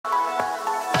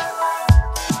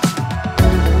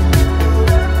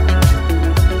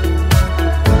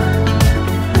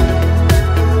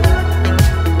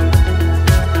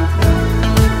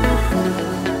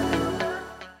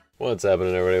What's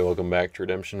happening, everybody? Welcome back to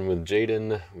Redemption with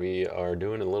Jaden. We are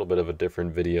doing a little bit of a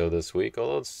different video this week,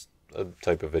 although it's a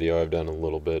type of video I've done a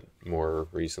little bit more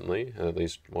recently, at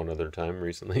least one other time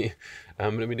recently.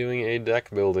 I'm going to be doing a deck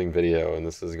building video, and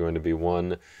this is going to be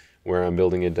one where I'm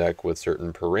building a deck with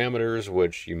certain parameters,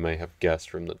 which you may have guessed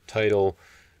from the title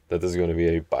that this is going to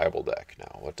be a Bible deck.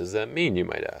 Now, what does that mean, you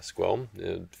might ask? Well,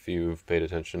 if you've paid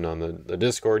attention on the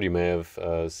Discord, you may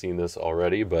have seen this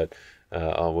already, but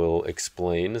I will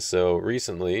explain. So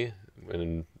recently,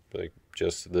 in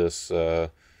just this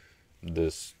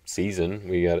this season,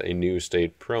 we got a new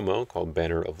state promo called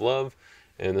Banner of Love,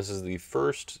 and this is the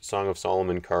first Song of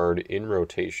Solomon card in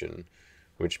rotation,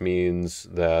 which means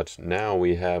that now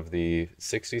we have the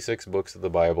 66 books of the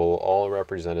Bible all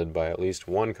represented by at least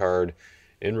one card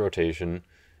in rotation,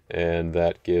 and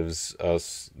that gives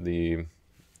us the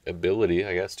ability,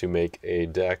 I guess, to make a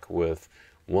deck with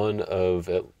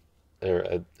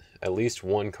at least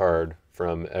one card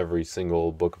from every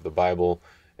single book of the Bible.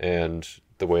 And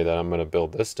the way that I'm going to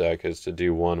build this deck is to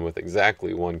do one with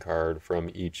exactly one card from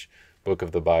each book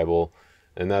of the Bible,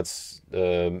 and that's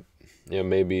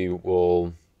maybe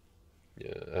that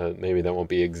won't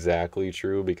be exactly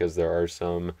true, because there are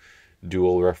some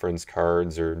dual reference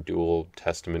cards or dual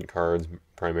testament cards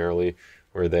primarily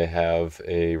where they have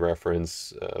a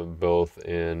reference both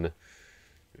in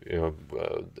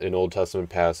an Old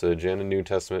Testament passage and a New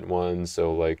Testament one.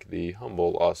 So like the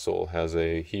Humble Lost Soul has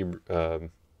a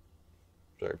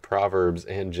Proverbs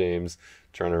and James.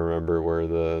 Trying to remember where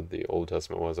the Old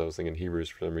Testament was. I was thinking Hebrews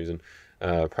for some reason.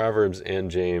 Proverbs and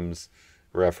James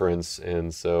reference,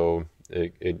 and so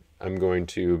I'm going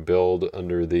to build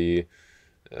under the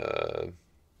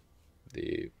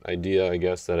idea, I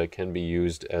guess, that it can be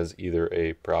used as either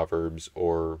a Proverbs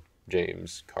or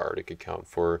James card. It could count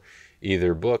for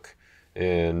either book,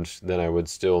 and then I would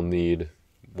still need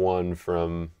one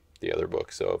from the other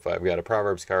book. So if I've got a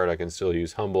Proverbs card, I can still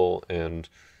use Humble, and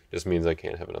just means I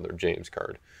can't have another James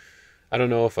card. I don't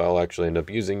know if I'll actually end up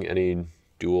using any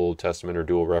dual testament or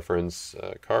dual reference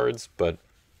cards, but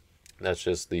that's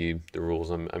just the rules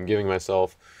I'm giving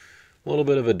myself. A little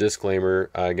bit of a disclaimer: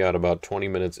 I got about 20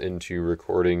 minutes into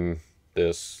recording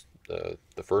this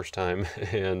the first time,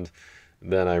 and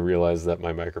then I realized that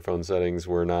my microphone settings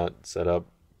were not set up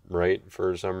right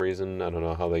for some reason. I don't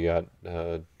know how they got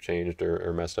changed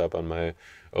or messed up on my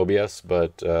OBS,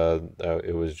 but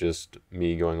it was just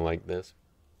me going like this.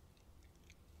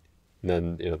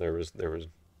 And then there was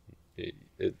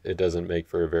it doesn't make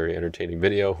for a very entertaining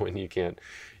video when you can't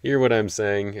hear what I'm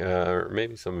saying. Or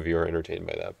maybe some of you are entertained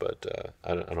by that, but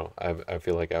I don't know. I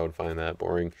feel like I would find that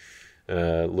boring,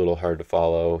 a little hard to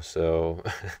follow. So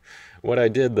what I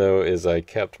did, though, is I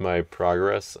kept my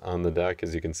progress on the deck.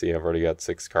 As you can see, I've already got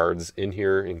 6 cards in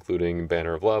here, including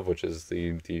Banner of Love, which is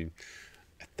I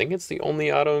think it's the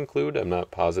only auto include. I'm not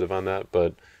positive on that,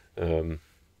 but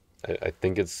I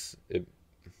think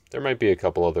there might be a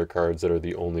couple other cards that are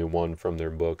the only one from their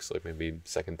books, like maybe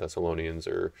 2nd Thessalonians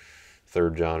or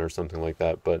 3rd John or something like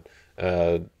that. But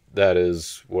that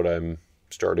is what I'm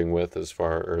starting with that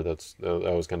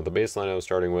was kind of the baseline I was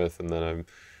starting with, and then I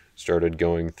started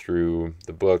going through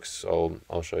the books.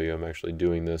 I'll show you. I'm actually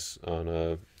doing this on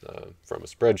from a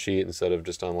spreadsheet instead of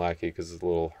just on Lackey, because it's a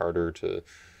little harder to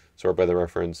sort by the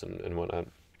reference and whatnot.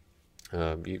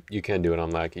 You can do it on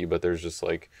Lackey, but there's just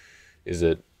like, is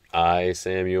it I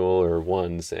Samuel or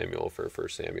 1 Samuel for 1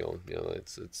 Samuel?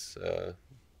 It's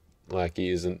Lackey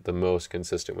isn't the most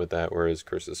consistent with that, whereas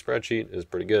Chris's spreadsheet is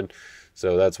pretty good.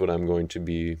 So that's what I'm going to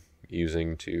be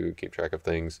using to keep track of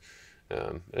things.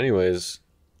 Anyways,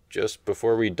 just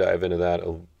before we dive into that,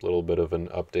 a little bit of an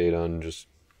update on just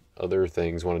other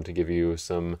things. Wanted to give you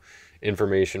some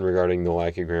information regarding the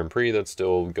Lackey Grand Prix that's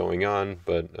still going on,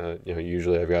 but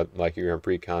usually I've got Lackey Grand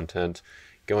Prix content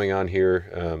going on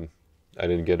here. I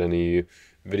didn't get any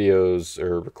videos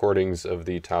or recordings of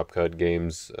the Top Cut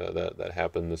games that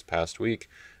happened this past week.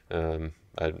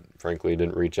 I frankly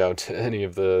didn't reach out to any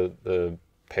of the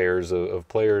pairs of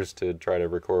players to try to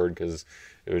record, because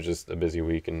it was just a busy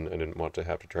week, and I didn't want to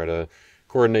have to try to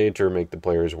coordinate or make the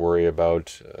players worry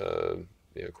about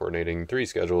coordinating 3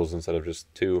 schedules instead of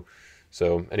just 2.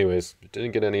 So anyways,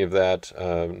 didn't get any of that.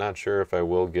 Not sure if I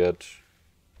will get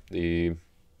the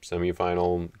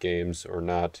semifinal games or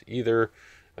not either,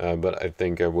 but I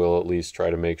think I will at least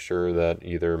try to make sure that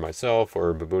either myself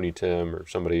or Baboony Tim or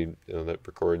somebody that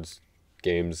records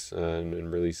games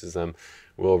and releases them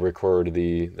will record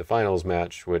the finals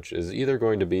match, which is either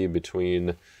going to be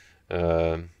between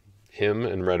him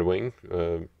and Red Wing.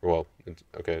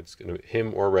 It's going to be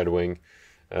him or Red Wing,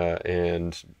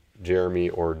 and Jeremy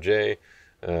or Jay.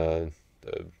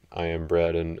 I Am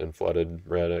Bread and Flooded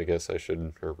Red, I guess I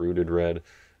should, or Rooted Red.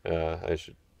 I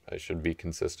should be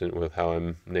consistent with how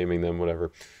I'm naming them,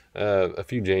 whatever. A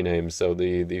few J names. So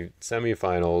the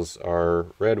semifinals are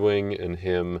Red Wing and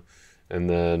him, and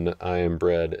then I Am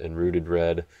Bread and Rooted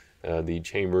Red. The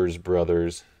Chambers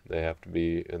brothers, they have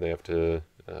to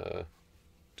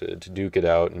duke it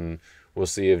out, and we'll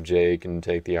see if Jay can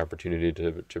take the opportunity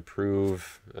to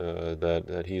prove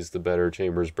that he's the better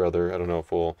Chambers brother. I don't know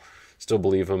if we'll still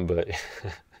believe him, but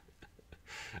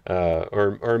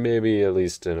or maybe at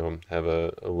least have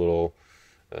a little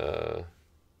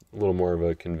more of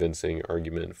a convincing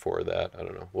argument for that. I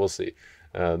don't know. We'll see.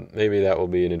 Maybe that will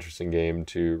be an interesting game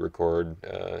to record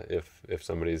if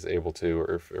somebody's able to,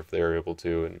 or if they're able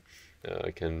to,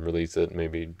 and can release it.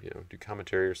 Maybe do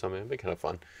commentary or something. It'd be kind of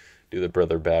fun. Do the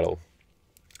brother battle.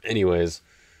 Anyways,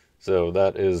 so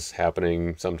that is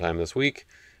happening sometime this week,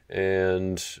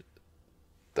 and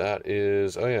that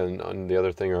is, oh yeah, and the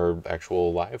other thing are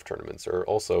actual live tournaments are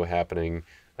also happening.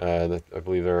 I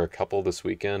believe there are a couple this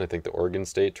weekend. I think the Oregon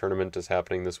State tournament is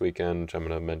happening this weekend, which I'm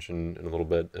going to mention in a little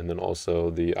bit, and then also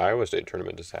the Iowa State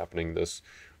tournament is happening this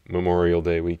Memorial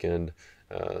Day weekend.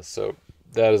 So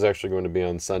that is actually going to be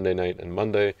on Sunday night and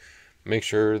Monday. Make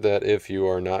sure that if you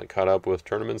are not caught up with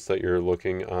tournaments, that you're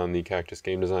looking on the Cactus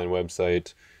Game Design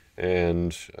website,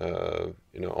 and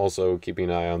also keeping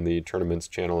an eye on the tournaments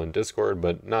channel in Discord.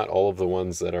 But not all of the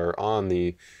ones that are on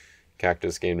the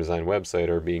Cactus Game Design website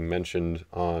are being mentioned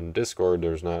on Discord.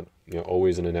 There's not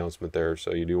always an announcement there,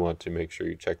 so you do want to make sure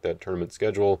you check that tournament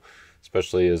schedule,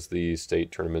 especially as the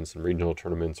state tournaments and regional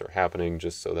tournaments are happening,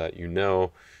 just so that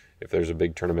if there's a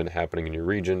big tournament happening in your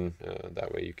region.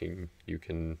 That way you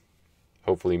can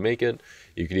hopefully make it.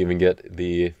 You could even get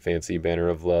the fancy Banner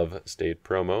of Love state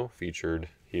promo featured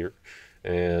here,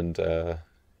 and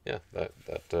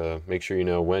make sure you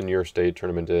know when your state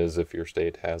tournament is, if your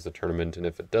state has a tournament, and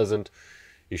if it doesn't,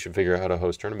 you should figure out how to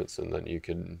host tournaments, and then you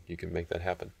can make that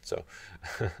happen. So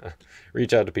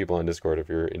reach out to people on Discord if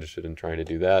you're interested in trying to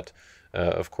do that.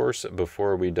 Of course,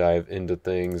 before we dive into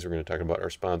things, we're going to talk about our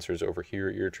sponsors over here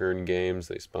at Your Turn Games.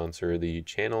 They sponsor the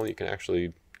channel. You can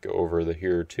actually go over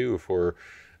here too for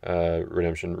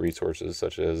redemption resources,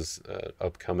 such as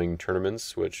upcoming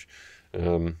tournaments, which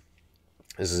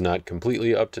this is not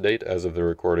completely up to date as of the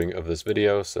recording of this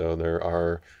video. So there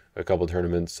are a couple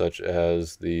tournaments, such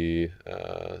as the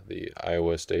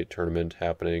Iowa State tournament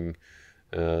happening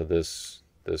this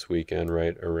weekend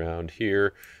right around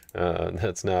here.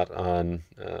 That's not on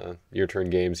Your Turn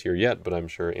Games here yet, but I'm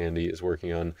sure Andy is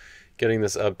working on getting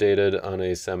this updated on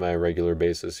a semi-regular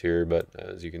basis here. But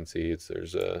as you can see,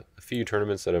 there's a few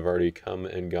tournaments that have already come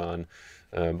and gone.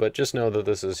 But just know that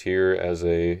this is here as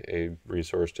a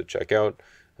resource to check out.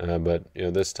 But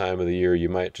this time of the year, you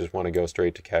might just want to go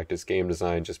straight to Cactus Game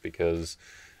Design, just because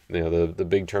the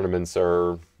big tournaments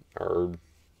are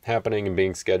happening and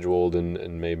being scheduled,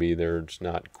 and maybe there's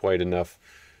not quite enough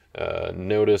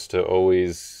notice to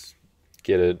always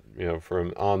get it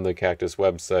from on the Cactus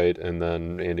website, and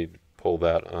then Andy pull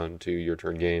that onto Your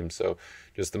Turn Games. So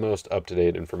just the most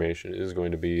up-to-date information is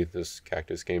going to be this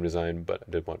Cactus Game Design, but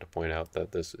I did want to point out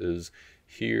that this is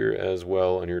here as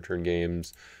well on Your Turn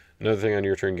Games. Another thing on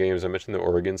Your Turn Games, I mentioned the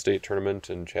Oregon State tournament,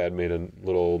 and Chad made a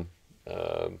little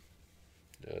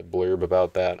blurb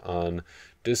about that on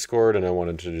Discord, and I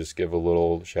wanted to just give a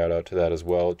little shout out to that as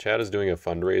well. Chad is doing a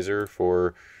fundraiser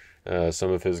for some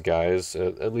of his guys,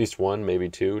 at least one, maybe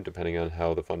two, depending on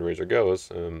how the fundraiser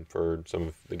goes, for some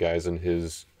of the guys in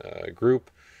his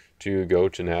group to go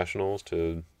to nationals,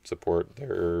 to support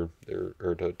their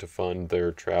to fund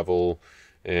their travel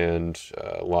and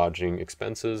lodging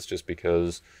expenses, just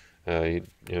because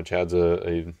Chad's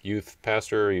a youth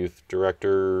pastor, youth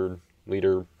director,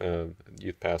 leader,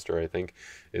 youth pastor, I think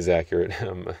is accurate.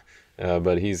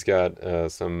 But he's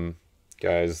got some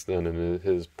guys then in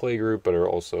his play group, but are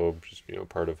also just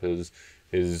part of his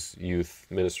youth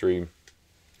ministry,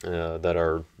 that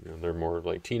are they're more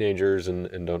like teenagers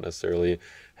and don't necessarily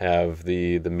have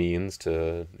the means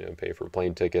to pay for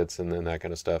plane tickets and then that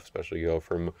kind of stuff, especially go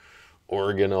from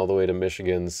Oregon all the way to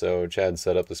Michigan. So Chad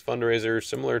set up this fundraiser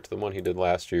similar to the one he did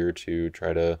last year to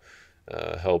try to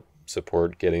help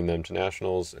support getting them to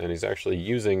nationals, and he's actually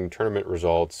using tournament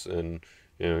results, and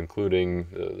including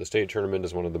the state tournament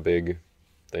is one of the big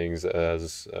things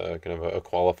as kind of a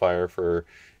qualifier for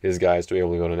his guys to be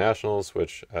able to go to nationals,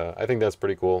 which I think that's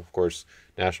pretty cool. Of course,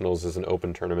 nationals is an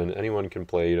open tournament. Anyone can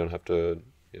play. You don't have to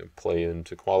play in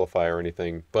to qualify or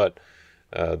anything. But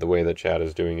the way that Chad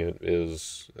is doing it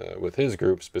is with his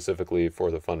group specifically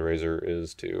for the fundraiser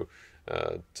is to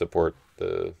support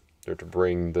or to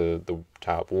bring the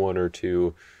top one or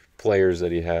two players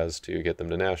that he has to get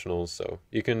them to nationals. So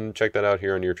you can check that out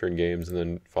here on Your Turn Games, and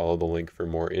then follow the link for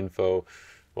more info,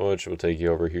 which will take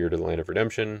you over here to the Land of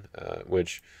Redemption,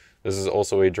 which this is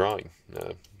also a drawing.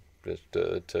 Just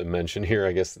to mention here,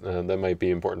 I guess that might be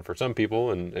important for some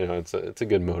people, and it's a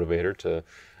good motivator to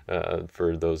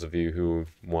for those of you who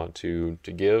want to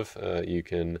give. You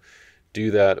can do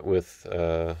that with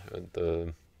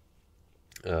the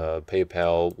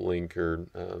PayPal link or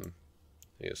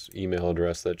I guess email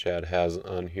address that Chad has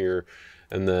on here,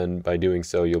 and then by doing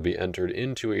so you'll be entered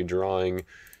into a drawing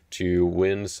to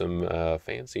win some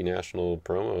fancy national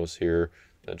promos here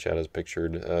that Chad has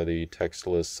pictured, the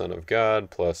textless Son of God,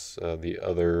 plus the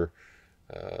other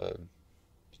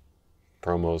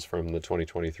promos from the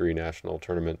 2023 national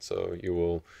tournament. So you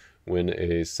will win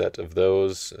a set of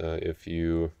those if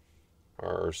you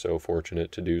are so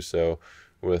fortunate to do so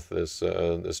with this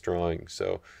this drawing.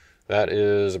 So that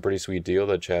is a pretty sweet deal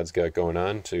that Chad's got going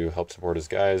on to help support his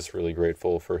guys. Really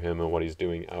grateful for him and what he's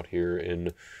doing out here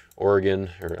in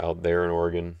Oregon, or out there in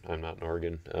Oregon. I'm not in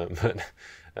Oregon, but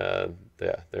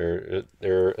yeah,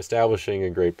 they're establishing a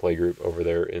great play group over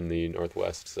there in the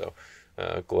Northwest. So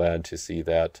glad to see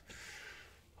that.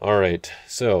 All right,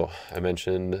 so I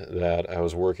mentioned that I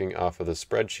was working off of the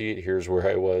spreadsheet. Here's where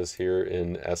I was here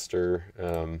in Esther.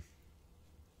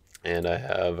 And I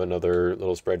have another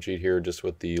little spreadsheet here just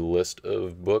with the list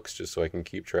of books, just so I can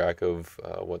keep track of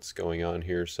what's going on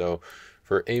here. So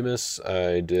for Amos,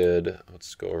 I did,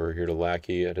 let's go over here to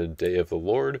Lackey, I did Day of the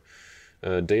Lord.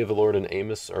 Day of the Lord and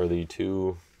Amos are the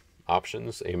two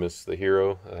options, Amos the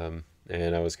hero.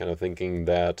 And I was kind of thinking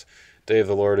that Day of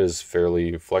the Lord is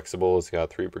fairly flexible. It's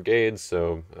got 3 brigades,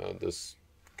 so this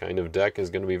kind of deck is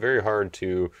going to be very hard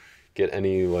to get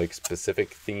any like specific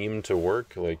theme to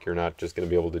work. Like, you're not just going to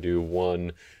be able to do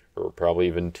 1 or probably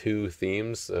even 2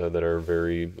 themes that are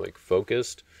very like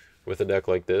focused with a deck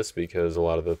like this, because a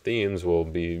lot of the themes will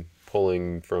be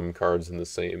pulling from cards in the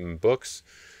same books.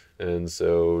 And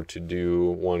so to do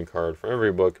 1 card from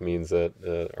every book means that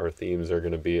our themes are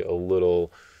going to be a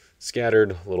little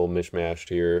scattered, a little mishmashed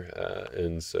here,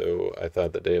 and so I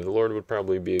thought that Day of the Lord would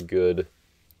probably be a good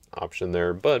option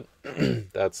there. But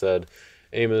that said,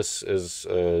 Amos is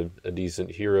a decent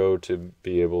hero to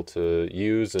be able to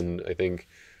use, and I think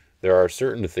there are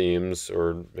certain themes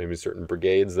or maybe certain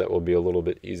brigades that will be a little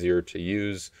bit easier to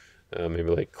use. Maybe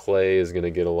like Clay is going to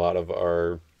get a lot of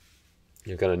our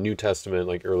kind of New Testament,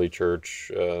 like early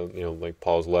church, like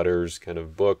Paul's letters kind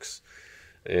of books,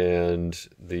 and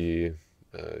the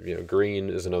green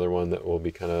is another one that will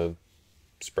be kind of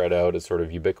spread out. It's sort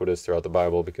of ubiquitous throughout the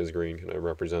Bible because green kind of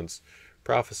represents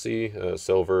prophecy.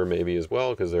 Silver maybe as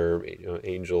well, because there are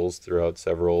angels throughout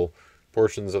several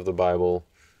portions of the Bible.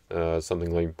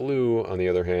 Something like blue, on the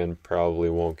other hand, probably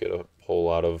won't get a whole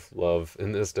lot of love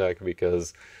in this deck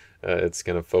because it's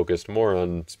kind of focused more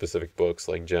on specific books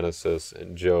like Genesis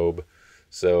and Job.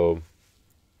 So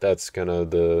that's kind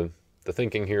of the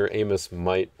thinking here. Amos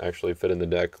might actually fit in the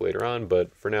deck later on,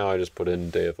 but for now I just put in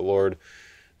Day of the Lord.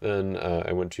 Then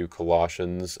I went to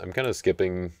Colossians. I'm kind of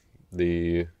skipping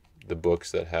the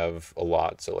books that have a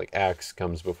lot. So like Acts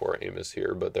comes before Amos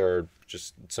here, but there are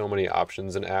just so many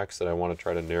options in Acts that I want to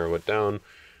try to narrow it down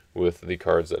with the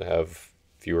cards that have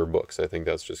fewer books. I think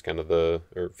that's just kind of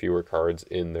or fewer cards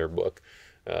in their book,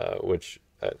 which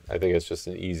I think it's just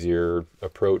an easier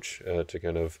approach to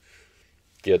kind of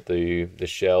get the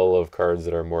shell of cards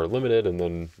that are more limited, and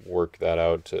then work that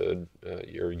out to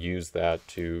or use that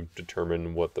to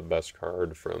determine what the best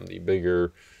card from the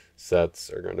bigger sets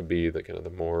are going to be, the kind of the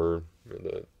more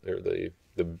the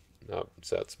not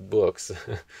sets, books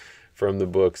from the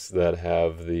books that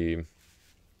have the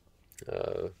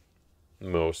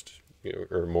most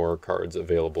or more cards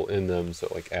available in them. So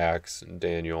like Acts and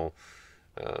Daniel,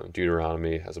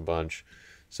 Deuteronomy has a bunch.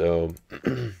 So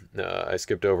I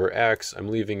skipped over Acts. I'm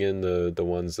leaving in the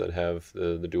ones that have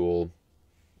the dual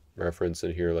reference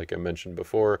in here, like I mentioned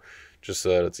before, just so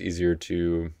that it's easier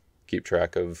to keep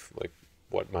track of like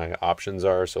what my options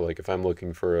are. So like if I'm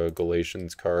looking for a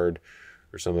Galatians card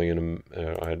or something and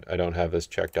I don't have this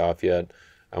checked off yet,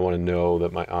 I want to know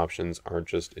that my options aren't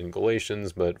just in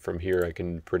Galatians, but from here I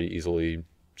can pretty easily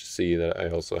see that I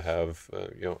also have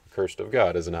Cursed of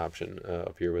God as an option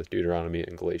up here with Deuteronomy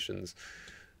and Galatians.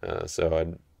 So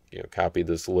I'd copied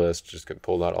this list, just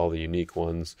pulled out all the unique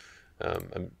ones.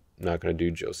 I'm not going to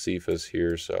do Josephus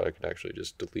here, so I could actually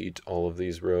just delete all of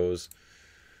these rows.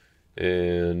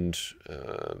 And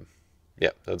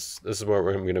yeah, this is what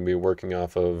I'm going to be working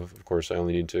off of. Of course, I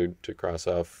only need to cross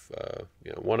off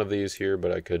one of these here,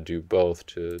 but I could do both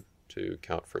to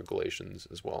count for Galatians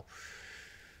as well.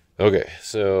 Okay,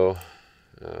 so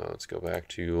Let's go back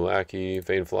to Lackey,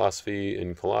 Vain Philosophy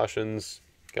in Colossians.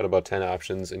 Got about 10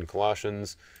 options in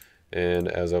Colossians, and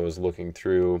as I was looking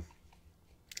through,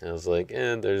 I was like,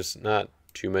 there's not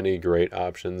too many great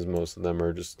options. Most of them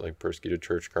are just like persecuted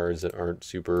church cards that aren't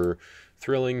super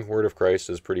thrilling. Word of Christ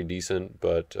is pretty decent,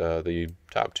 but the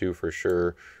top two for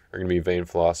sure are going to be Vain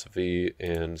Philosophy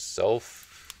and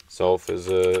Self. Self is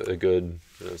a good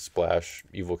splash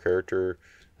evil character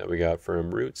that we got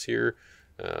from Roots here.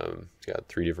 It's got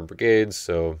 3 different brigades,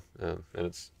 so and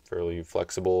it's fairly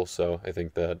flexible, so I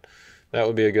think that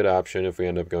would be a good option if we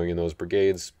end up going in those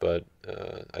brigades. But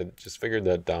I just figured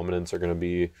that dominants are going to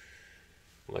be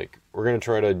like, we're going to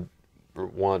try to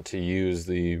want to use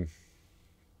the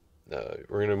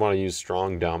we're going to want to use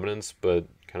strong dominants, but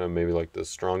kind of maybe like the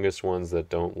strongest ones that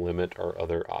don't limit our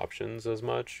other options as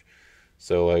much.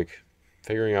 So like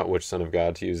figuring out which Son of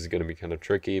God to use is going to be kind of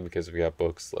tricky, because we got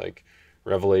books like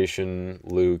Revelation,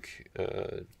 Luke,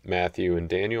 Matthew, and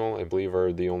Daniel, I believe,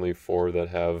 are the only 4 that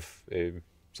have a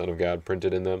Son of God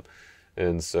printed in them.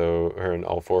 And so, and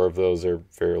all 4 of those are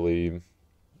fairly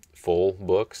full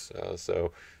books.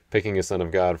 So picking a Son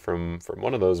of God from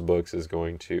one of those books is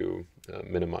going to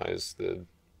minimize the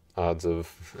odds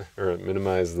of, or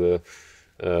minimize the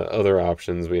other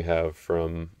options we have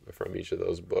from each of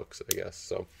those books, I guess.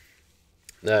 So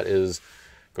that is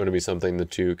going to be something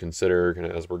to consider kind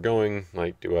of as we're going.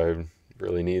 Like, do I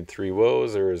really need 3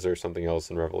 woes, or is there something else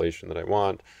in Revelation that I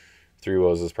want? 3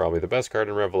 woes is probably the best card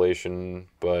in Revelation,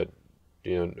 but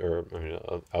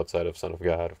outside of Son of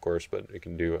God, of course, but it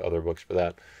can do other books for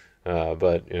that.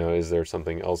 But is there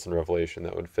something else in Revelation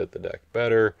that would fit the deck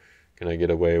better? Can I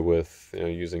get away with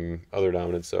using other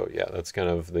dominants? So yeah, that's kind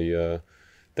of the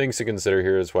things to consider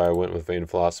here. Is why I went with Vain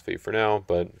Philosophy for now.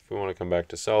 But if we want to come back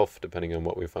to Self, depending on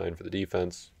what we find for the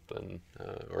defense, then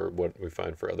or what we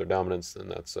find for other dominants, then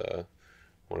that's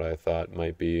what I thought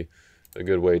might be a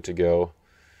good way to go.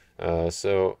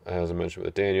 So as I mentioned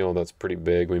with Daniel, that's pretty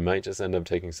big. We might just end up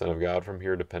taking Son of God from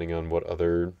here, depending on what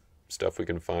other stuff we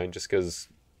can find, just because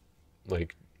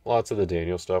like lots of the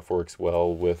Daniel stuff works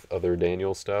well with other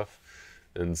Daniel stuff.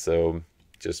 And so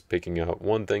just picking out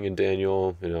one thing in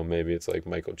Daniel, maybe it's like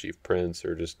Michael Chief Prince,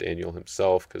 or just Daniel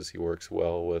himself, because he works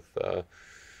well with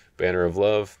Banner of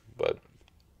Love. But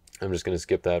I'm just going to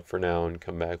skip that for now and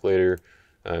come back later.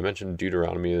 I mentioned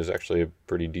Deuteronomy. There's actually a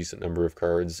pretty decent number of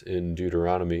cards in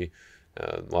Deuteronomy.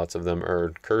 Lots of them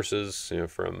are curses,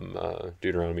 from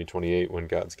Deuteronomy 28, when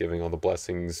God's giving all the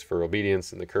blessings for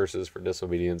obedience and the curses for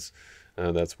disobedience.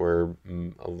 That's where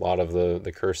a lot of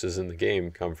the curses in the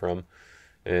game come from.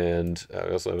 And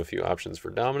we also have a few options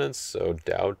for dominance, so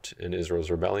Doubt and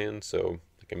Israel's Rebellion. So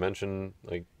like I mentioned,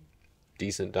 like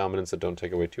decent dominants that don't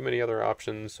take away too many other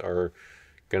options are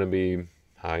going to be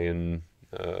high in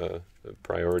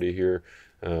priority here.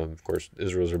 Of course,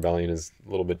 Israel's Rebellion is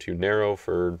a little bit too narrow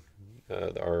for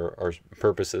our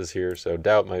purposes here, so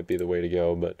Doubt might be the way to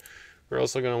go. But we're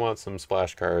also going to want some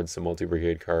splash cards, some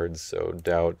multi-brigade cards. So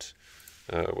Doubt,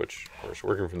 which of course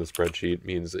working from the spreadsheet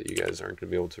means that you guys aren't going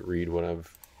to be able to read what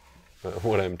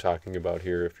I'm talking about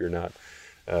here if you're not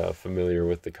familiar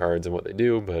with the cards and what they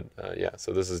do. But yeah,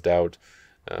 so this is Doubt.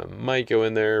 Might go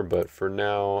in there, but for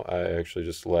now I actually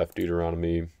just left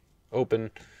Deuteronomy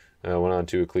open. Went on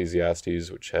to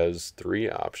Ecclesiastes, which has 3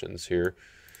 options here.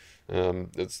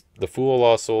 It's the Fool,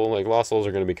 Lost Soul. Like, Lost Souls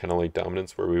are going to be kind of like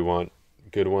dominants, where we want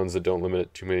good ones that don't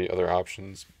limit too many other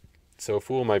options. So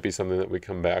Fool might be something that we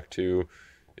come back to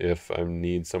if I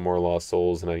need some more Lost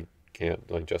Souls and I can't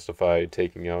like justify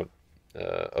taking out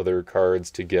other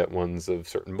cards to get ones of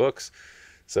certain books.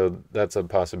 So that's a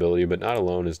possibility, but Not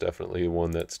Alone is definitely one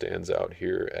that stands out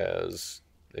here as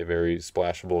a very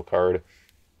splashable card.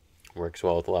 Works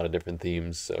well with a lot of different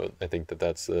themes, so I think that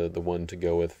that's the one to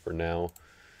go with for now.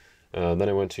 Then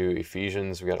I went to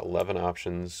Ephesians. We got 11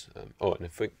 options. And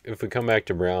if we come back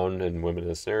to Brown and Women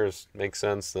in Snares makes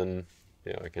sense, then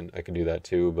I can do that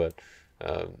too. But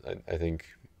I think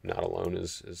Not Alone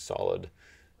is solid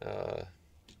to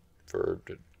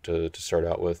start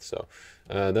out with. So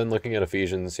then looking at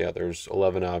Ephesians, there's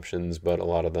 11 options, but a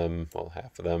lot of them, well,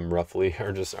 half of them roughly,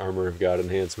 are just Armor of God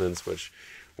enhancements, which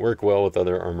work well with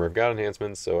other Armor of God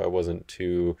enhancements. So I wasn't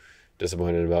too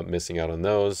disappointed about missing out on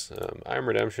those. I Am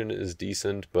Redemption is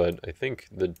decent, but I think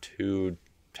the 2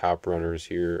 top runners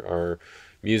here are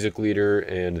Music Leader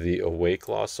and the Awake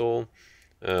Lost Soul.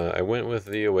 I went with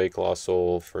the Awake Lost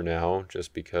Soul for now,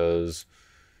 just because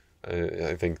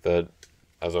I think that,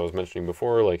 as I was mentioning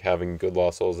before, like having good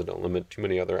Lost Souls that don't limit too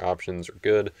many other options are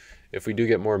good. If we do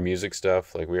get more music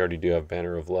stuff, like we already do have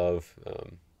Banner of Love,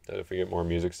 that if we get more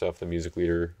music stuff, the Music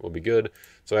Leader will be good.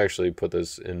 So I actually put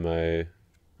this in my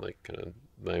like kind of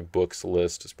my books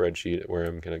list spreadsheet where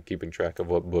I'm kind of keeping track of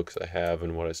what books I have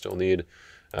and what I still need.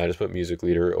 I just put music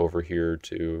leader over here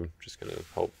to just kind of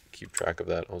help keep track of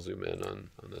that. I'll zoom in on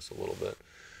this a little bit,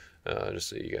 just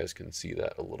so you guys can see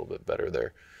that a little bit better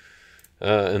there.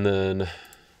 And then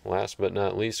last but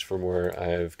not least, from where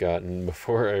I've gotten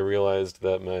before I realized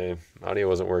that my audio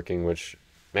wasn't working, which,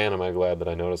 man, am I glad that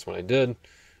I noticed when I did.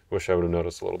 Wish I would have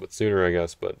noticed a little bit sooner, I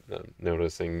guess, but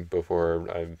noticing before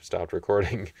I stopped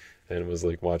recording and was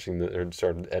like watching or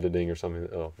started editing or something.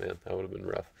 Oh man, that would have been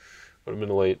rough. Would have been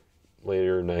a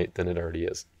later night than it already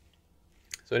is.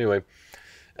 So anyway,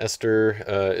 Esther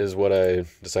is what I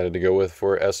decided to go with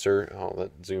for Esther. Oh,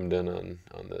 that zoomed in on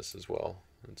this as well.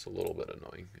 It's a little bit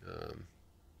annoying.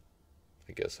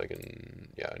 I guess I can,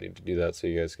 yeah, I need to do that so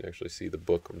you guys can actually see the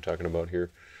book I'm talking about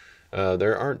here.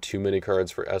 There aren't too many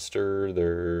cards for Esther.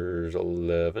 There's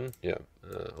 11,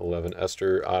 11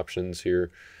 Esther options here.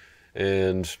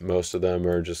 And most of them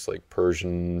are just like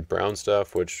Persian brown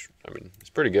stuff, which, I mean, it's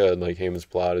pretty good. Like Haman's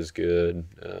Plot is good.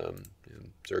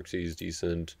 Xerxes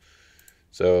decent.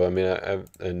 So, I mean,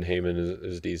 and Haman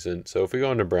is decent. So if we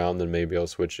go into brown, then maybe I'll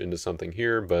switch into something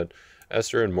here. But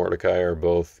Esther and Mordecai are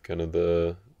both kind of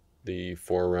the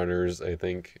forerunners, I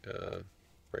think,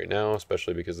 right now,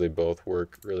 especially because they both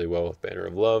work really well with Banner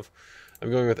of Love.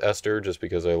 I'm going with Esther just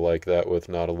because I like that with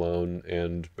Not Alone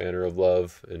and Banner of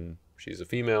Love, and she's a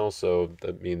female, so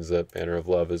that means that Banner of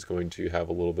Love is going to have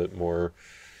a little bit more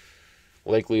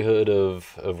likelihood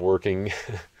of working.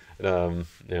 I'm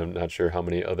not sure how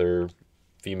many other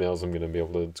females I'm going to be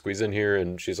able to squeeze in here,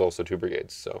 and she's also 2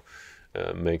 brigades, so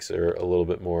makes her a little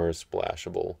bit more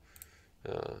splashable.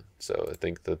 So I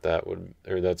think that would,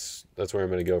 or that's where I'm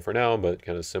going to go for now, but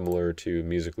kind of similar to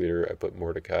Music Leader, I put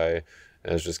Mordecai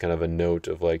as just kind of a note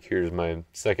of like, here's my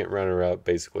second runner-up,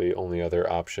 basically only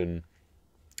other option.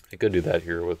 I could do that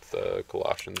here with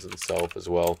Colossians and Self as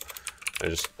well.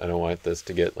 I don't want this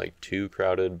to get like too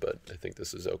crowded, but I think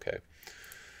this is okay.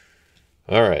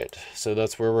 All right, so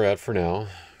that's where we're at for now.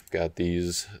 Got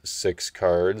these 6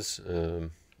 cards.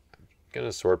 Going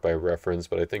to sort by reference,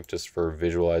 but I think just for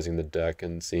visualizing the deck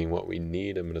and seeing what we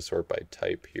need, I'm going to sort by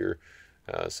type here.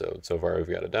 So far we've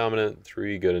got a dominant,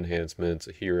 3 good enhancements,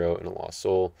 a hero, and a lost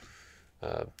soul.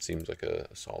 Seems like a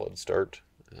solid start.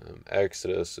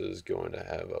 Exodus is going to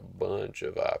have a bunch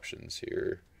of options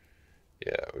here.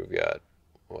 Yeah, we've got,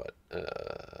 what,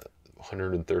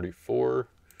 134? Of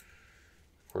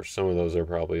course, some of those are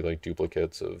probably like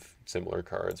duplicates of similar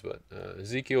cards, but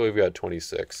Ezekiel, we've got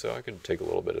 26, so I could take a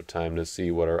little bit of time to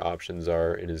see what our options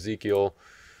are in Ezekiel.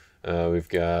 We've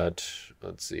got,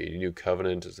 let's see, New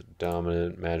Covenant is a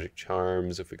dominant, Magic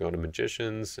Charms. If we go to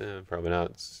Magicians, probably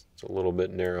not. It's a little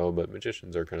bit narrow, but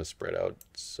Magicians are kind of spread out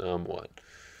somewhat.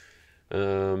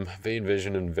 Vain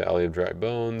Vision and Valley of Dry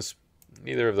Bones.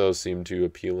 Neither of those seem too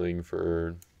appealing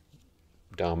for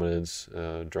dominance.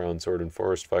 Drawn Sword and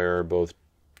Forest Fire are both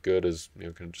good as,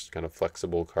 just kind of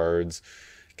flexible cards.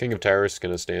 King of Tyrus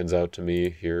kind of stands out to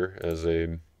me here as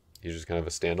he's just kind of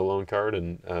a standalone card,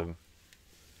 and I'm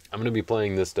going to be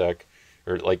playing this deck,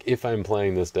 or like if I'm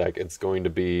playing this deck, it's going to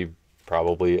be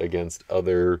probably against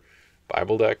other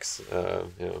Bible decks,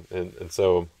 and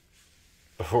so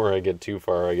before I get too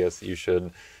far, I guess you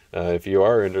should, if you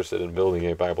are interested in building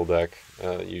a Bible deck,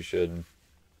 you should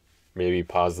maybe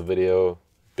pause the video,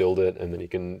 build it, and then you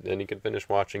can finish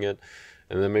watching it,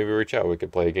 and then maybe reach out. We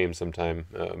could play a game sometime.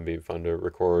 It'd be fun to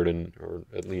record or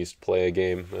at least play a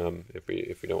game if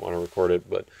we don't want to record it,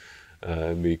 but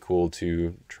it'd be cool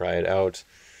to try it out.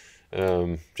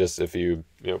 Just if you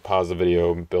pause the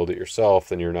video, build it yourself,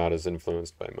 then you're not as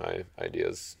influenced by my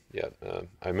ideas yet.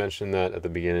 I mentioned that at the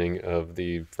beginning of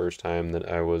the first time that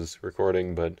I was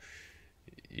recording, but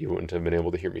you wouldn't have been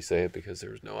able to hear me say it because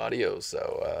there was no audio.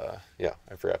 So yeah,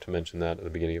 I forgot to mention that at the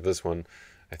beginning of this one,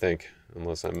 I think,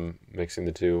 unless I'm mixing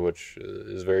the two, which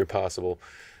is very possible.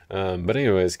 But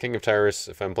anyways, King of Tyrus,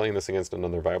 if I'm playing this against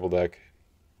another Bible deck,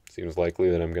 seems likely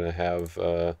that I'm going to have,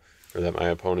 or that my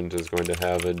opponent is going to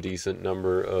have a decent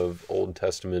number of Old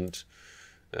Testament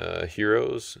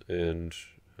heroes, and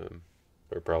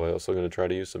we're probably also going to try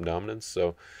to use some dominance.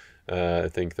 So I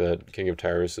think that King of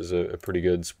Tyrus is a pretty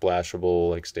good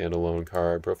splashable, like standalone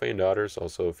card. Profane Daughters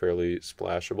also fairly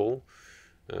splashable.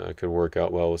 Could work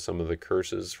out well with some of the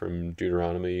curses from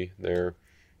Deuteronomy there,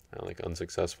 like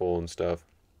unsuccessful and stuff.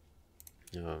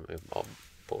 I'll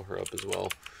pull her up as well.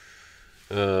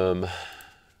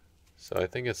 So I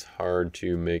think it's hard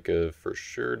to make a for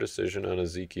sure decision on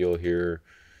Ezekiel here.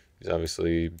 He's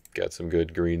obviously got some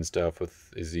good green stuff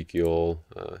with Ezekiel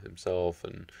himself,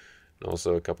 and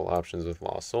also a couple options with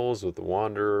Lost Souls with the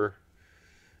Wanderer.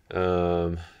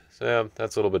 So yeah,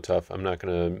 that's a little bit tough. I'm not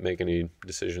gonna make any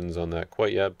decisions on that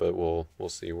quite yet, but we'll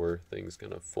see where things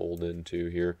gonna fold into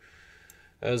here.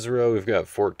 Ezra, we've got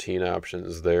 14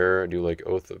 options there. I do like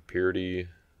Oath of Purity.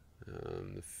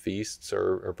 The feasts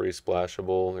are pretty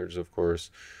splashable. There's of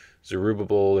course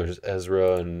Zerubbabel. There's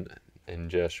Ezra and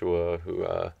Jeshua, who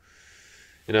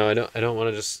you know, I don't want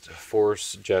to just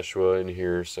force Jeshua in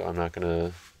here, so I'm not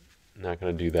gonna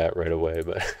do that right away.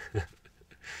 But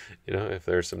you know, if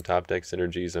there's some top deck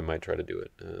synergies, I might try to do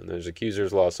it. There's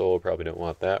Accuser's Lost Soul. Probably don't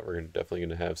want that. We're definitely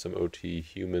gonna have some OT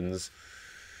humans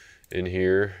in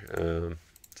here.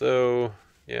 So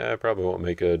yeah, I probably won't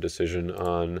make a decision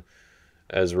on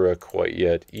Ezra quite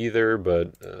yet either,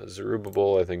 but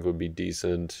Zerubbabel I think would be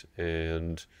decent,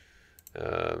 and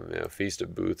yeah, Feast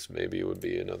of Booths maybe would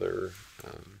be another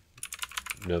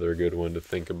good one to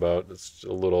think about. It's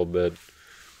a little bit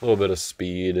of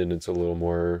speed, and it's a little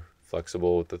more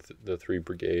flexible with the three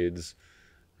brigades.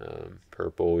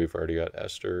 Purple, we've already got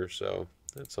Esther, so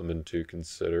that's something to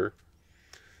consider.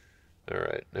 All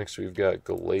right, next we've got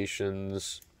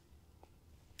Galatians.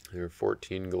 There are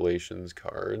 14 Galatians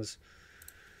cards.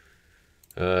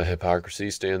 Hypocrisy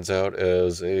stands out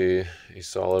as a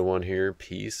solid one here.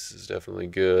 Peace is definitely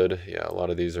good. Yeah, a lot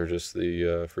of these are just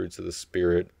the fruits of the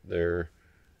spirit there.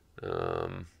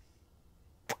 I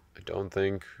don't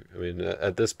think, I mean,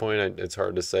 at this point, it's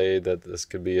hard to say that this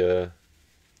could be a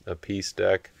peace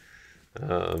deck.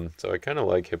 So I kind of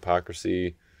like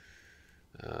Hypocrisy.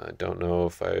 I don't know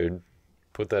if I'd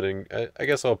put that in. I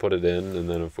guess I'll put it in, and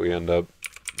then if we end up,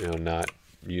 you know, not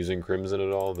using Crimson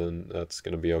at all, then that's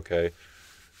going to be okay.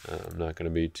 I'm not going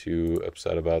to be too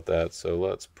upset about that. So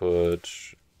let's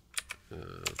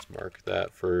mark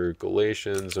that for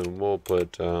Galatians, and we'll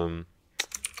put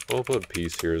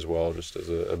peace here as well, just as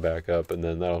a backup, and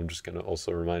then that'll just going to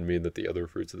also remind me that the other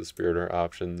fruits of the spirit are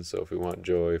options. So if we want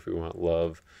joy, if we want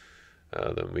love,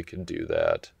 then we can do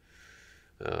that.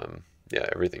 Yeah,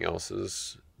 everything else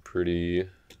is pretty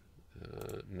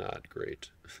not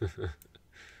great.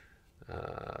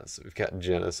 So we've got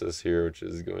Genesis here, which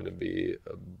is going to be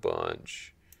a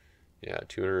bunch. Yeah,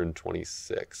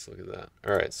 226. Look at that.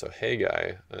 All right, so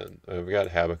Haggai. We've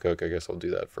got Habakkuk. I guess I'll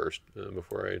do that first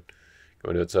before I go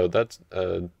into it. So that's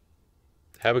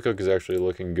Habakkuk is actually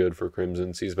looking good for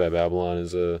Crimson. Seized by Babylon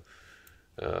is a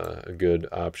good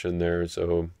option there.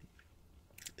 So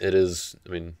it is, I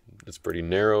mean, it's pretty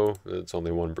narrow. It's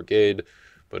only one brigade,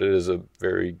 but it is a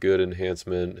very good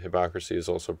enhancement. Hypocrisy is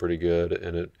also pretty good,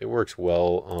 and it works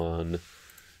well on,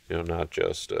 you know, not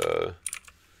just, I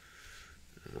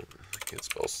can't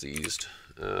spell seized.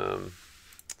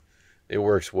 It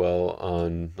works well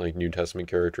on, like, New Testament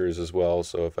characters as well.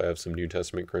 So if I have some New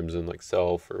Testament Crimson, like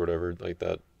Self or whatever like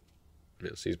that, you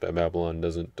know, Seized by Babylon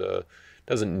doesn't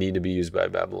need to be used by a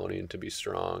Babylonian to be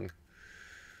strong.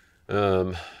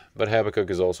 But Habakkuk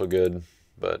is also good.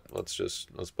 But let's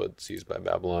put Seized by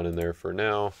Babylon in there for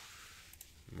now.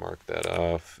 Mark that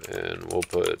off, and we'll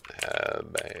put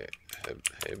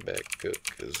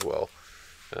Habakkuk as well.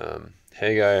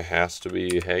 Haggai has to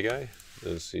be Haggai.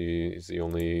 He's the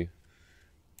only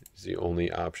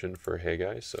option for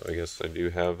Haggai. So I guess I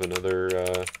do have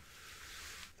another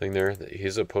thing there.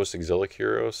 He's a post-exilic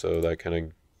hero, so that kind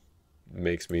of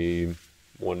makes me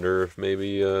wonder if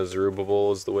maybe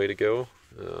Zerubbabel is the way to go.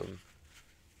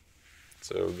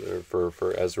 So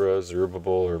for Ezra,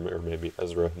 Zerubbabel, or maybe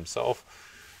Ezra himself,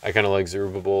 I kind of like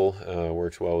Zerubbabel.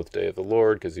 Works well with Day of the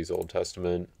Lord because he's Old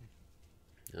Testament.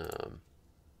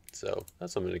 So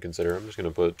that's something to consider. I'm just gonna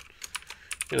put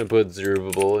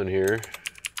Zerubbabel in here.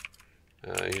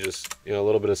 He's just, you know, a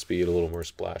little bit of speed, a little more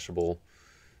splashable.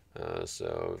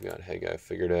 So we've got Haggai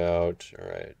figured out. All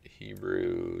right,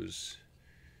 Hebrews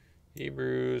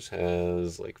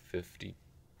has like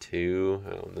 52.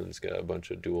 And then it's got a bunch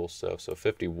of dual stuff. So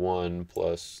 51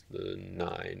 plus the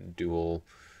 9 dual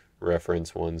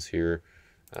reference ones here.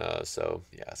 So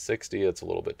yeah, 60. It's a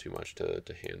little bit too much to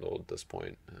handle at this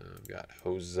point. We've got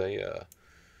Hosea.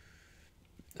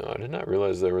 No, I did not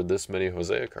realize there were this many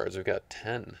Hosea cards. We've got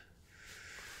 10.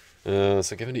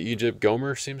 So Given to Egypt,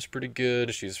 Gomer seems pretty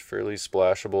good. She's fairly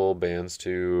splashable. Bans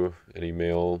to any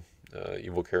male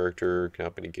evil character,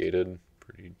 cannot be negated.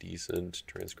 Pretty decent.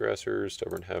 Transgressors,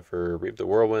 Stubborn Heifer, Reap the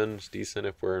Whirlwind. It's decent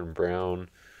if we're in brown.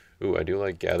 Ooh, I do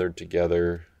like Gathered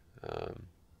Together.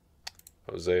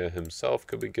 Hosea himself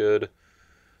could be good.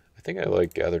 I think I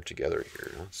like Gathered Together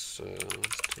here. Let's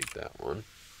take that one.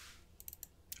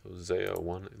 Hosea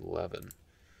 1:11.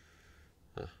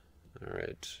 All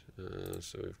right,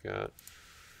 so we've got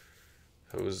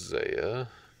Hosea,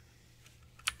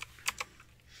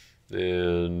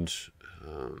 and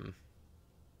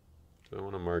Do I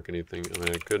want to mark anything? I mean,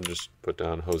 I could just put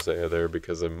down Hosea there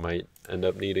because I might end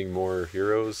up needing more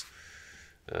heroes.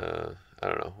 I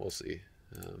don't know. We'll see.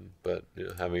 But you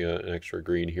know, having an extra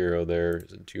green hero there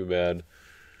isn't too bad.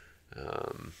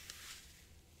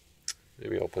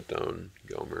 Maybe I'll put down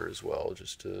Gomer as well,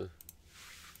 just to...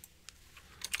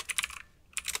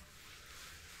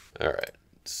 Alright,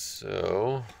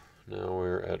 so now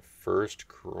we're at First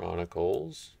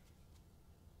Chronicles.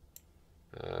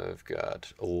 I've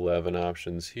got 11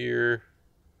 options here.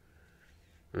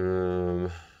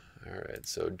 Alright,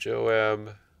 so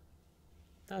Joab,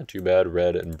 not too bad.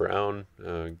 Red and brown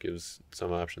gives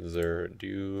some options there.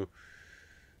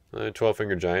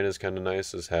 12-finger giant is kind of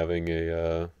nice as having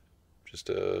a just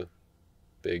a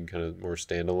big kind of more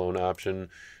standalone option.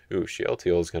 Ooh,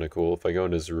 Shealtiel is kind of cool. If I go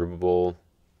into Zerubbabel,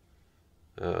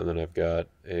 and then I've got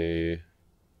a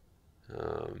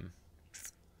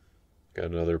got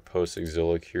another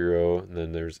post-exilic hero, and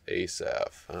then there's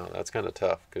Asaph. Oh, that's kind of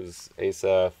tough because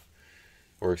Asaph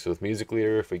works with Music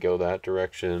Leader. If we go that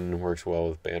direction, works well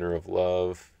with Banner of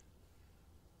Love.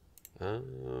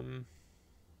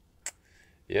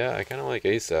 Yeah, I kind of like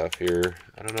Asaph here.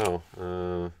 I don't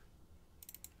know.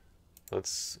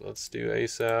 Let's do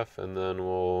Asaph, and then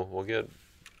we'll get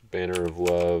Banner of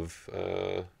Love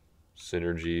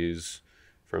synergies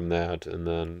from that, and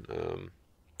then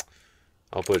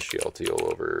I'll put Shealtiel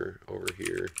over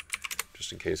here,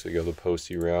 just in case we go the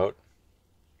posty route.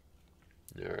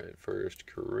 Alright, First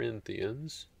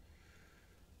Corinthians.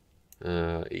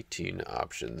 18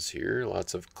 options here.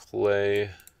 Lots of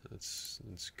clay. It's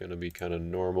going to be kind of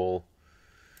normal.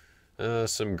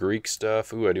 Some Greek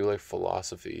stuff. Ooh, I do like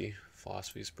philosophy.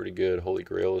 Philosophy is pretty good. Holy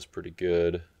Grail is pretty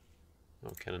good.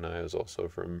 Oh, Kenaniah is also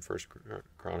from First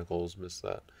Chronicles. Missed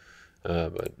that.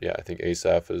 But yeah, I think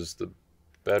Asaph is the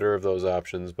better of those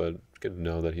options, but good to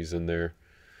know that he's in there.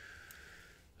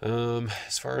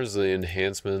 As far as the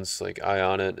enhancements, like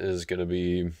Ionet is going to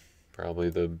be probably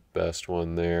the best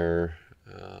one there.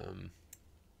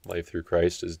 Life Through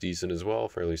Christ is decent as well,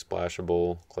 fairly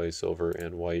splashable, clay, silver,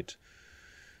 and white.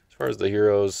 As far as the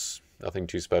heroes, nothing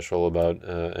too special about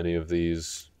any of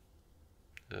these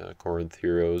Corinth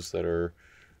heroes that are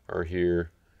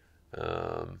here.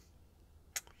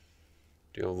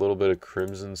 Do a little bit of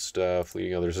crimson stuff,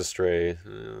 leading others astray.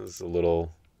 It's a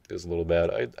little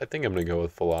bad. I think I'm gonna go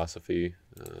with philosophy.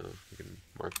 We can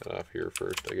mark that off here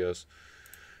first, I guess.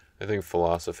 I think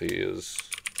philosophy is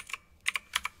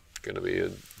gonna be a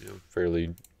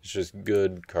fairly, it's just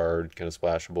good card, kind of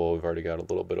splashable. We've already got a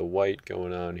little bit of white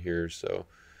going on here, so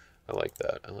I like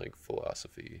that. I like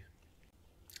philosophy.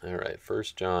 All right, 1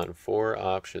 John, 4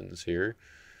 options here.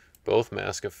 Both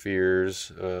Mask of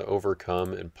Fears,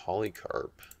 Overcome, and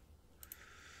Polycarp.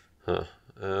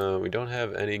 We don't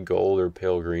have any gold or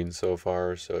pale green so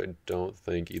far, so I don't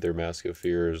think either Mask of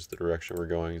Fear is the direction we're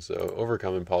going. So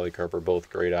Overcome and Polycarp are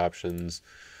both great options.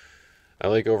 I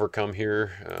like Overcome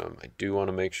here. I do want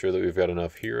to make sure that we've got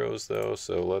enough heroes though,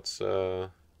 so let's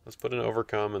put an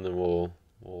Overcome, and then we'll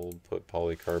put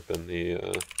Polycarp in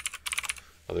the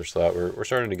other slot. We're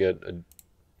starting to get a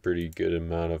pretty good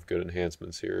amount of good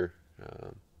enhancements here,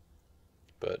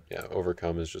 but yeah,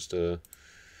 Overcome is just a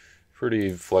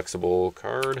pretty flexible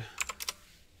card.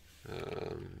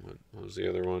 What was the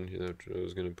other one that I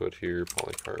was going to put here?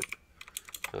 Polycarp.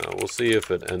 We'll see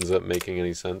if it ends up making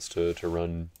any sense to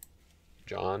run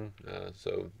John,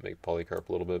 so make Polycarp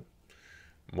a little bit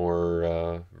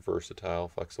more versatile,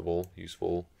 flexible,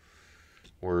 useful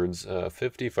words.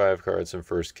 55 cards from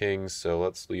First Kings, so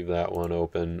let's leave that one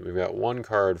open. We've got one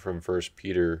card from First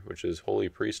Peter, which is Holy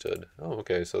Priesthood. Oh,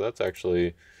 okay, so that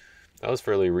was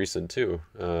fairly recent too.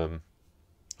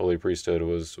 Holy Priesthood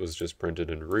was just printed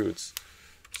in Roots,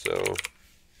 so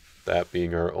that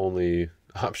being our only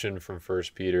option from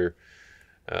First Peter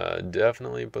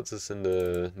definitely puts us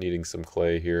into needing some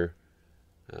clay here.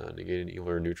 Negate an evil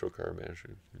or neutral card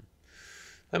management.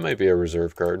 That might be a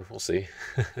reserve card. We'll see.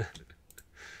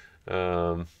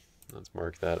 Let's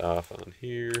mark that off on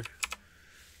here.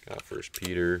 Got First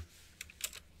Peter.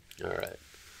 All right.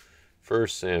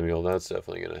 First Samuel. That's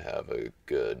definitely going to have a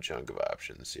good chunk of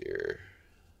options here.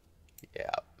 Yeah,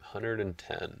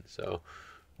 110. So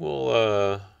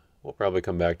we'll probably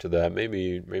come back to that.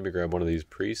 Maybe grab one of these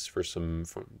priests for some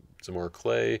more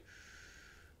clay.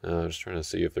 Just trying to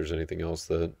see if there's anything else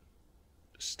that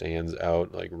stands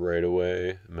out like right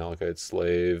away. Amalekite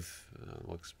Slave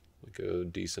looks like a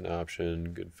decent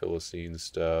option. Good Philistine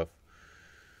stuff.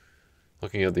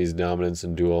 Looking at these dominance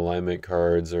and dual alignment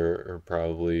cards are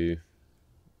probably,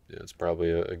 it's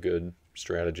probably a good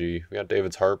strategy. We got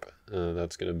David's Harp.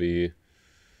 That's going to be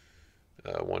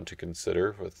one to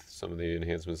consider with some of the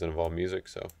enhancements that involve music.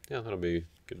 So yeah, that'll be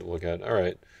good to look at. All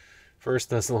right.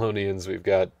 First Thessalonians, we've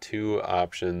got two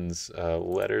options,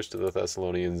 letters to the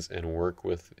Thessalonians and work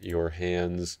with your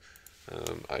hands.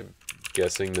 I'm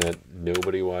guessing that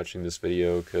nobody watching this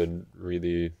video could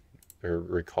really or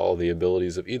recall the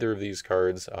abilities of either of these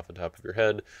cards off the top of your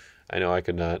head. I know I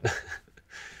could not.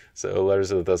 So letters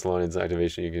to the Thessalonians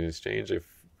activation, you can exchange a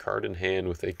card in hand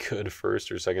with a good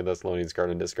first or second Thessalonians card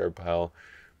in discard pile.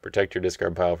 Protect your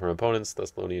discard pile from opponents.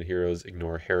 Thessalonian heroes,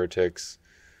 ignore heretics.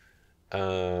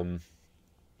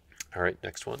 All right,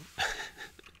 next one.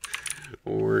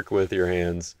 Work with your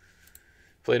hands.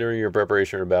 Play during your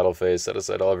preparation or battle phase. Set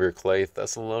aside all of your clay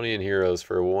Thessalonian heroes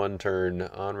for 1 turn.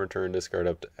 On return, discard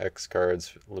up to X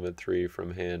cards. Limit 3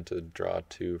 from hand to draw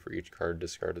 2 for each card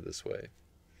discarded this way.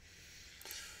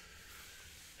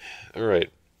 All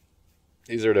right.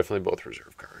 These are definitely both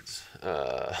reserve cards.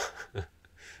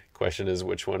 Question is,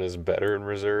 which one is better in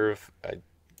reserve?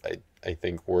 I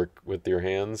think work with your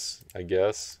hands, I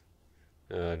guess.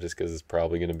 Just because it's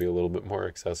probably going to be a little bit more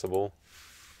accessible.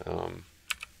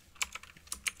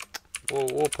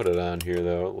 We'll put it on here,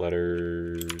 though.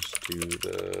 Letters to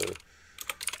the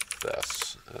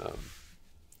Thess.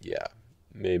 Yeah,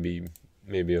 maybe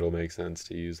it'll make sense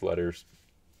to use letters.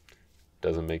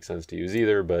 Doesn't make sense to use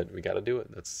either, but we got to do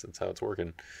it. That's how it's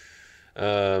working.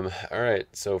 All right,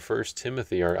 so First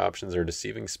Timothy, our options are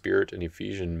Deceiving Spirit and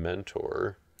Ephesian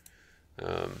Mentor.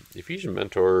 Ephesian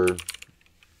Mentor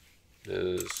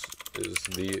is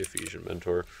the Ephesian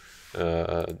Mentor.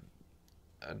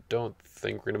 I don't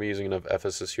think we're going to be using enough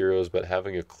Ephesus heroes, but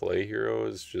having a clay hero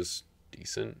is just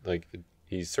decent. Like,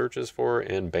 he searches for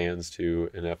and bans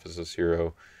to an Ephesus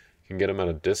hero. Can get him on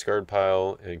a discard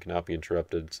pile and cannot be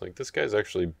interrupted. It's like, this guy's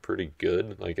actually pretty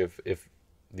good. Like, if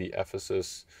the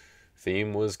Ephesus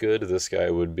theme was good, this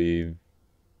guy would be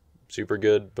super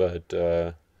good, but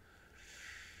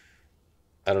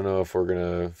I don't know if we're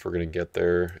gonna get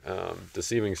there.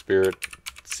 Deceiving Spirit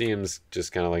seems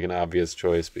just kind of like an obvious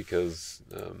choice because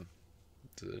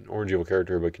it's an orange evil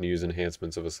character, but can use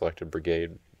enhancements of a selected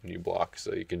brigade when you block.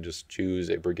 So you can just choose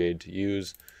a brigade to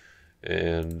use,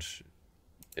 and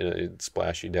in a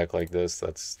splashy deck like this,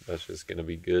 that's just gonna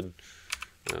be good.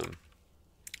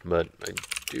 But I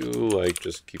do like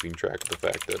just keeping track of the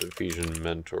fact that Ephesian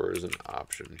Mentor is an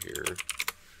option here.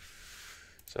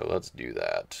 So let's do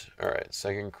that. All right,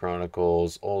 Second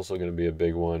Chronicles also going to be a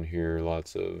big one here.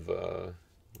 Lots of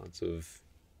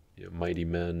mighty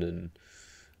men and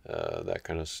that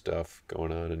kind of stuff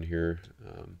going on in here.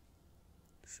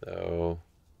 So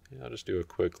yeah, I'll just do a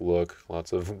quick look.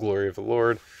 Lots of Glory of the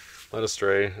Lord, Led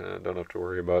Astray. Don't have to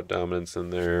worry about dominance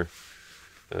in there.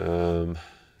 So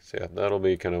yeah, that'll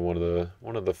be kind of one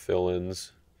of the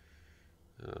fill-ins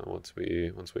once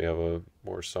we have a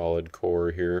more solid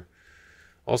core here.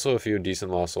 Also, a few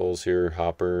decent Lost Souls here.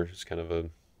 Hopper is kind of a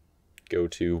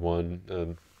go-to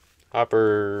one.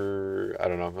 Hopper, I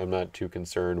don't know. I'm not too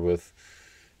concerned with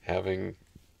having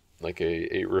like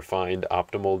a refined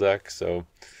optimal deck. So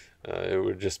it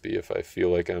would just be if I feel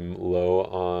like I'm low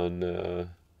on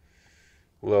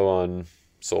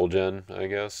Soul Gen, I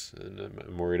guess, and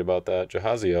I'm worried about that.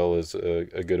 Jahaziel is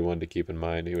a good one to keep in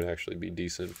mind. He would actually be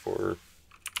decent for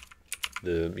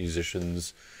the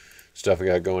musicians stuff we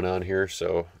got going on here.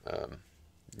 So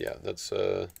yeah, that's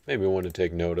maybe one to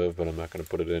take note of, but I'm not going to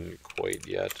put it in quite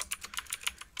yet.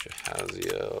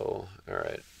 Jahaziel. All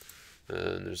right.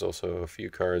 And there's also a few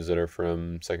cards that are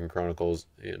from Second Chronicles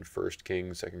and First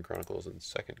Kings, Second Chronicles and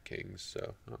Second Kings.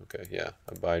 So okay, yeah,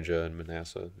 Abijah and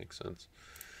Manasseh makes sense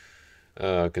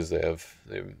because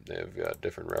they've got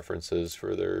different references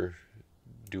for their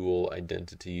dual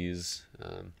identities.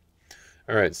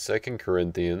 All right, Second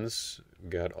Corinthians.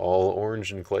 Got all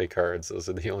orange and clay cards. Those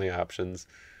are the only options.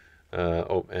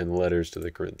 Oh, and letters to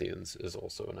the Corinthians is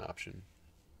also an option.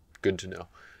 Good to know.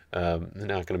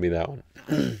 Not going to be that one.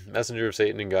 Messenger of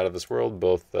Satan and God of this World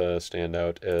both stand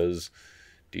out as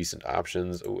decent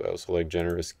options. Oh, I also like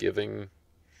Generous Giving.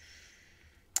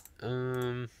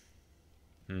 Oh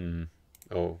yeah,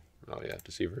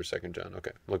 Deceiver, Second John.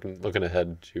 Okay, looking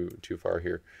ahead too far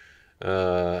here.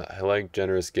 I like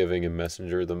Generous Giving and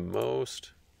Messenger the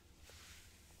most.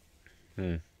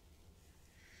 I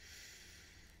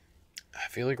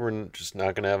feel like we're just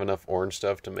not going to have enough orange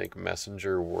stuff to make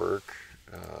Messenger work.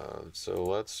 So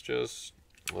let's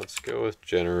go with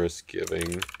Generous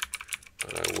Giving.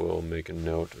 But I will make a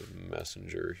note of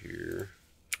Messenger here.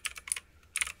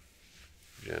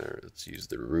 Let's use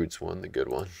the Roots one, the good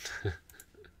one.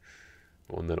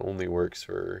 One that only works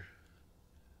for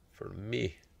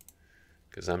me.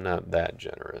 Because I'm not that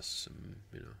generous,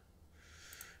 you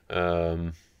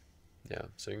know. Yeah,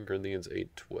 2 Corinthians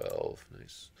 8:12.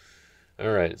 Nice.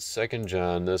 All right, 2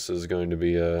 John. This is going to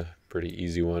be a pretty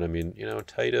easy one. I mean,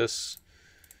 Titus.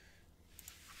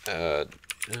 Uh,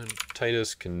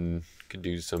 Titus can could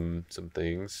do some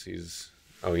things. He's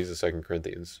a 2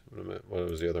 Corinthians. What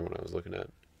was the other one I was looking at?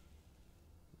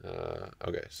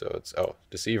 Okay, so it's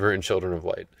Deceiver and Children of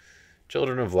Light.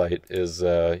 Children of Light is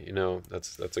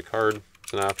that's a card.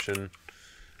 It's an option.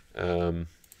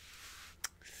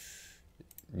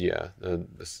 Yeah,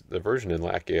 the version in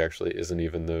Lackey actually isn't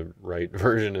even the right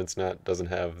version. Doesn't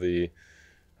have the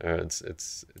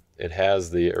it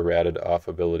has the errated off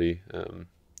ability.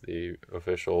 The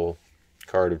official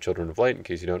card of Children of Light, in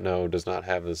case you don't know, does not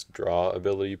have this draw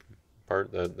ability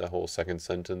part. The whole second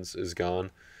sentence is gone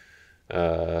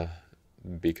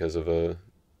because of a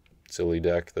silly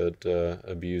deck that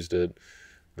abused it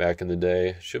back in the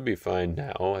day. Should be fine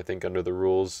now, I think, under the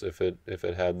rules if it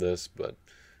had this, but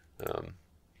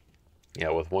yeah,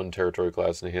 with 1 territory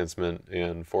class enhancement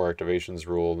and 4 activations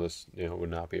rule, this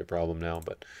would not be a problem now.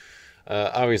 But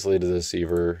obviously, the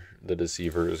deceiver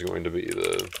is going to be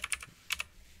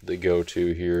the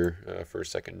go-to here for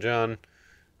 2 John.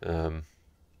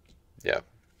 Yeah,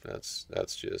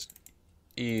 that's just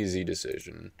easy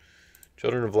decision.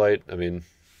 Children of Light, I mean,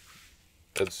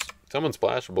 it's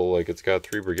unsplashable. Like, it's got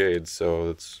 3 brigades, so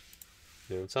it's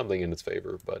it's something in its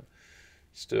favor, but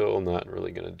still not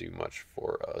really going to do much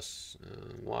for us.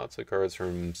 Lots of cards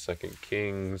from 2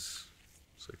 Kings.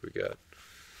 Looks like we got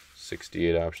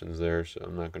 68 options there, so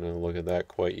I'm not going to look at that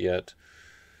quite yet.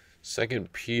 2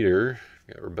 Peter,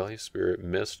 we got Rebellious Spirit,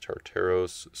 Mist,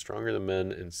 Tartaros, Stronger Than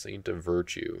Men, and Saint of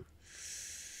Virtue.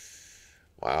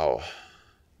 Wow.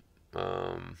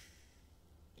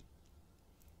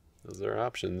 Those are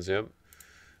options, yep.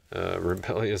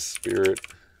 Rebellious Spirit.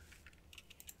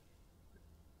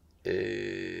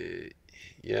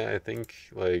 Yeah, I think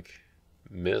like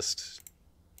Mist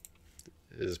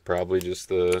is probably just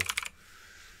the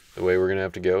way we're gonna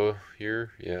have to go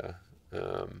here. Yeah,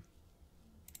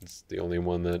 it's the only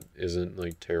one that isn't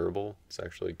like terrible. It's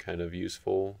actually kind of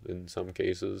useful in some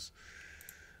cases.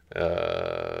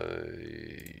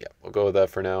 Yeah, we'll go with that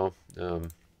for now.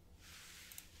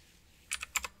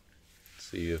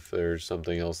 See if there's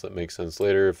something else that makes sense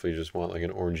later. If we just want like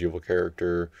an orange evil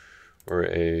character or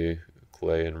a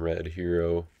clay and red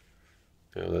hero,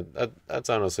 that's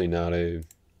honestly not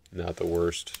the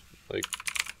worst like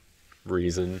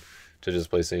reason to just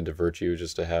play Saint of Virtue,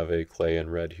 just to have a clay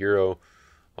and red hero.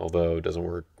 Although it doesn't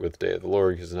work with Day of the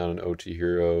Lord because it's not an OT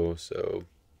hero. So,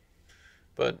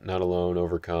 but Not Alone,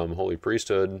 Overcome, Holy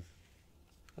Priesthood,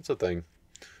 that's a thing.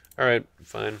 All right,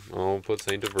 fine. I'll put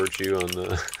Saint of Virtue on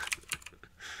the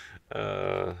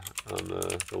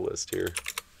the list here.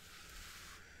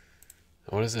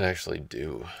 What does it actually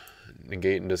do?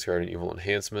 Negate and discard an evil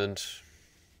enhancement.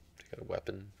 Take out a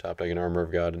weapon. Top deck an Armor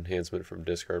of God enhancement from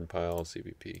discard pile.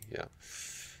 CBP. Yeah.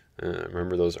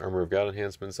 Remember those Armor of God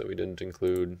enhancements that we didn't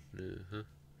include?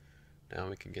 Now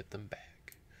we can get them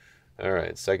back. All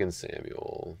right. 2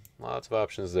 Samuel. Lots of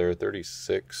options there.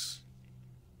 36.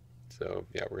 So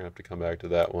yeah, we're gonna have to come back to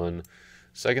that one.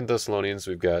 2 Thessalonians,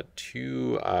 we've got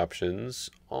 2 options.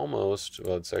 Almost.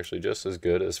 Well, it's actually just as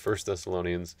good as 1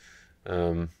 Thessalonians.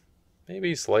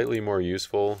 Maybe slightly more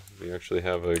useful. We actually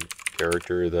have a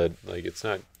character that, like, it's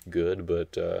not good,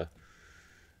 but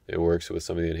it works with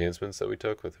some of the enhancements that we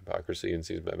took with Hypocrisy and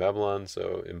Seized by Babylon.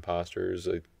 So Imposters,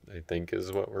 I think,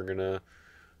 is what we're gonna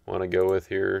want to go with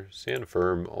here. Stand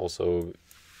Firm also,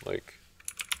 like,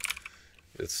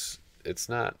 it's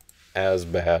not as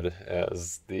bad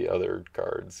as the other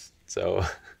cards, so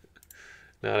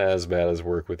not as bad as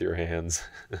Work with Your Hands.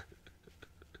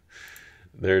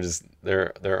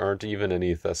 There aren't even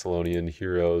any Thessalonian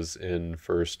heroes in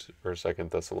 1st or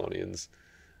 2nd Thessalonians.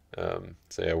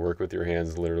 So yeah, Work with Your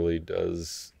Hands literally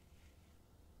does,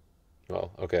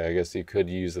 well, okay, I guess you could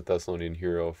use a Thessalonian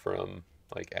hero from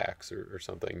like Axe or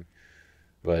something,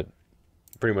 but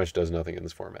pretty much does nothing in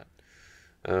this format.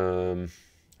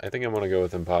 I think I'm gonna go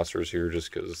with Imposters here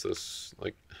just because this,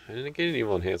 like, getting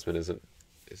evil enhancement isn't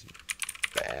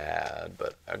bad,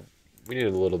 but we need a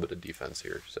little bit of defense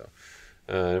here. So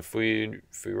if we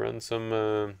run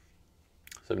some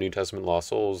New Testament Lost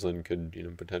Souls, then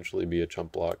could potentially be a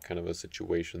chump block kind of a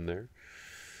situation there.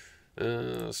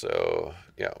 So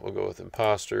yeah, we'll go with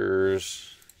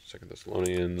Imposters. 2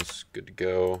 Thessalonians, good to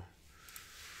go.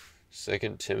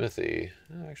 2 Timothy,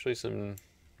 actually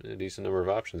a decent number of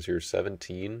options here.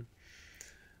 17.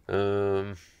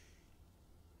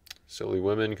 Silly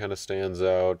Women kind of stands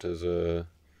out as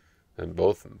and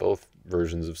both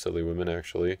versions of Silly Women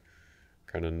actually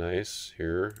kind of nice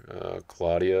here.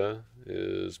 Claudia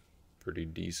is pretty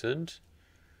decent.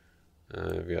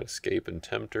 We've got Escape and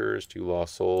Tempters, 2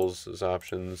 Lost Souls as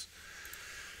options.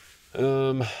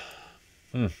 So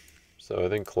I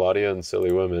think Claudia and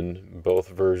Silly Women, both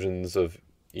versions of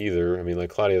either. I mean, like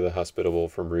Claudia the Hospitable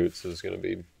from Roots is going to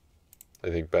be, I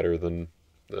think, better than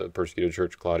the Persecuted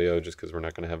Church Claudio, just because we're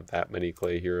not going to have that many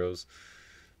clay heroes.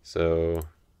 So,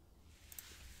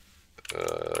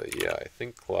 yeah, I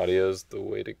think Claudia's the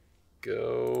way to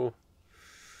go.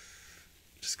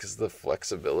 Just because of the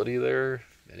flexibility there.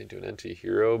 I didn't do an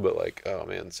anti-hero, but like, oh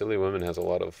man, Silly Women has a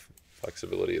lot of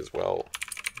flexibility as well.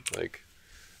 Like,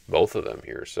 both of them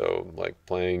here. So, like,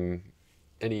 playing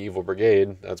any evil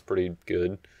brigade, that's pretty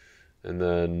good. And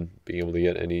then being able to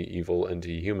get any evil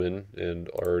anti-human and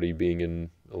already being in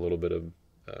a little bit of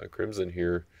Crimson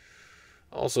here,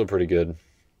 also pretty good.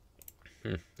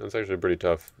 That's actually pretty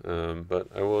tough. But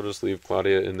I will just leave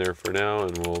Claudia in there for now,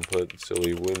 and we'll put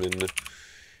Silly Women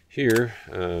here,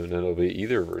 and it'll be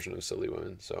either version of Silly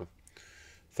Women. So,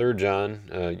 3rd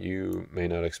John, you may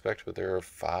not expect, but there are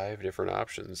 5 different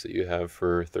options that you have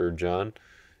for 3rd John.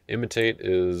 Imitate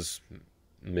is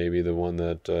maybe the one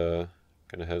that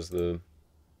kind of has the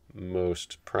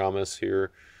most promise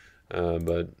here,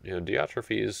 but you know,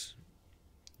 Diotrephes,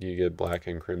 you get black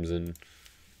and crimson,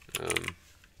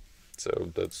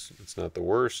 so it's not the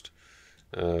worst.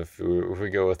 If we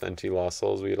go with NT Lost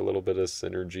Souls, we get a little bit of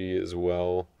synergy as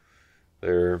well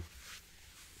there.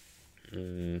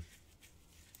 And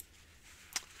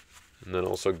then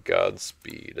also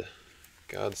Godspeed.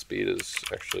 Godspeed is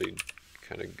actually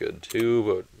kind of good too,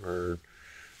 but we're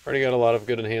already got a lot of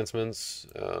good enhancements.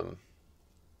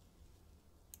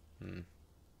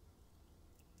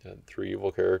 Had 3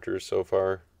 evil characters so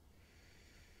far.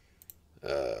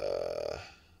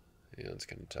 Yeah, it's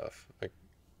kind of tough.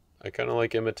 I kind of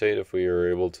like Imitate if we are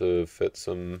able to fit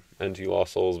some NT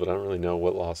Lost Souls, but I don't really know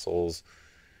what Lost Souls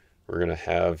we're going to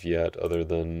have yet other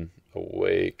than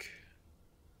Awake.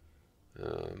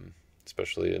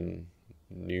 Especially in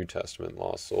New Testament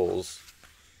Lost Souls.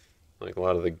 Like, a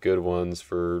lot of the good ones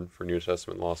for New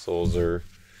Testament Lost Souls are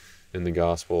in the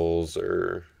Gospels,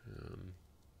 or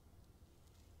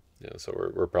yeah,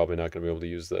 so we're probably not going to be able to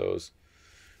use those.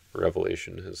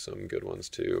 Revelation has some good ones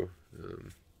too,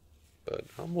 but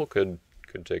Humble could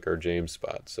take our James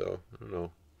spot. So I don't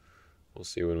know. We'll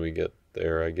see when we get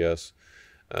there, I guess.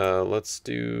 Let's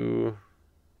do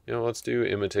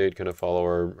Imitate. Kind of follow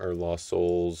our Lost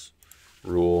Souls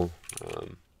rule,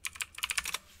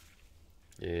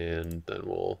 and then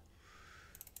we'll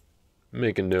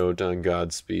make a note on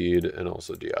Godspeed and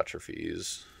also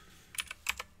Diotrephes.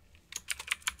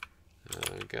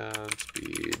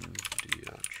 Godspeed,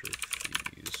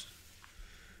 Diotrephes.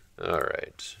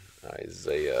 Alright,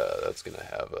 Isaiah, that's going to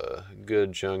have a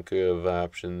good chunk of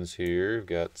options here. We've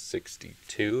got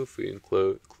 62 if we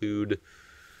include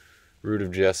Root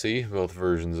of Jesse, both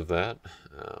versions of that.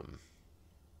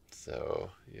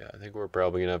 So, yeah, I think we're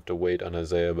probably going to have to wait on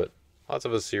Isaiah, but lots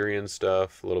of Assyrian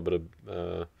stuff, a little bit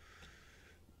of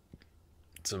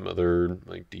some other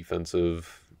like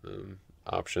defensive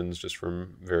options just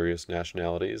from various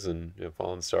nationalities, and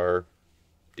Fallen Star,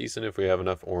 decent if we have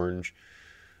enough orange.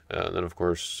 And then of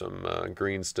course some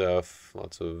green stuff,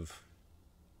 lots of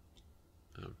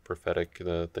prophetic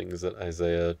things that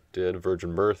Isaiah did.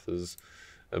 Virgin Birth is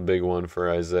a big one for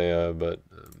Isaiah, but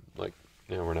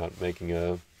we're not making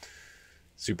a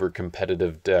super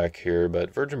competitive deck here,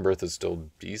 but Virgin Birth is still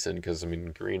decent because, I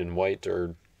mean, green and white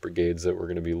are brigades that we're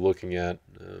going to be looking at.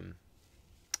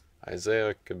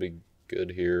 Isaiah could be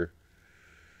good here.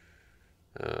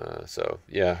 So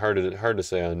yeah, hard to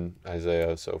say on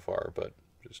Isaiah so far, but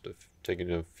just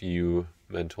taking a few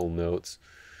mental notes.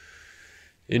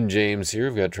 In James here,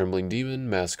 we've got Trembling Demon,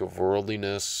 Mask of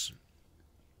Worldliness.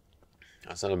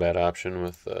 That's not a bad option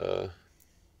with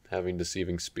having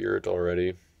Deceiving Spirit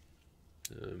already,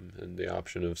 and the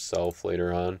option of Self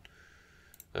later on.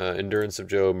 Endurance of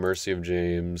Job, Mercy of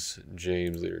James,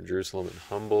 Leader of Jerusalem, and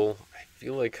Humble. I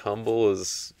feel like Humble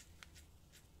is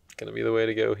going to be the way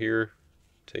to go here.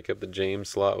 Take up the James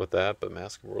slot with that, but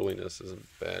Mask of Worldliness isn't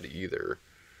bad either.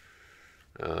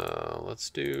 Let's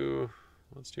do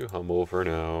Humble for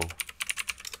now,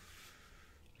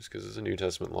 just because it's a New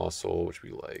Testament Lost Soul, which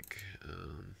we like.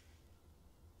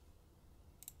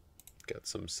 Got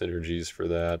some synergies for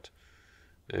that,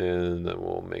 and then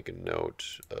we'll make a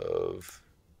note of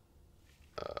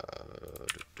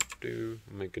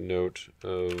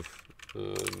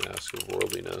Mask of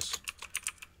Worldliness.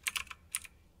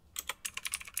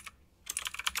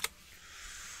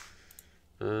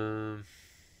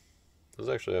 Those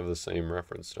actually have the same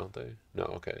reference, don't they? No,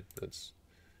 okay. That's,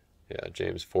 yeah,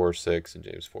 James 4:6 and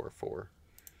James 4:4.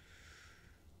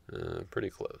 Pretty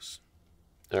close.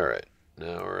 All right,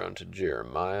 now we're on to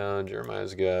Jeremiah.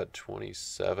 Jeremiah's got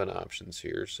 27 options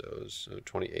here, so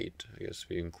 28, I guess,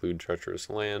 if you include Treacherous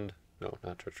Land. No,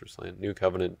 not Treacherous Land. New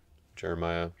Covenant,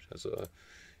 Jeremiah, which has a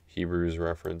Hebrews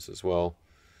reference as well.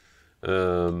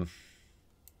 Some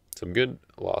good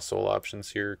Lost Soul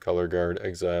options here. Color Guard,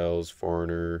 Exiles,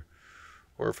 Foreigner,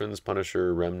 Orphans,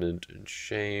 Punisher, Remnant, and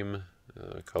Shame.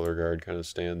 Color Guard kind of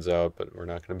stands out, but we're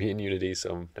not going to be in Unity,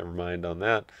 so never mind on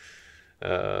that.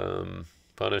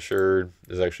 Punisher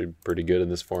is actually pretty good in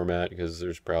this format because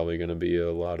there's probably going to be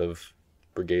a lot of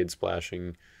brigade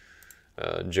splashing.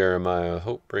 Jeremiah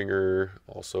Hopebringer,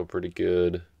 also pretty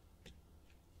good.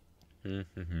 A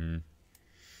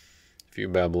few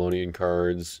Babylonian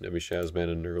cards. Nebuchadnezzar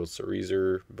and Nurgle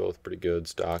Cerezer, both pretty good.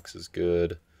 Stocks is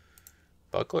good.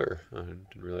 Buckler, I didn't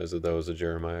realize that was a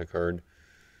Jeremiah card.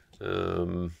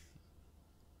 There's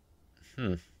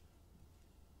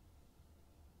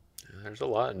a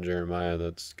lot in Jeremiah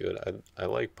that's good. I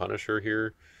like Punisher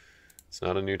here. It's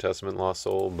not a New Testament Lost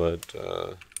Soul, but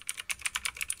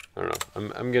I don't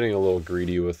know. I'm getting a little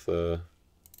greedy with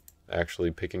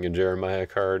actually picking a Jeremiah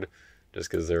card, just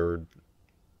because there were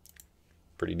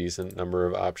pretty decent number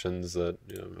of options that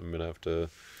I'm gonna have to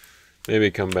maybe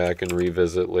come back and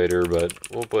revisit later. But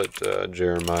we'll put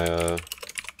Jeremiah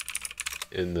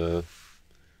in the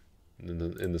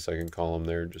second column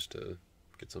there just to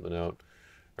get something out.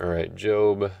 All right,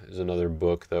 Job is another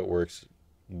book that works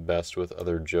best with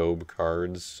other Job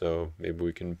cards, so maybe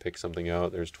we can pick something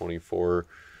out. There's 24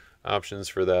 options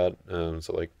for that,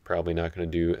 so like probably not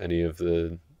going to do any of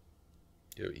the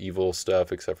evil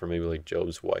stuff except for maybe like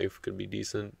Job's wife could be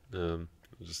decent.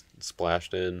 Just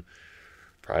splashed in.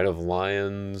 Pride of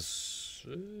Lions,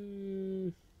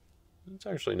 it's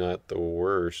actually not the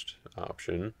worst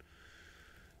option.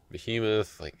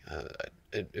 Behemoth, like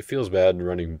it feels bad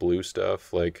running blue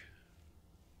stuff. Like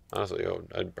honestly,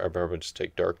 I'd probably just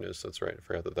take Darkness. That's right. I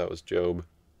forgot that was Job.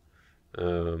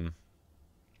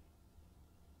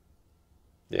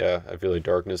 Yeah, I feel like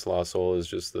Darkness Lost Soul is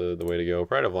just the way to go.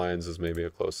 Pride of Lions is maybe a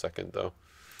close second though.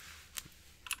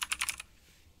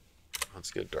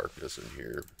 Let's get Darkness in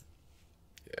here.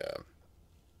 Yeah.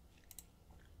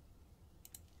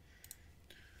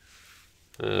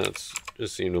 That's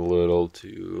just seemed a little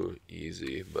too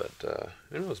easy, but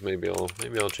who knows? Maybe I'll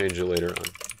change it later on.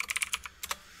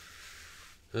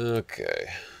 Okay,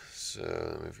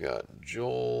 so we've got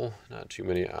Joel. Not too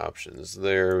many options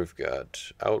there. We've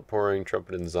got Outpouring,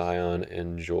 Trumpet in Zion,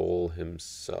 and Joel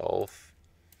himself.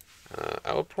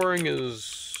 Outpouring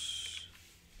is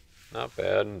not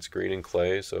bad. It's green and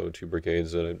clay, so 2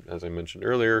 brigades that, as I mentioned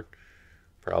earlier,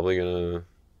 probably gonna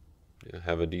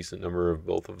have a decent number of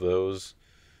both of those.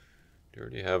 You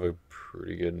already have a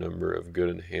pretty good number of good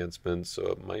enhancements, so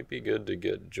it might be good to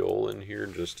get Joel in here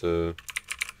just to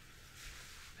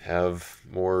have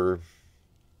more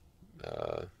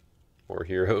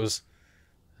heroes.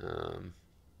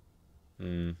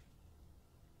 You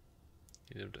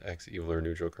have to X evil or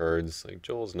neutral cards. Like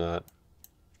Joel's not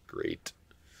great.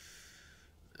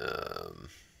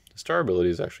 Star ability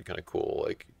is actually kind of cool.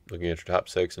 Like looking at your top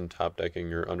 6 and top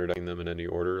decking or underdecking them in any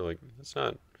order. Like it's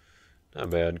not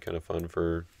bad. Kind of fun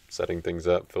for setting things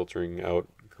up, filtering out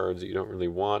cards that you don't really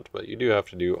want, but you do have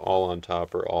to do all on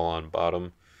top or all on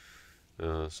bottom.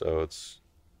 So it's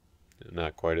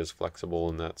not quite as flexible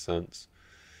in that sense.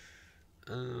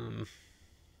 And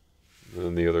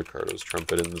then the other card was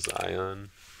Trumpet in Zion,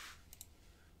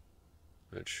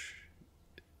 which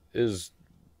is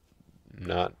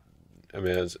not, I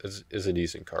mean, is a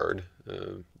decent card.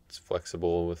 It's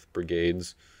flexible with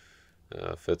brigades.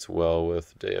 Fits well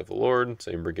with Day of the Lord.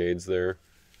 Same brigades there.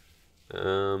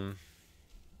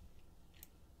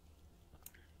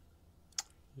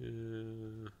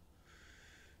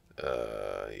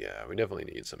 Yeah, we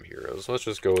definitely need some heroes. Let's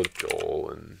just go with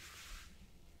Joel, and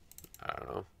I don't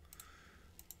know.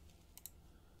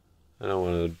 I don't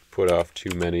want to put off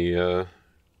too many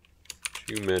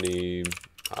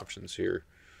options here,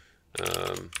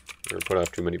 or put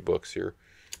off too many books here.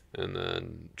 And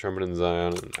then Trumpet in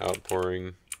Zion and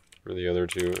Outpouring for the other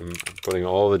 2. I'm putting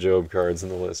all the Job cards in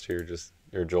the list here,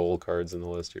 or Joel cards in the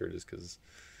list here, just because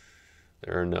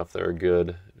there are enough that are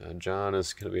good. John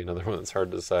is going to be another one that's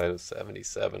hard to decide.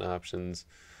 77 options.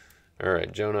 All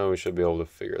right, Jonah, we should be able to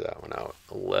figure that one out.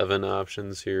 11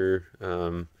 options here.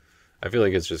 I feel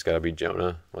like it's just got to be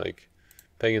Jonah. Like,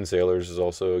 Pagan Sailors is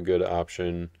also a good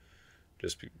option,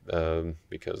 just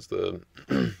because the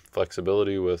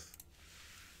flexibility with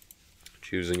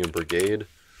choosing a brigade.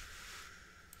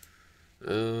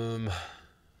 But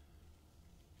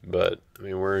I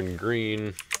mean, we're in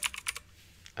green.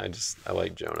 I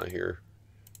like Jonah here.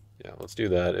 yeah, let's do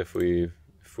that. If we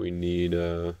need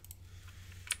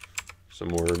some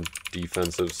more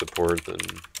defensive support, then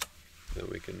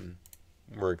we can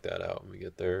work that out when we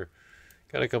get there.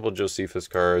 Got a couple Josephus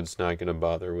cards. Not going to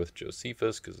bother with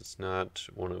Josephus because it's not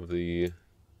one of the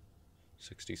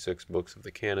 66 books of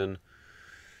the canon.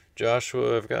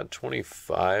 Joshua, I've got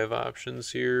 25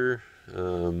 options here.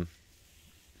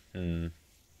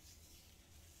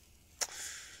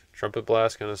 Trumpet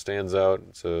Blast kind of stands out.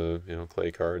 It's a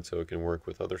clay card, so it can work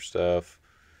with other stuff.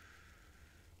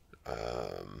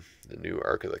 The new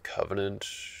Ark of the Covenant,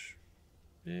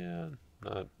 yeah,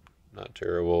 not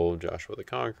terrible. Joshua the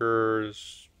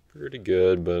Conqueror's pretty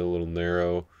good, but a little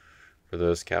narrow for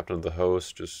this. Captain of the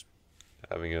Host, just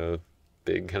having a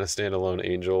big kind of standalone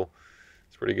angel,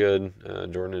 it's pretty good.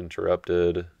 Jordan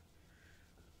Interrupted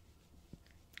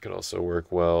could also work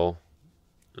well.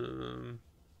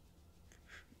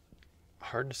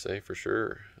 Hard to say for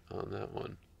sure on that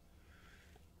one.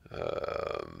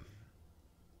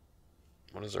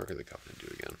 What does Ark of the Covenant do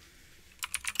again?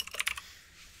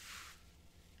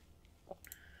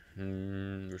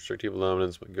 Restrict evil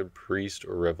dominance. My good priest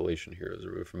or revelation hero is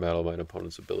removed from battle by an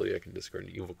opponent's ability. I can discard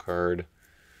an evil card.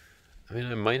 I mean,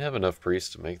 I might have enough priests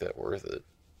to make that worth it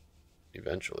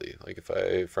eventually. Like if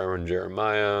I run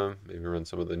Jeremiah, maybe run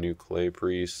some of the new clay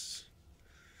priests.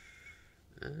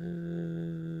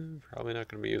 Probably not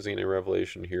going to be using any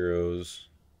revelation heroes.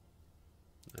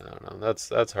 I don't know.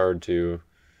 That's hard to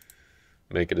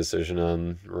make a decision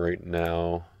on right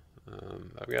now.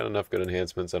 I've got enough good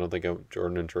enhancements. I don't think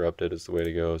Jordan Interrupted is the way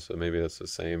to go, so maybe that's the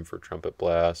same for Trumpet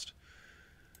Blast.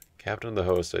 Captain of the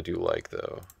Host I do like,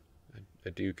 though. I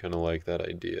do kind of like that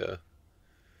idea.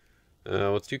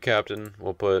 Let's do Captain.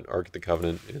 We'll put Ark of the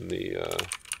Covenant in the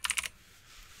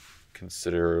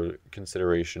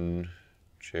consideration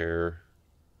chair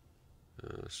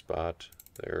spot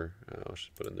there. I'll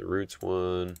just put in the Roots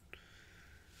one.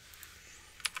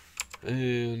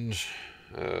 And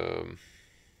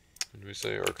what do we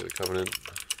say? Ark of the Covenant.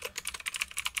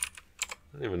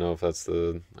 I don't even know if that's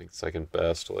the second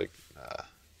best. I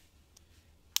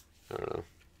don't know.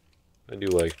 I do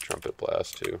like Trumpet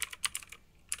Blast too.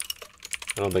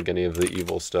 I don't think any of the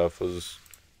evil stuff was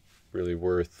really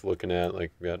worth looking at.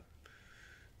 Like we got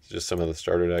just some of the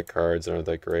starter deck cards aren't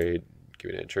that great.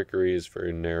 Giving it Trickery is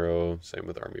very narrow. Same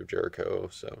with Army of Jericho.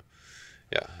 So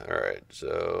yeah, all right.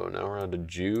 So now we're on to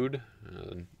Jude.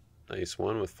 Nice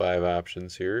one with 5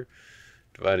 options here.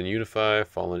 Divide and Unify,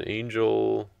 Fallen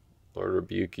Angel, Lord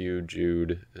Rebuke You,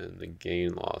 Jude, and the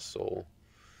Gain Lost Soul.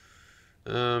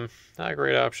 Not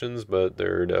great options, but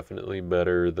they're definitely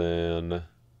better than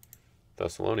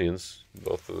Thessalonians,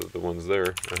 both of the ones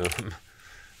there.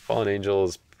 Fallen Angel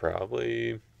is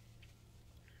probably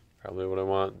what I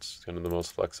want. It's kind of the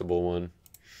most flexible one.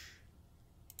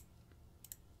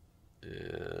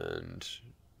 And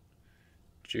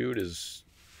Jude is,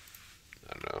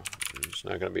 I don't know, there's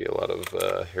not going to be a lot of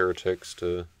heretics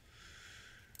to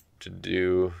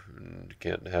do. And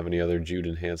can't have any other Jude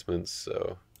enhancements,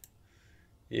 so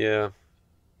yeah.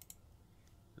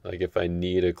 Like if I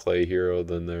need a clay hero,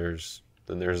 then there's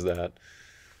that.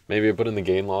 Maybe I put in the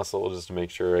Gain Lost Soul just to make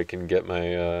sure I can get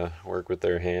my work with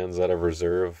their hands out of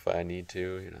reserve if I need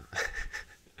to,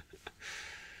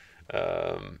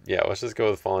 yeah, let's just go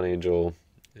with Fallen Angel,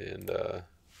 and I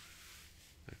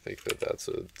think that's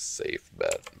a safe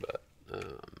bet. But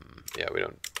yeah, we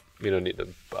don't need to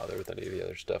bother with any of the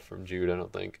other stuff from Jude, I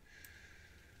don't think.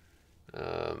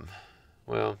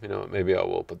 Well, you know what, maybe I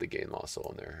will put the Gain Lost Soul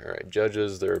in there. All right,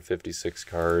 Judges, there are 56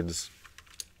 cards.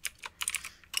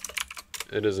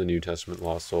 It is a New Testament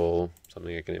Lost Soul,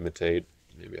 something I can imitate.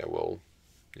 Maybe I will,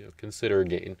 consider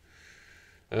Gain.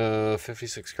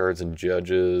 56 cards in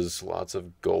Judges, lots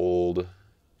of gold,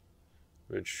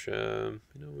 which,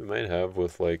 we might have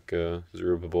with,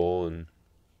 Zerubbabel, and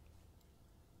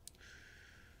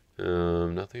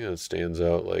nothing that stands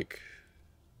out,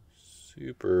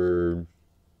 super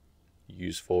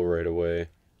useful right away.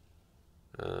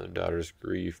 Daughter's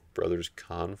Grief, Brother's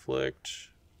Conflict,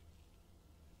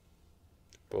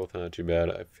 both not too bad.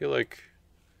 I feel like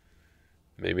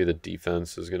maybe the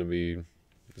defense is going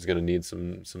to need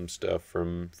some stuff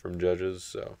from Judges,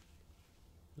 so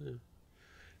yeah.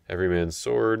 Every Man's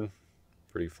Sword,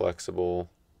 pretty flexible.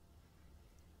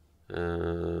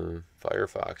 Fire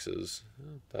Foxes,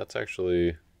 that's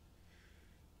actually,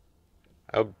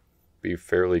 I would be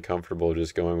fairly comfortable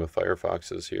just going with Fire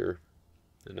Foxes here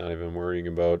and not even worrying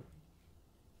about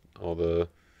all the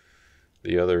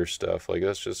other stuff.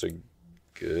 That's just a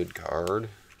good card,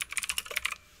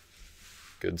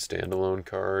 good standalone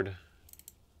card.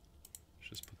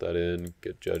 Just put that in,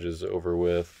 get Judges over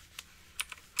with.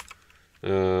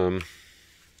 Um,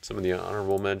 some of the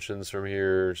honorable mentions from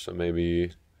here, so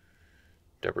maybe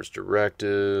Deborah's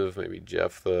Directive, maybe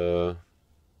Jephthah.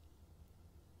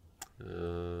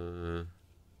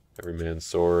 Every Man's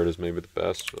Sword is maybe the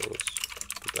best, so let's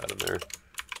put that in there.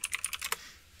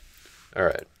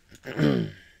 Alright.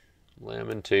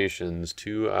 Lamentations,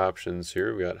 2 options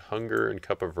here. We got Hunger and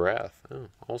Cup of Wrath. Oh,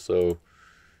 also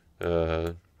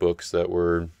books that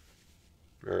were,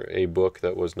 or a book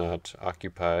that was not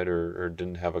occupied or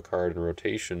didn't have a card in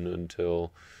rotation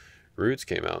until Roots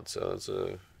came out, so that's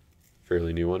a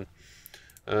fairly new one.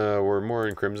 We're more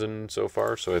in Crimson so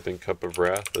far, so I think Cup of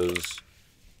Wrath is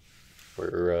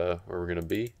where we're going to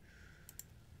be.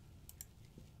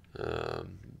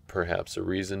 Perhaps a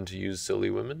reason to use Silly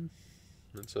Women.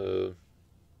 That's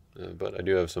but I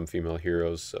do have some female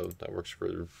heroes, so that works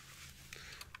for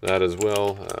that as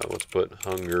well. Let's put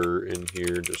Hunger in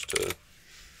here just to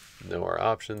know our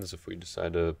options if we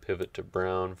decide to pivot to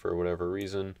brown for whatever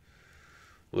reason.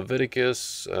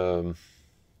 Leviticus,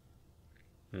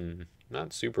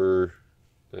 not super.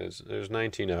 There's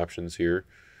 19 options here,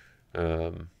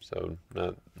 so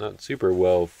not super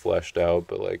well fleshed out,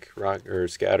 but like Rock or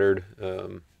Scattered.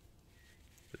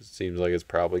 It seems like it's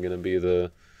probably going to be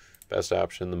the best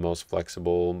option, the most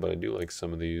flexible, but I do like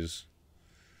some of these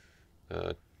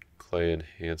clay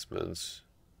enhancements.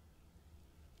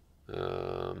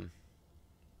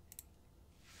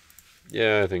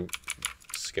 Yeah, I think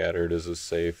Scattered is a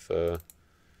safe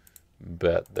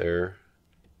bet there.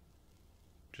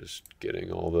 Just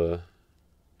getting all the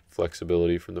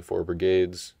flexibility from the 4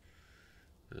 brigades.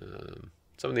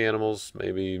 Some of the animals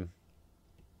maybe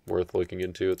worth looking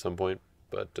into at some point,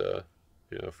 but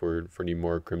you know, if we need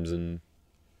more Crimson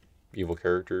evil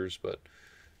characters, but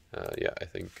yeah, I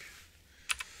think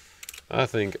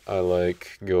I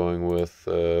like going with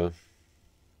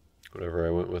whatever I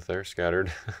went with there,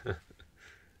 Scattered.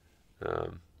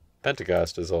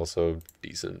 Pentecost is also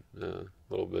decent, a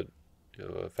little bit, you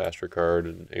know, a faster card,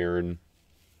 and Aaron,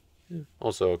 yeah,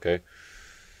 also okay.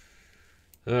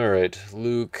 All right,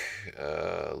 Luke.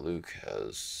 Luke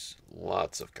has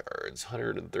lots of cards,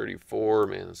 134.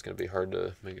 Man, it's gonna be hard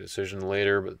to make a decision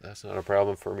later, but that's not a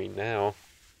problem for me now.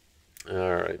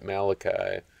 All right,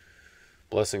 Malachi.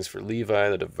 Blessings for Levi,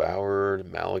 the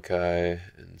Devoured, Malachi,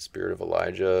 and Spirit of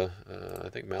Elijah. I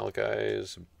think Malachi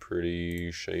is a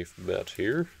pretty safe bet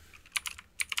here.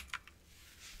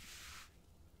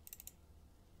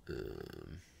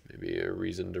 Maybe a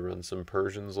reason to run some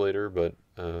Persians later, but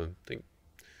I think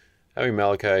having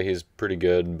Malachi, he's pretty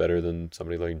good, better than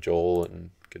somebody like Joel,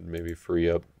 and could maybe free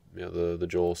up, you know, the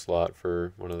Joel slot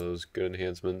for one of those good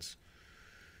enhancements.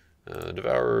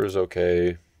 Devourer is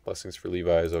okay. Blessings for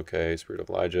Levi is okay. Spirit of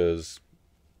Elijah is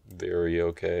very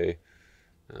okay.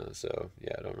 So,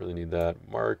 yeah, I don't really need that.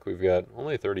 Mark, we've got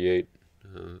only 38.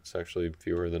 It's actually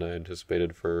fewer than I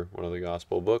anticipated for one of the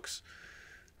gospel books.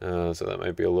 So that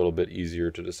might be a little bit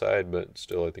easier to decide, but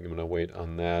still I think I'm going to wait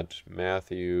on that.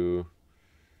 Matthew,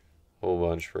 whole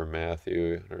bunch for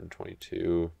Matthew,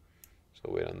 122.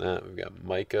 So wait on that. We've got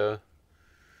Micah,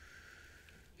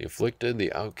 the Afflicted,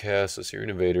 the Outcast, Assyrian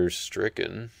Invaders,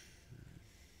 Stricken.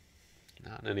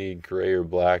 Not any gray or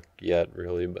black yet,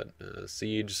 really, but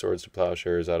Siege, Swords to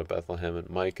Plowshares out of Bethlehem, and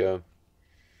Micah.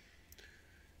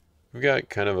 We've got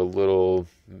kind of a little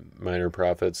Minor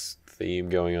Prophets theme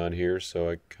going on here, so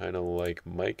I kind of like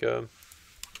Micah,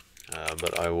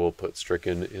 but I will put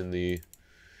Stricken in the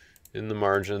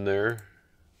margin there,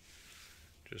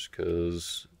 just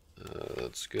because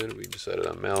that's good. We decided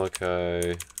on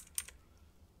Malachi,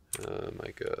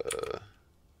 Micah.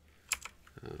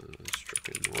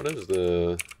 Stricken. What's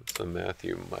the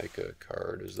Matthew Micah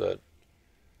card? Is that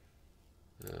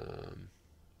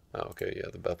oh, okay, yeah,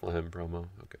 the Bethlehem promo.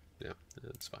 Okay, yeah,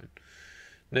 that's fine.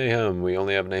 Nahum, we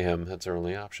only have Nahum. That's our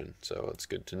only option, so it's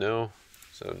good to know.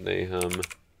 So Nahum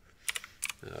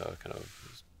kind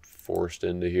of forced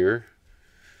into here.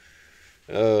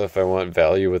 If I want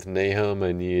value with Nahum,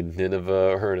 I need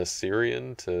Nineveh or an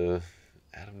Assyrian to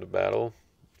add him to battle.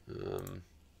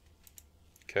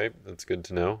 Okay, that's good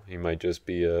to know. He might just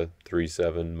be a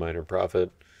 3/7 Minor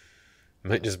Prophet.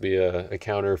 Might just be a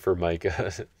counter for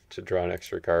Micah to draw an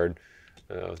extra card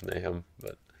with Nahum.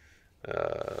 But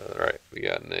alright, we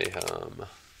got Nahum.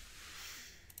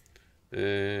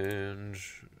 And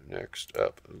next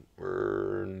up,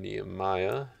 we're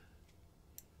Nehemiah.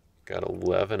 Got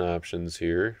 11 options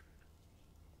here.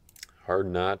 Hard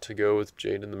not to go with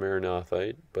Jaden the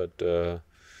Maranothite, but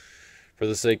for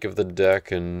the sake of the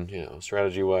deck and, you know,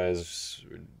 strategy-wise,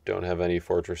 we don't have any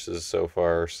fortresses so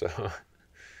far, so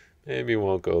maybe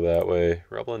won't go that way.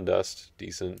 Rubble and Dust,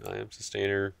 decent. I Am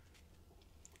Sustainer,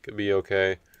 could be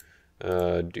okay.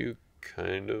 Do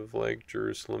kind of like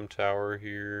Jerusalem Tower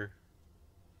here.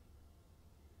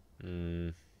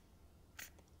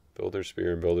 Builder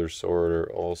Spear and Builder Sword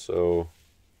are also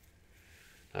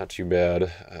not too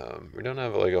bad. We don't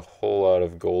have like a whole lot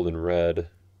of gold and red.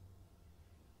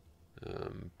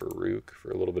 Baruch for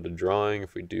a little bit of drawing.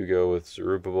 If we do go with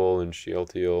Zerubbabel and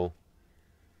Shealtiel,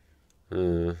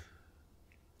 I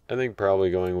think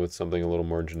probably going with something a little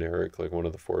more generic, like one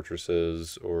of the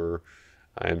fortresses, or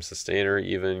I Am Sustainer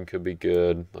even could be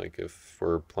good. Like if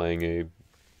we're playing a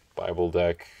Bible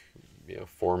deck,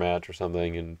 format or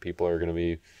something, and people are going to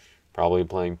be probably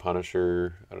playing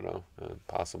Punisher. I don't know,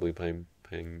 possibly playing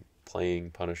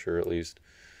Punisher at least.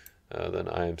 Then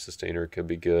I Am Sustainer could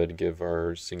be good. Give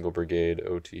our single brigade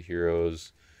OT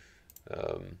heroes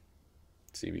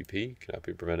CBP, cannot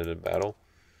be prevented in battle.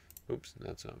 Oops,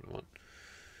 that's not what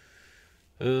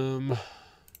I want.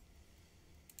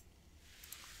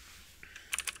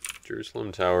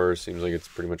 Jerusalem Tower seems like it's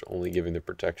pretty much only giving the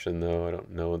protection, though. I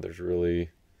don't know if there's really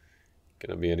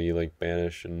gonna be any like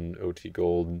banish and OT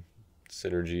gold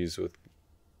synergies with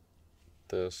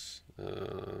this.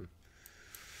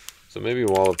 So maybe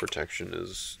Wall of Protection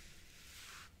is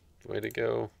the way to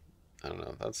go. I don't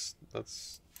know. That's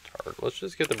hard. Let's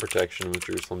just get the protection with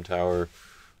Jerusalem Tower.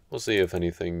 We'll see if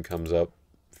anything comes up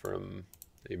from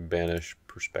a banish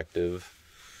perspective.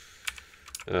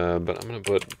 But I'm going to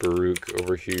put Baruch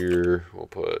over here. We'll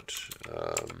put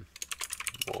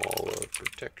Wall of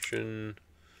Protection.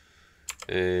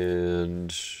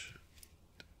 And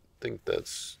I think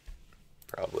that's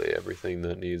probably everything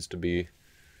that needs to be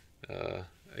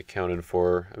accounted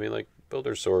for. I mean, like,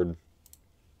 Builder Sword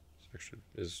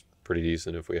is pretty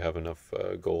decent if we have enough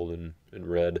gold and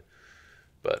red.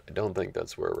 But I don't think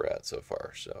that's where we're at so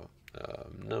far. So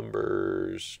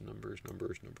numbers.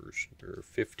 There are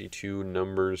 52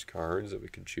 numbers cards that we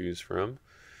can choose from.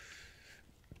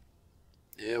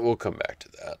 Yeah, we'll come back to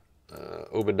that.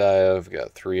 Obadiah, I've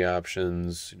got 3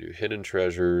 options. Do Hidden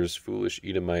Treasures, Foolish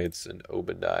Edomites, and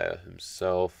Obadiah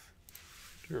himself.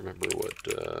 I don't remember what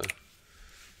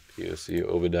POC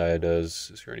Obadiah does.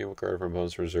 Discard an evil card from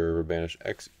opponent's reserve or banish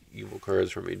X evil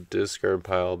cards from a discard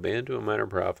pile. Ban to a minor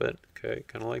profit. Okay,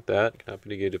 kind of like that. Cannot be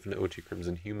negated if an OT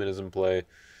Crimson Human is in play.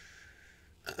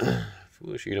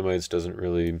 Foolish Edomites doesn't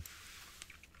really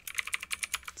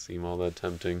seem all that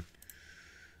tempting.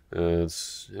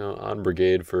 It's on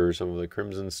Brigade for some of the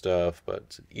Crimson stuff, but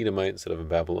it's an Edomite instead of a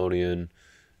Babylonian,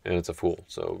 and it's a Fool.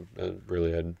 So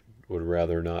really, I would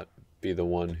rather not be the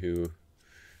one who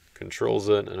controls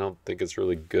it. I don't think it's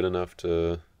really good enough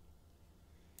to.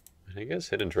 I guess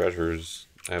Hidden Treasures,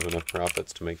 I have enough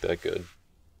profits to make that good.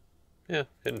 Yeah,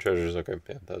 Hidden Treasures, okay.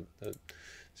 Yeah, that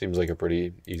seems like a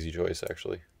pretty easy choice,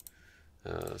 actually.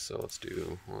 So let's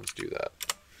do that.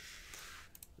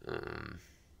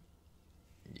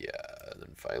 Yeah,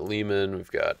 then Philemon,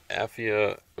 we've got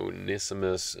Aphia,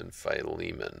 Onesimus, and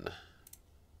Philemon.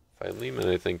 Philemon,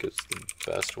 I think, is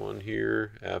the best one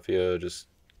here. Aphia just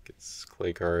gets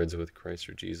clay cards with Christ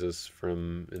or Jesus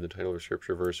from in the title or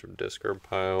scripture verse from discard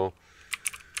pile.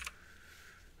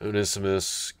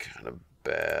 Onesimus, kind of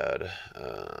bad.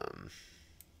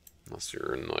 Unless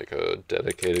you're in like a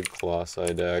dedicated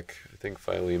Colossi deck. I think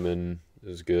Philemon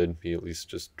is good. He at least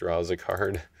just draws a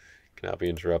card. Cannot be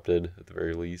interrupted at the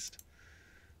very least.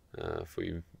 If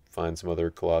we find some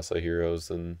other Colossi heroes,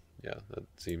 then yeah, that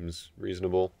seems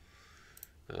reasonable.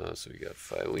 So we got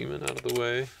Philemon out of the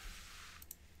way.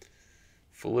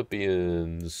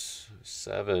 Philippians,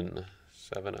 7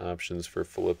 options for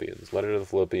Philippians. Letter to the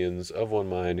Philippians, Of One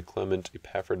Mind, Clement,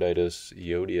 Epaphroditus,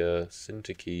 Euodia,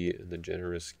 Syntyche, and the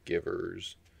Generous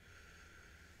Givers.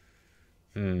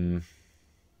 None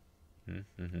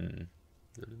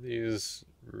of these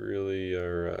really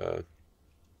are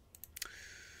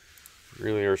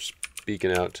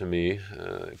speaking out to me.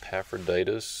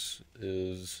 Epaphroditus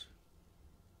is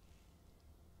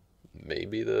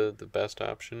maybe the best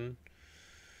option.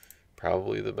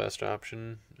 Probably the best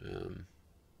option.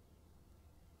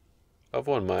 Of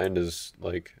One Mind is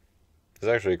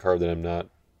actually a card that I'm not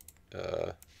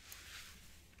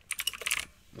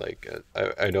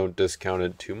I don't discount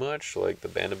it too much. Like the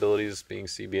band abilities being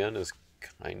CBN is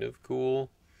kind of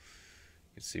cool.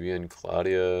 CBN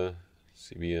Claudia,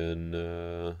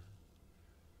 CBN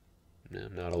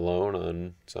Not Alone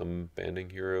on some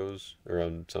banding heroes, or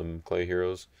on some clay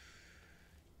heroes.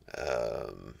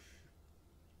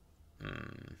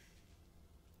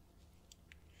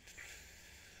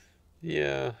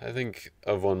 Yeah, I think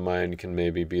Of One Mind can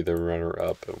maybe be the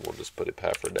runner-up, and we'll just put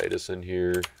Epaphroditus in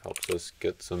here. Helps us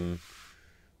get some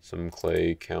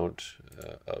clay count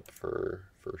up for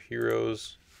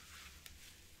heroes.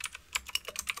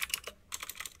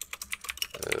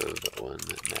 of one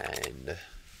mind.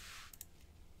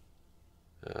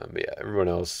 But yeah, everyone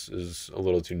else is a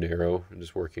little too narrow and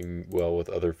just working well with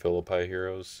other Philippi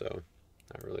heroes, so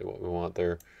not really what we want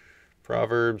there.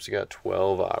 Proverbs, you got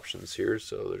 12 options here,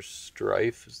 so there's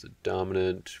Strife is the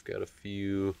dominant. We've got a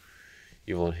few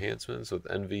evil enhancements with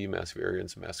Envy, Massive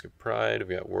Arrogance, and Mask of Pride.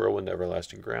 We've got Whirlwind,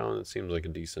 Everlasting Ground. It seems like a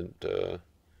decent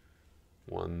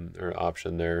one or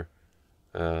option there.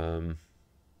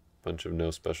 Bunch of no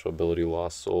special ability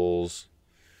Lost Souls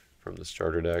from the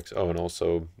starter decks. Oh, and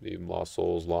also the Lost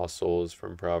Souls. Lost Soul is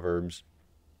from Proverbs.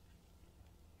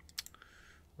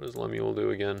 What does Lemuel do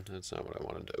again? That's not what I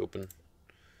wanted to open.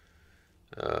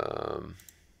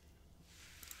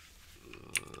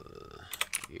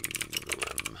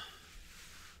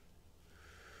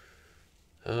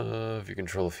 If you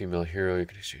control a female hero, you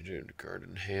can exchange a card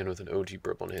in hand with an OT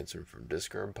purple enhancer from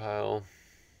discard pile.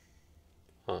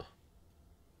 Huh.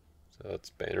 So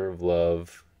that's Banner of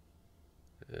Love,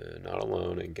 Not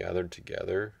Alone, and Gathered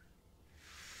Together.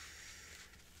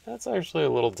 That's actually a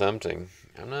little tempting.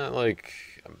 I'm not like,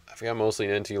 I've got mostly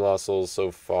an NT Lost Souls so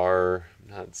far. I'm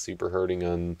not super hurting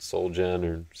on Soul Gen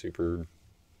or super,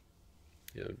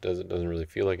 doesn't really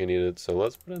feel like I need it. So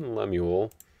let's put in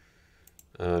Lemuel.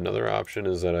 Another option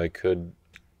is that I could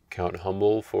count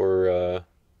Humble for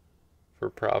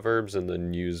Proverbs and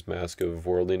then use Mask of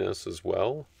Worldliness as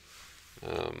well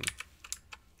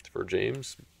for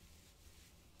James.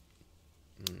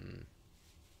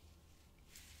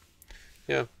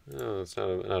 Yeah, no, that's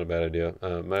not a bad idea.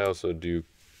 I also do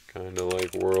kind of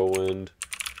like Whirlwind,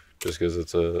 just because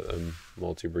it's a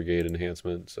multi-brigade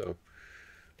enhancement. So,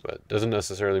 but doesn't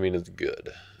necessarily mean it's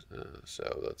good.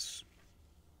 So that's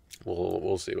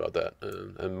we'll see about that.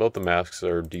 And both the masks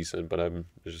are decent, but I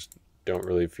just don't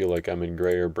really feel like I'm in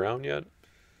gray or brown yet.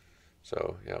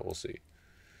 So yeah, we'll see.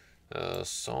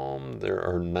 Psalm, there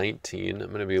are 19. I'm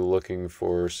going to be looking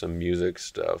for some music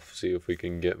stuff, see if we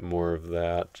can get more of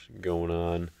that going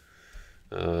on.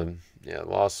 Yeah,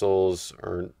 Lost Souls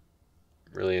aren't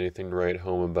really anything to write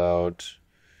home about.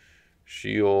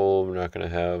 Sheol, we're not going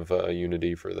to have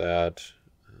Unity for that.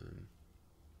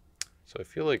 So I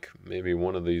feel like maybe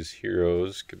one of these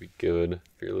heroes could be good.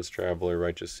 Fearless Traveler,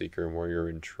 Righteous Seeker, and Warrior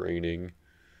in Training.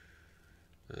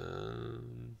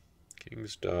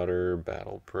 King's Daughter,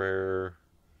 Battle Prayer.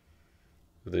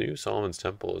 The new Solomon's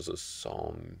Temple is a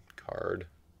Psalm card.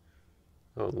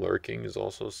 Oh, Lurking is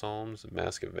also Psalms.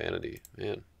 Mask of Vanity.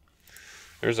 Man.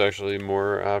 There's actually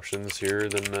more options here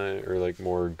than or like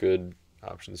more good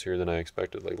options here than I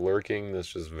expected. Like Lurking,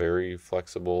 that's just very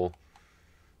flexible.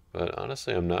 But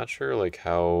honestly, I'm not sure like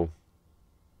how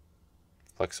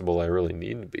flexible I really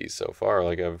need to be so far.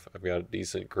 Like I've got a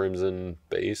decent crimson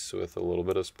base with a little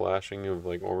bit of splashing of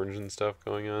like orange and stuff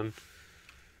going on.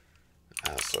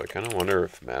 So I kind of wonder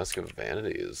if Mask of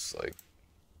Vanity is like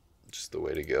just the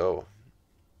way to go.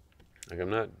 Like I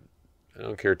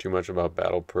don't care too much about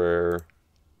Battle Prayer.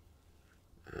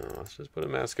 Let's just put a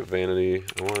Mask of Vanity.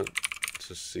 I want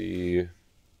to see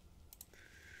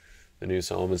the new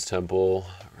Solomon's Temple.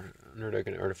 Underdeck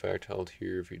an artifact held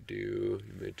here. If you do,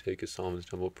 you may take a Solomon's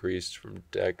Temple Priest from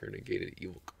deck or negate an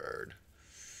evil card.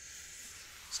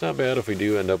 It's not bad if we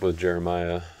do end up with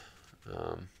Jeremiah.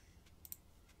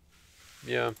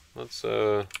 Yeah, let's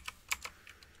we'll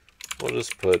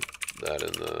just put that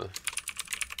in the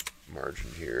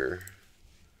margin here.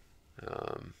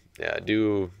 Yeah, I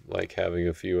do like having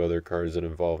a few other cards that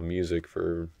involve music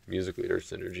for Music Leader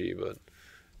synergy, but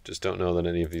just don't know that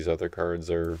any of these other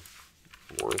cards are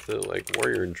worth it. Like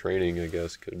Warrior in Training, I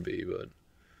guess, could be, but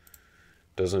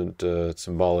doesn't it's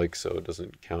symbolic, so it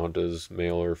doesn't count as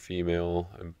male or female.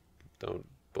 I don't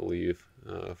believe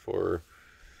for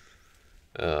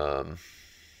the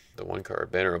one card,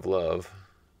 Banner of Love.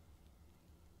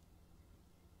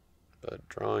 But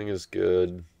drawing is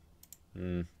good.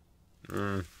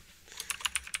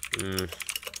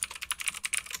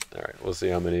 Alright, we'll see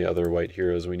how many other white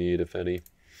heroes we need, if any.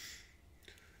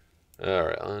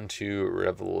 Alright, on to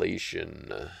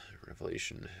Revelation.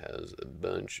 Revelation has a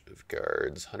bunch of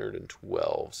cards,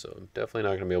 112, so I'm definitely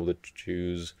not going to be able to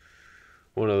choose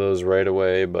one of those right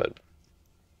away, but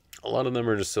a lot of them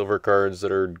are just silver cards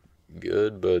that are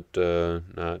good, but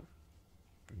not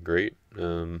great.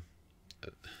 I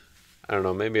don't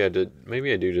know, maybe I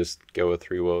do just go with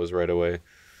 3 woes right away.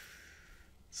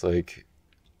 It's like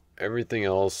everything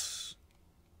else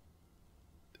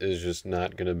is just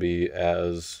not going to be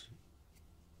as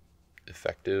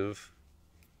effective.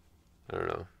 I don't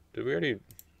know. Did we already...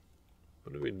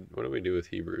 What did we do with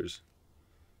Hebrews?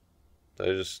 Did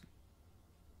I just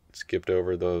skipped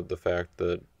over the fact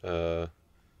that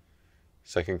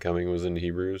Second Coming was in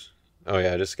Hebrews? Oh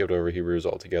yeah, I just skipped over Hebrews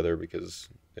altogether because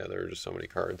yeah, there are just so many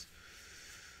cards.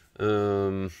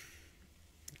 Because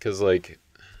like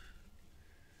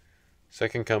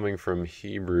Second Coming from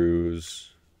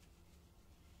Hebrews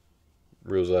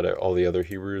rules out all the other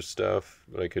Hebrews stuff,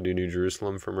 but I could do New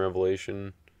Jerusalem from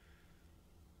Revelation.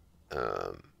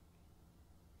 Um,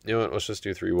 you know what? Let's just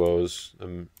do Three Woes.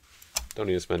 Don't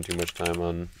need to spend too much time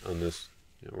on this.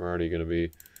 You know, we're already going to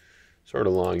be sort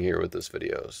of long here with this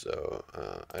video, so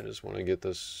I just want to get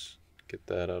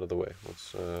that out of the way.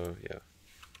 Let's yeah.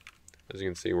 As you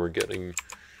can see, we're getting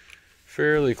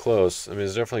fairly close. I mean,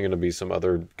 there's definitely going to be some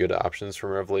other good options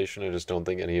from Revelation. I just don't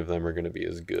think any of them are going to be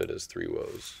as good as Three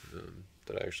Woes.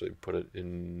 Did I actually put it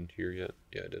in here yet?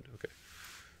 Yeah, I did. Okay.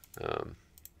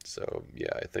 So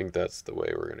yeah, I think that's the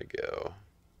way we're going to go.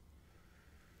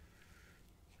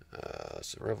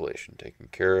 So Revelation taken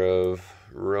care of.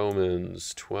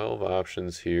 Romans, 12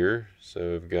 options here.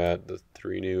 So we've got the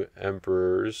three new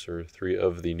emperors, or three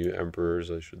of the new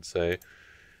emperors, I should say,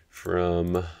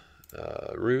 from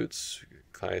Roots,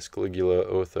 Caius Caligula,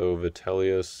 Otho,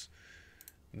 Vitellius.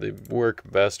 They work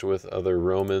best with other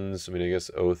Romans. I mean, I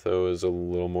guess Otho is a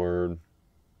little more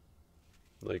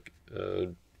like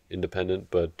independent,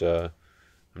 but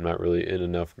I'm not really in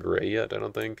enough gray yet, I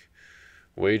don't think.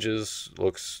 Wages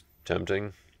looks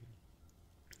tempting.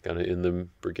 Kind of in the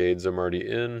brigades I'm already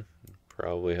in.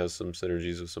 Probably has some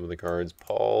synergies with some of the cards.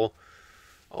 Paul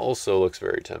also looks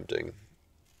very tempting.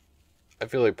 I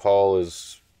feel like Paul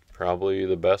is probably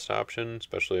the best option,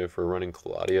 especially if we're running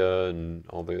Claudia and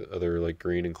all the other like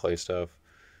green and clay stuff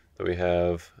that we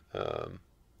have.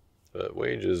 But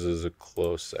Wages is a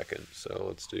close second. So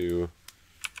let's do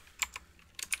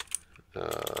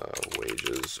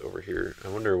Wages over here. I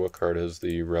wonder what card has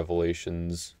the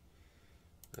Revelations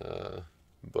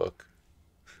book.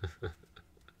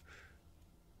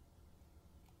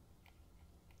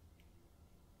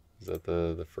 Is that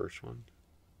the first one?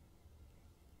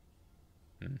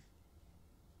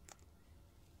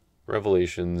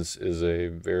 Revelations is a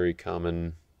very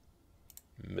common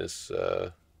I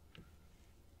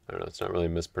don't know, it's not really a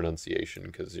mispronunciation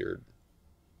because you're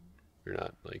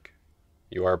not like,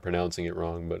 you are pronouncing it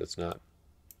wrong, but it's not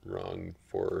wrong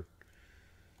for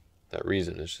that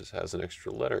reason. It just has an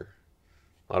extra letter.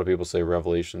 A lot of people say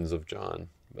Revelations of John,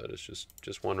 but it's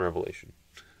just one revelation.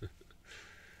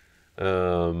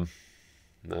 Not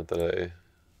that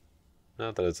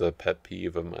it's a pet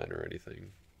peeve of mine or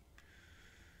anything.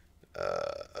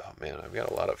 Oh man, I've got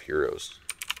a lot of heroes.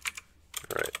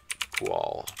 All right,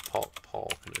 Paul,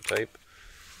 can I type?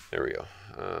 There we go.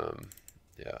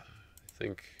 Yeah, I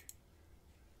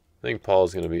think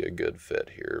Paul's going to be a good fit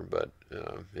here, but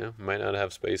yeah, might not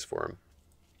have space for him.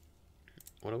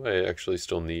 What do I actually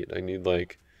still need? I need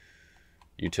like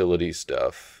utility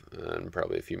stuff and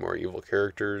probably a few more evil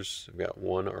characters. I've got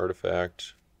one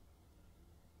artifact.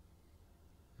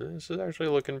 This is actually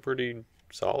looking pretty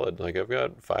solid. Like, I've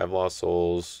got 5 lost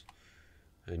souls.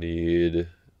 I need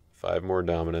 5 more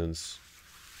dominance.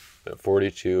 At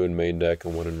 42 in main deck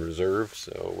and 1 in reserve,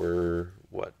 so we're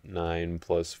what, 9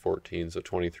 plus 14, so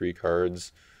 23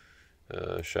 cards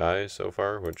shy so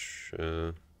far, which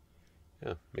yeah,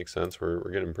 makes sense.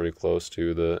 We're getting pretty close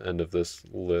to the end of this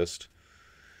list.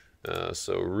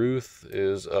 So Ruth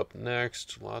is up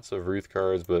next. Lots of Ruth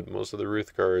cards, but most of the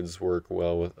Ruth cards work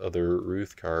well with other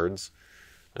Ruth cards.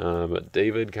 But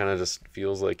David kind of just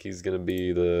feels like he's going to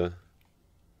be the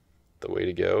way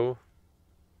to go.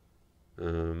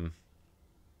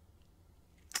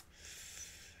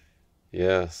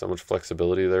 Yeah, so much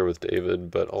flexibility there with David,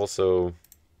 but also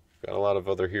got a lot of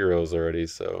other heroes already,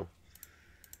 so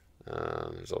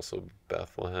there's also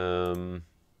Bethlehem.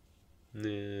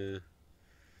 Yeah,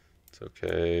 it's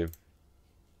okay.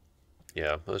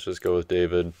 Yeah, let's just go with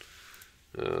David.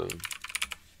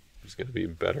 He's going to be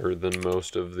better than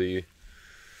most of the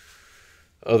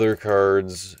other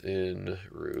cards in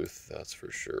Ruth, that's for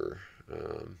sure.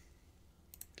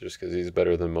 Just because he's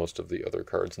better than most of the other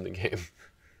cards in the game.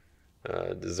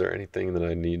 Is there anything that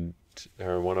I need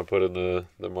or want to put in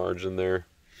the margin there?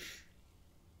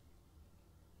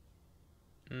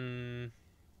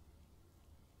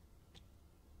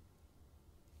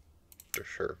 For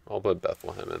sure. I'll put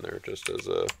Bethlehem in there just as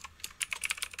a,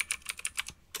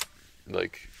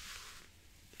 like,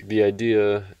 the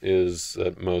idea is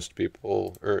that most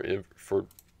people, or for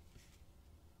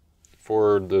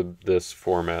this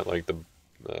format, like the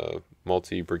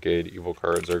multi-brigade evil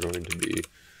cards are going to be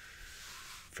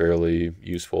fairly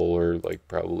useful, or like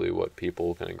probably what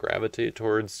people kind of gravitate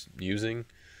towards using.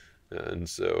 And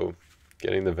so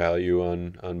getting the value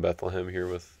on Bethlehem here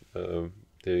with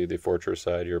the fortress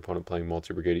side, your opponent playing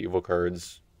multi-brigade evil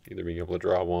cards, either being able to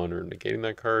draw one or negating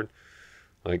that card.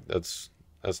 Like that's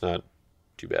not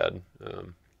too bad.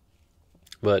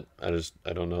 But I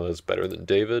don't know that's better than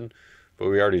David. But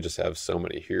we already just have so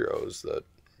many heroes that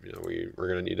we're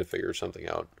gonna need to figure something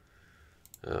out.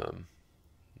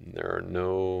 There are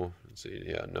no, let's see,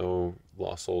 yeah, no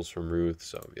lost souls from Ruth.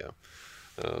 So yeah,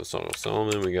 Song of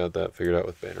Solomon, we got that figured out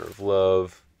with Banner of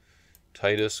Love.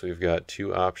 Titus, we've got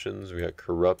two options. We got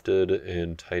Corrupted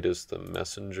and Titus the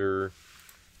Messenger.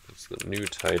 It's the new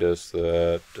Titus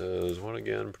that does one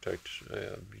again, protect,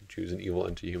 choose an evil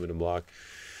anti-human to block.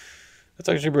 That's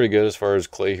actually pretty good as far as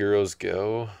clay heroes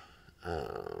go.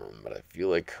 But I feel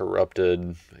like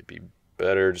Corrupted might be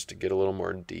better just to get a little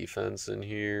more defense in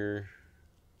here.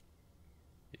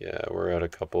 Yeah, we're at a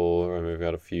couple, or we've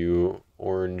got a few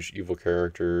orange evil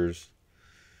characters.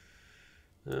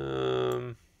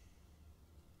 How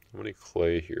many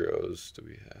clay heroes do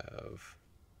we have?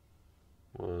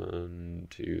 1,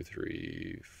 2,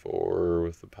 3, 4,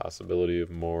 with the possibility of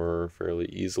more fairly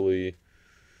easily.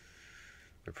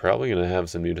 They're probably going to have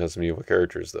some New Testament evil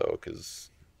characters, though, because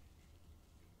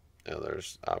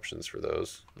there's options for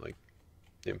those, like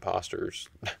the imposters.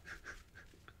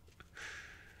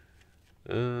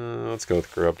 Let's go with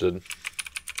Corrupted.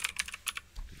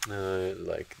 I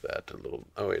like that a little.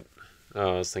 Oh, wait. I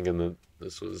was thinking that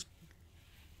this was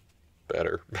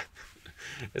better.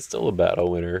 It's still a battle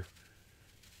winner.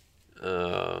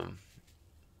 For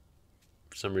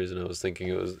some reason I was thinking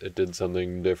it did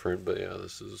something different, but yeah,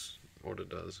 this is what it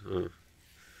does.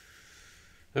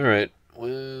 Alright,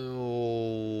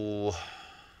 well,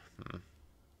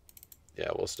 yeah,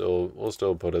 we'll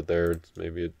still put it there.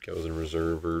 Maybe it goes in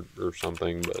reserve or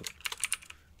something, but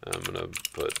I'm gonna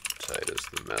put Titus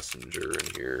the Messenger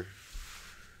in here.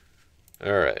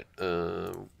 Alright,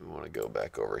 we want to go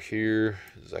back over here.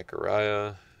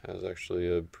 Zechariah has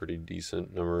actually a pretty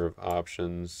decent number of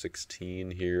options, 16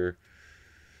 here.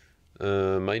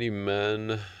 Mighty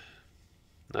Men,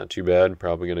 not too bad.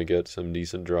 Probably going to get some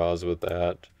decent draws with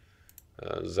that.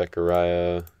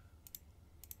 Zechariah,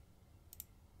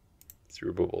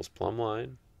 Zerubbabel's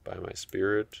Plumbline, By My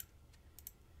Spirit.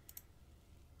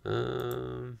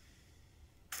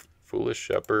 Foolish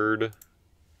Shepherd.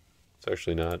 It's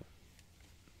actually not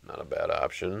a bad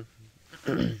option.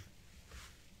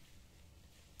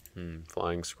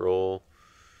 Flying Scroll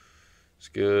is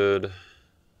good.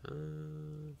 I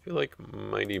feel like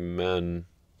Mighty Men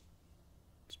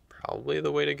is probably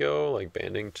the way to go. Like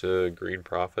banding to Green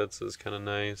Prophets is kind of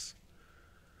nice.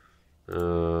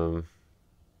 Or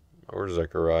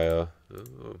Zechariah.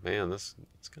 Oh man, it's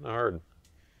kind of hard.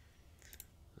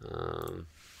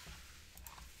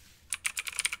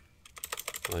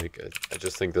 Like I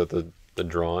just think that the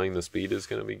drawing, the speed is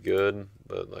going to be good,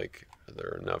 but like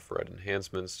there are enough red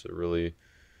enhancements to really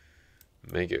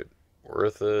make it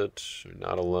worth it.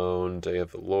 Not Alone, Day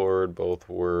of the Lord, both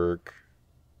work.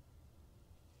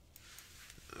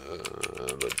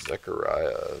 But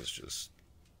Zechariah is just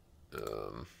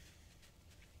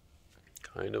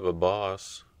kind of a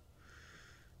boss.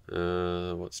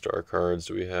 What star cards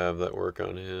do we have that work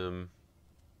on him?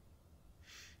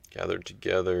 Gathered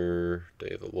Together, Day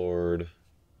of the Lord.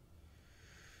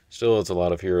 Still, it's a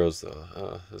lot of heroes,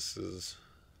 though. This is...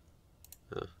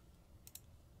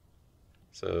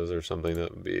 So is there something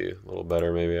that would be a little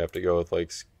better? Maybe I have to go with,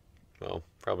 like... Well,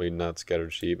 probably not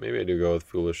Scattered Sheep. Maybe I do go with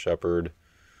Foolish Shepherd.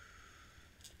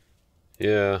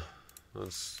 Yeah.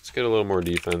 Let's get a little more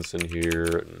defense in here,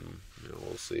 and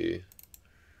we'll see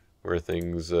where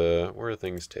things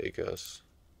take us.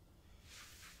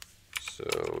 So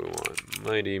we want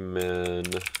Mighty Men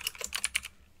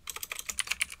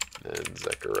and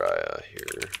Zechariah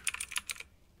here.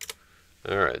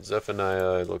 Alright,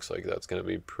 Zephaniah, it looks like that's going to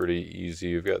be pretty easy.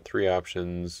 You've got three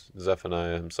options.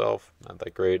 Zephaniah himself, not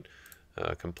that great.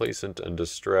 Complacent and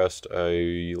Distressed.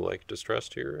 I like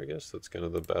Distressed here, I guess. That's kind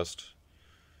of the best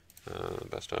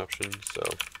option. So,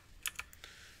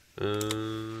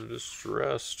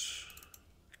 Distressed.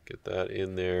 Get that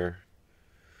in there.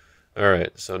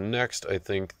 Alright, so next I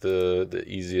think the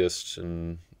easiest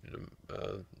and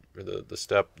or the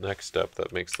next step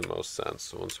that makes the most sense.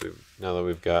 So now that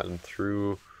we've gotten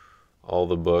through all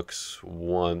the books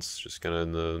once, just kind of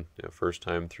in the first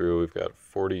time through, we've got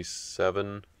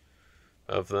 47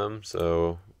 of them.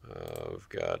 So we've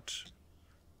got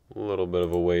a little bit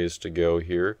of a ways to go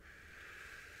here.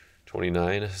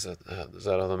 29, is that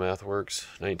how the math works?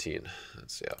 19.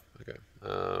 That's, yeah, okay.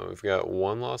 We've got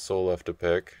one lost soul left to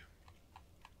pick.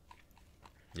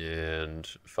 And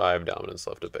 5 dominance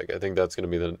left to pick. I think that's going to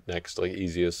be the next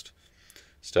easiest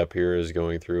step here, is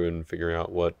going through and figuring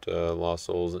out what lost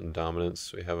souls and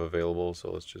dominance we have available. So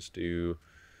let's just do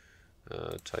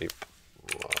Type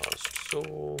Lost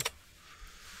Soul.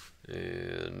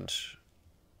 And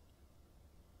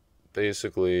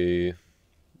basically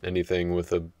anything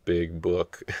with a big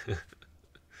book.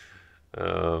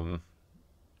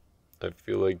 I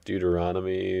feel like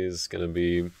Deuteronomy is going to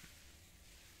be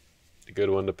a good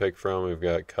one to pick from. We've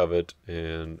got Covet,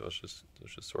 and let's just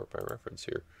sort by reference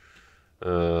here.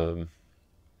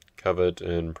 Covet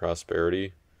and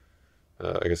Prosperity.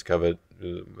 I guess Covet,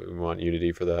 we want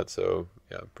Unity for that, so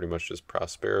yeah, pretty much just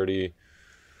Prosperity.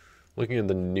 Looking at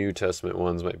the New Testament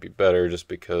ones might be better, just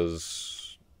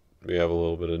because we have a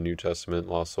little bit of New Testament,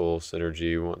 Lost Soul,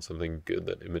 Synergy. We want something good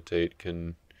that Imitate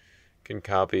can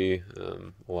copy.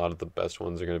 A lot of the best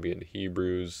ones are going to be in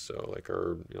Hebrews, so like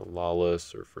our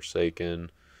Lawless or Forsaken.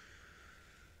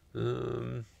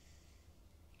 Let's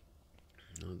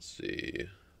see.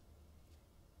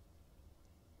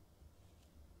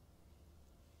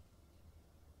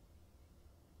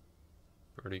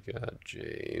 Already got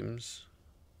James.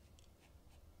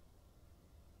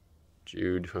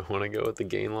 Jude. I want to go with the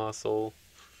Gain Lost Soul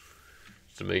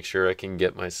just to make sure I can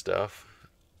get my stuff.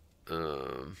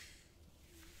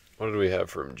 What did we have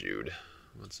from Jude?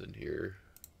 What's in here?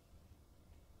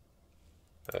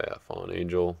 Yeah, Fallen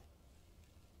Angel.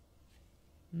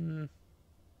 And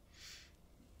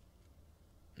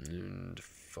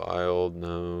Defiled,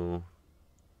 no.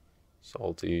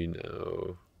 Salty,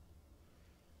 no.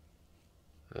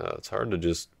 It's hard to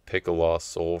just pick a Lost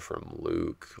Soul from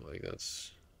Luke. Like,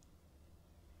 that's...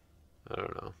 I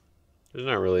don't know. There's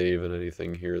not really even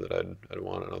anything here that I'd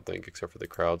want, I don't think, except for the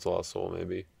Crowd's Lost Soul,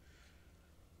 maybe.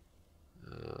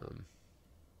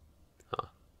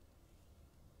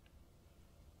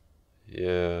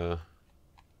 Yeah.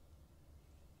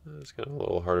 It's kind of a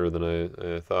little harder than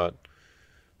I thought.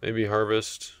 Maybe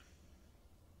Harvest.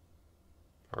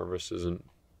 Harvest isn't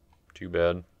too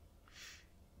bad.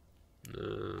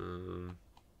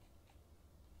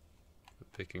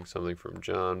 Picking something from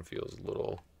John feels a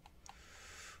little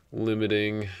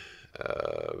limiting.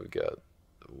 We got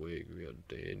the Wig, we got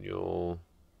Daniel.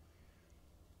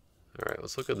 Alright,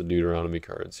 let's look at the Deuteronomy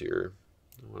cards here.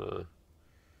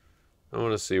 I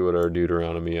want to see what our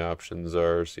Deuteronomy options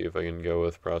are, see if I can go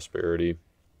with Prosperity.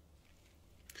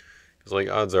 Because, like,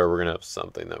 odds are we're going to have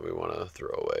something that we want to throw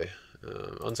away.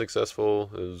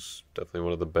 Unsuccessful is definitely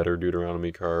one of the better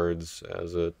Deuteronomy cards,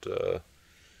 as it...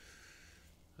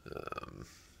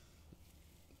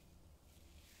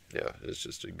 yeah, it's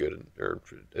just a good, or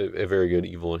a very good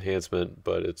evil enhancement,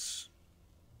 but it's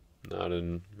not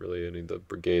in really any of the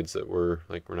brigades that we're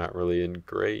not really in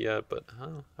gray yet, but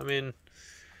I mean,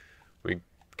 we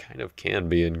kind of can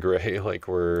be in gray. Like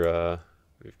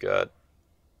we've got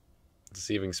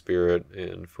Deceiving Spirit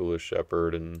and Foolish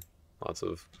Shepherd and lots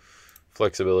of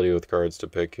flexibility with cards to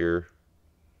pick here.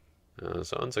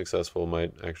 So Unsuccessful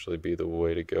might actually be the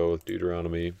way to go with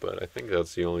Deuteronomy, but I think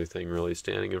that's the only thing really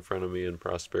standing in front of me in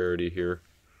Prosperity here.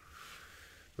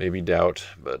 Maybe Doubt,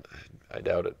 but I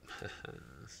doubt it.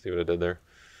 See what I did there?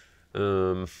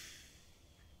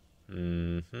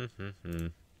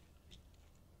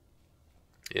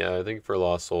 Yeah, I think for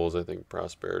Lost Souls, I think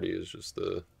Prosperity is just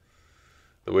the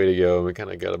way to go. We kind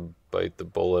of got to bite the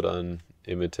bullet on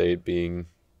Imitate being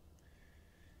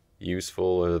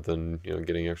useful, other than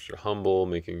getting extra humble,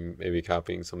 maybe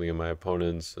copying something of my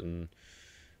opponents, and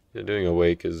doing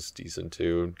Awake is decent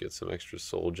too. Get some extra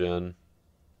soul gen,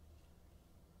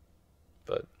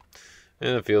 but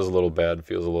it feels a little bad. It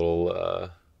feels a little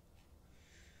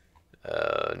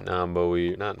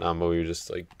Nambo-y, not Nambo-y,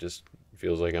 just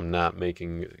feels like I'm not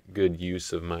making good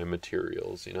use of my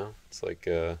materials. It's like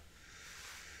you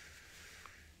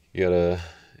gotta.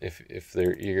 If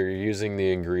you're using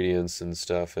the ingredients and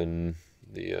stuff in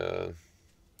the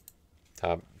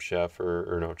Top Chef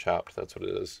or no, Chopped, that's what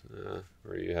it is,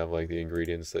 where you have like the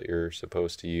ingredients that you're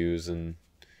supposed to use and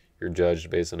you're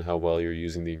judged based on how well you're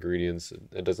using the ingredients.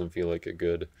 It doesn't feel like a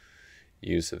good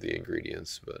use of the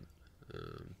ingredients, but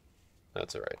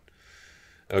that's all right.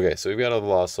 Okay, so we've got all the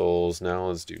Lost Souls. Now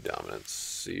let's do Dominance.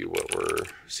 See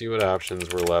what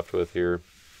options we're left with here.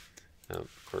 Of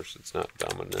course, it's not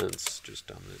Dominance, just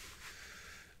Dominant.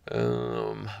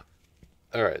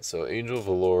 Alright, so Angel of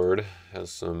the Lord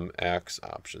has some axe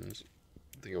options.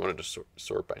 I think I wanted to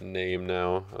sort by name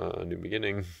now. New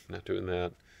Beginning, not doing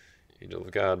that. Angel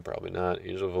of God, probably not.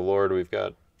 Angel of the Lord, we've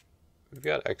got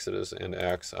Exodus and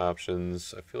axe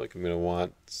options. I feel like I'm going to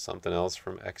want something else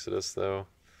from Exodus, though.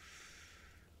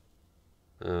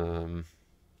 I don't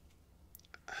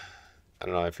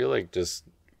know, I feel like just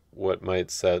what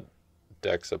might set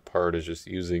decks apart is just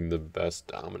using the best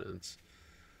dominance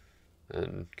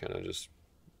and kind of just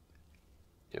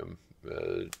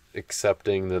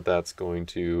accepting that that's going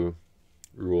to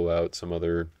rule out some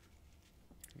other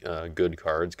good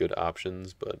cards, good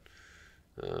options, but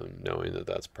knowing that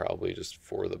that's probably just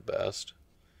for the best.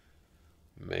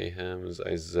 Mayhem is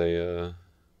Isaiah.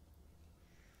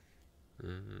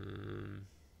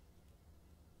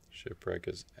 Shipwreck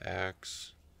is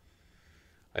Axe.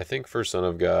 I think for Son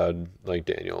of God, like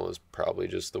Daniel is probably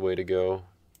just the way to go.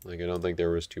 Like I don't think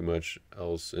there was too much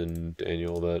else in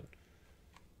Daniel that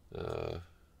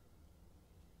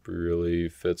really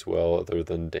fits well other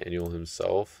than Daniel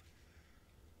himself.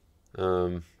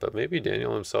 But maybe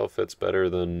Daniel himself fits better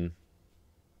than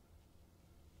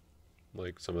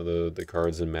like some of the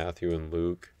cards in Matthew and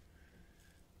Luke.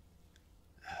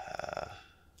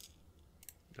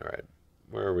 All right,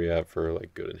 where are we at for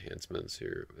like good enhancements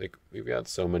here? Like we've got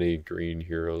so many green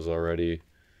heroes already.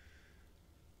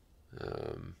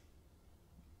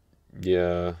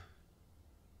 Yeah,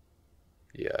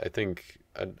 I think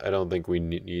I don't think we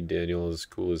need Daniel as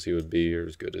cool as he would be or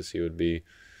as good as he would be.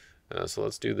 So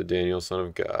let's do the Daniel, Son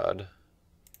of God.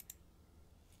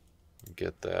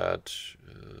 Get that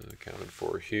accounted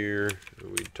for here.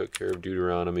 We took care of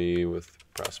Deuteronomy with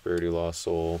Prosperity Lost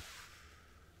Soul.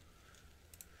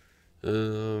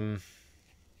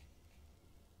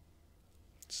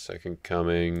 Second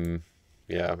Coming.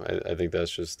 Yeah, I think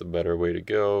that's just the better way to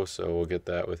go. So we'll get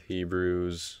that with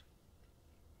Hebrews.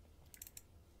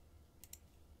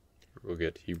 We'll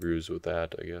get Hebrews with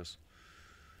that, I guess.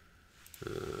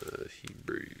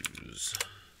 Hebrews.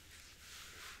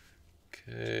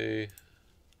 Okay.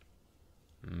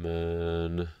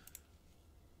 Man.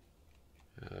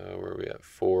 Where are we at?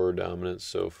 4 dominance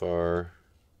so far.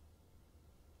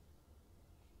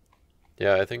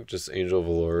 Yeah, I think just Angel of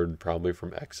the Lord, probably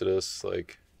from Exodus.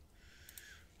 Like,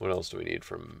 what else do we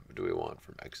want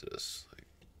from Exodus?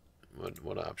 Like,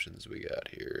 what options we got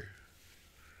here?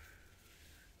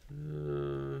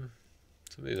 Some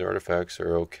of these artifacts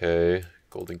are okay.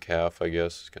 Golden Calf, I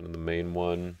guess, is kind of the main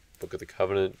one. Book of the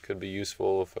Covenant could be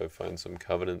useful if I find some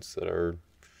covenants that are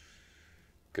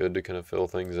good to kind of fill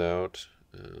things out.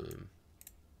 Don't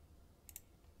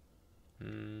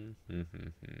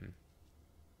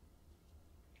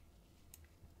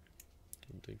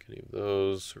think any of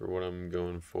those are what I'm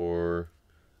going for.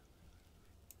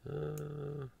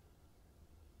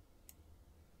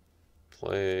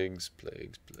 Plagues,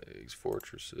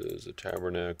 fortresses, a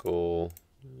tabernacle.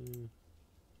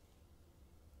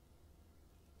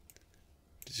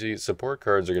 See, support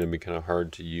cards are going to be kind of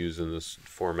hard to use in this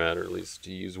format, or at least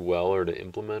to use well or to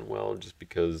implement well, just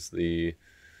because the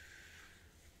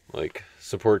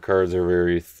support cards are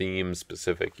very theme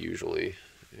specific usually,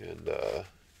 and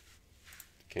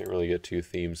can't really get too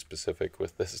theme specific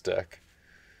with this deck.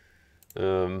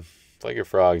 Flag of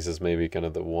Frogs is maybe kind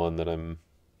of the one that I'm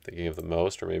thinking of the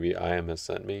most, or maybe I Am has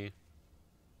sent me.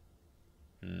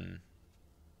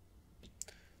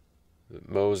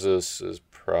 Moses is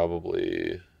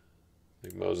probably, I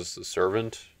think Moses the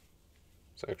Servant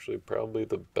is actually probably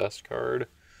the best card.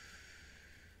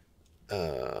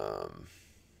 But,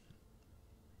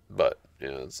 you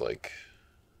know, it's like,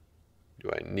 do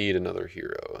I need another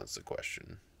hero? That's the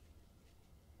question.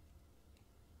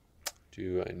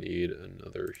 Do I need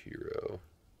another hero?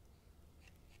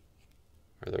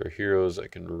 Are there heroes I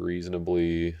can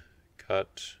reasonably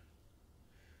cut?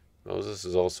 Moses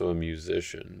is also a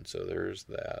musician, so there's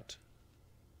that.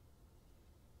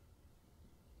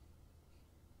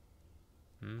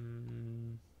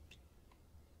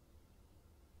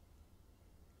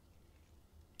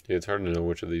 Yeah, it's hard to know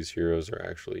which of these heroes are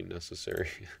actually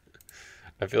necessary.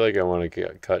 I feel like I want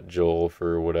to cut Joel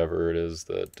for whatever it is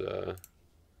that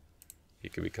he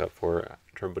could be cut for.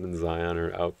 Trumpet in Zion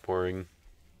or Outpouring.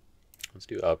 Let's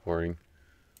do Outpouring.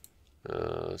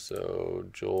 So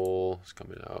Joel is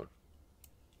coming out.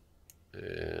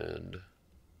 And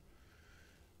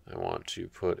I want to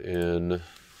put in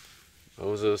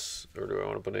Moses, or do I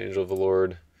want to put Angel of the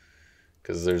Lord?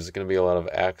 Because there's going to be a lot of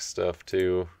Axe stuff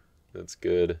too. That's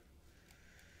good.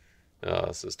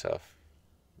 This is tough.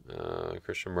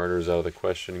 Christian Martyr is out of the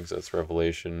question because that's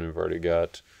Revelation. We've already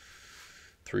got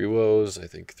 3 Woes. I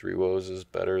think 3 Woes is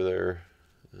better there.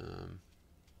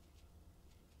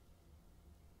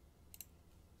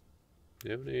 Do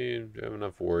you have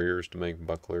enough warriors to make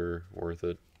Buckler worth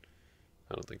it?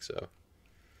 I don't think so.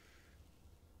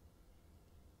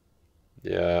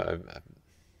 Yeah,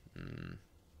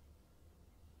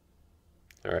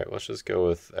 Alright, let's just go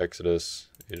with Exodus,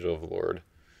 Angel of the Lord.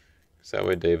 Because that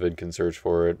way David can search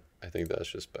for it. I think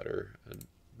that's just better.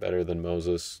 Better than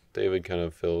Moses. David kind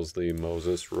of fills the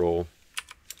Moses role.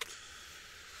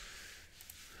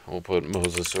 We'll put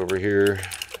Moses over here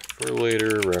for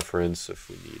later reference if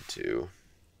we need to.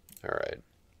 All right.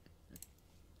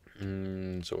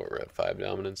 So what, we're at 5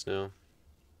 dominance now.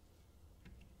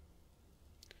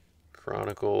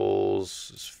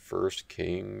 Chronicles is First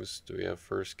Kings. Do we have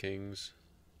First Kings?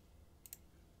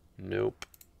 Nope.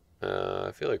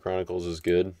 I feel like Chronicles is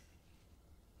good.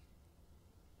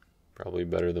 Probably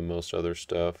better than most other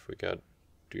stuff. We got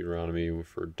Deuteronomy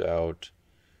for Doubt.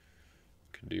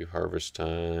 Could do Harvest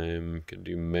Time. Could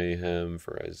do Mayhem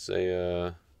for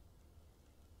Isaiah.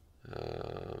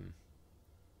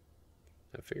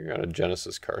 Figuring out a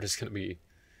Genesis card is going to be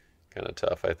kind of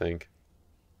tough, I think.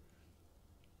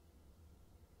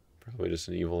 Probably just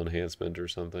an evil enhancement or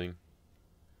something.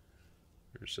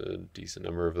 There's a decent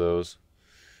number of those.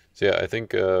 So yeah, I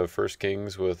think First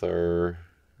Kings with our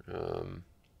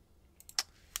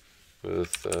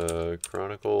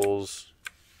Chronicles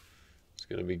is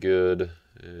going to be good,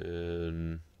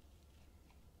 and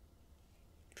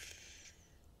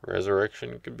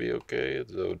Resurrection could be okay.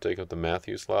 It would take up the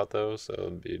Matthew slot though, so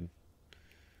it'd be,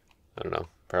 I don't know.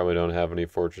 Probably don't have any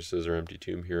Fortresses or Empty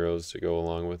Tomb Heroes to go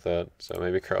along with that, so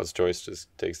maybe Crowd's Choice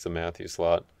just takes the Matthew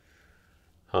slot.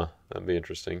 Huh, that'd be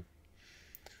interesting.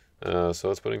 So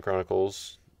let's put in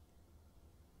Chronicles.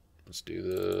 Let's do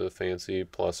the fancy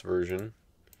plus version.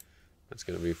 That's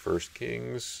going to be First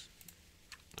Kings.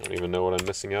 I don't even know what I'm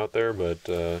missing out there, but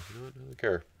I don't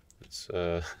care. It's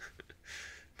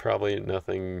probably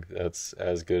nothing that's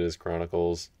as good as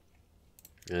Chronicles.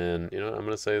 And, you know, I'm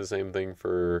going to say the same thing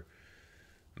for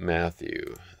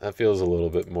Matthew. That feels a little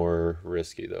bit more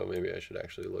risky, though. Maybe I should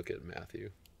actually look at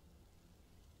Matthew.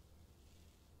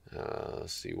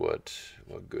 Let's see what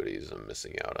goodies I'm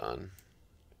missing out on.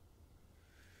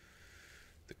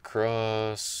 The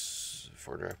Cross,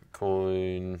 4-drop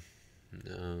coin,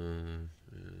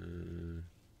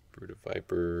 Brood of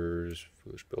Vipers,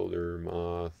 Foolish Builder,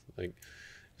 Moth. Like,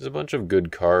 there's a bunch of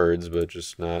good cards, but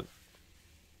just not.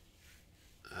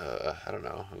 I don't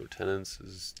know. Lieutenants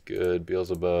is good.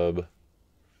 Beelzebub.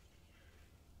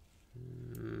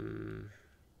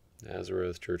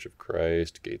 Nazareth, Church of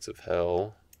Christ, Gates of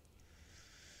Hell.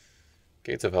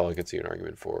 Gates of Hell I could see an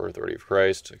argument for. Authority of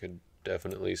Christ I could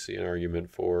definitely see an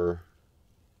argument for.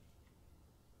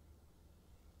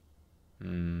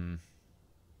 You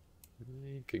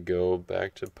could go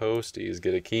back to Posties,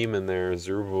 get a Keem in there,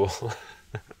 Zerubbabel.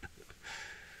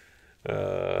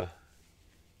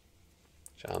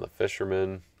 John the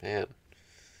Fisherman. Man,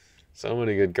 so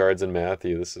many good cards in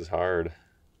Matthew. This is hard.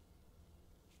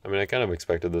 I mean, I kind of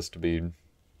expected this to be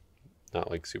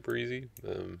not like super easy.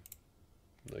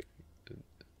 Like,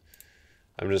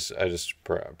 I just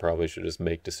probably should just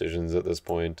make decisions at this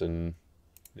point, and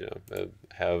you know,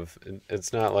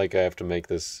 it's not like I have to make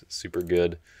this super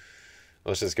good.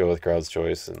 Let's just go with Crowd's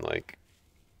Choice, and like,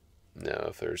 you know,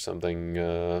 if there's something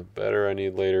better I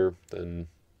need later, then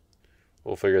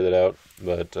we'll figure that out.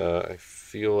 But I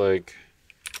feel like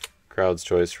Crowd's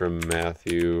Choice from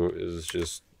Matthew is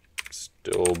just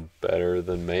still better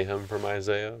than Mayhem from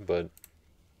Isaiah, but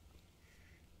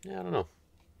yeah, I don't know.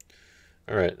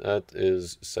 Alright, that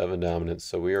is 7 dominance,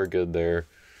 so we are good there.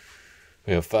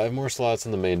 We have 5 more slots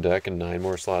in the main deck and 9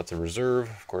 more slots in reserve.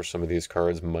 Of course, some of these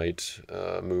cards might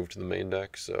move to the main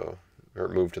deck, or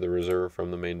move to the reserve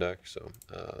from the main deck, so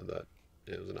that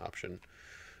is an option.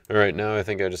 Alright, now I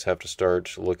think I just have to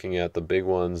start looking at the big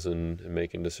ones and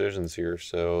making decisions here.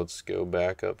 So let's go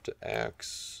back up to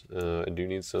Axe. I do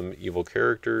need some evil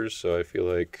characters, so I feel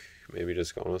like maybe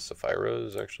just going with Sapphira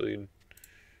is actually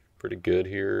pretty good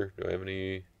here. Do I have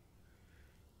any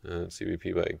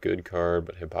CBP by a good card,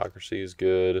 but Hypocrisy is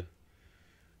good.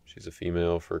 She's a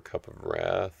female for Cup of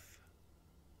Wrath.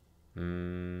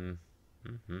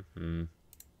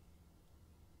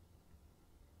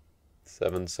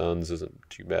 Seven Sons isn't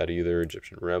too bad either.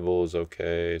 Egyptian Rebel is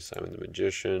okay. Simon the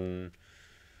Magician.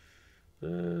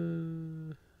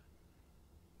 Finding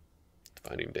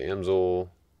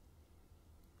Damsel.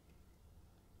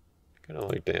 Kind of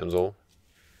like Damsel.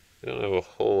 I don't have a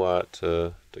whole lot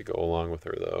to go along with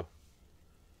her, though.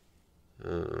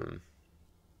 Alright,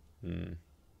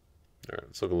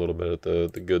 let's look a little bit at the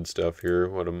good stuff here.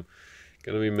 What I'm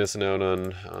going to be missing out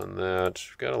on that.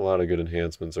 We've got a lot of good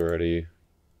enhancements already.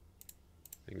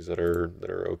 Things that are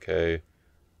okay.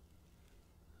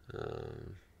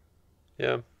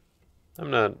 Yeah,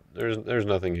 I'm not. There's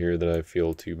nothing here that I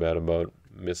feel too bad about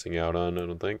missing out on. I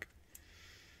don't think.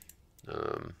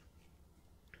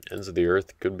 Ends of the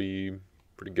Earth could be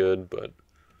pretty good, but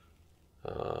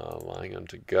Lying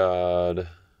Unto God.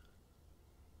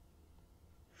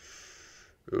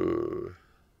 Ooh,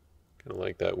 kind of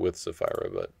like that with Sapphira,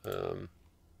 but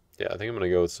yeah, I think I'm gonna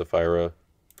go with Sapphira.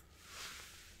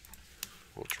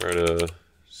 we'll try to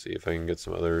see if I can get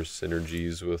some other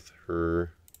synergies with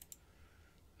her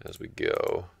as we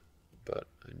go. But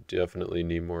I definitely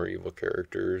need more evil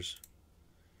characters.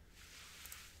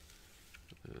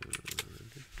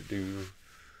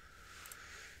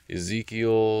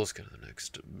 Ezekiel is kind of the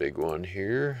next big one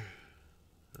here.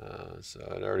 So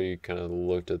I'd already kind of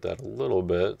looked at that a little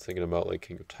bit, thinking about like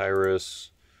King of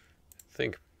Tyrus. I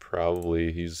think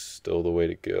probably he's still the way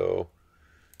to go.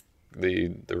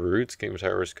 The roots, King of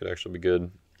Tyrus, could actually be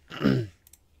good.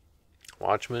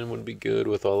 Watchmen would be good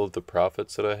with all of the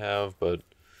prophets that I have, but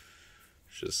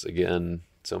it's just, again,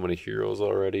 so many heroes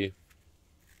already.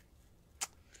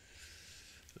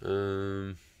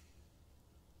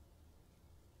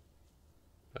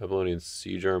 Babylonian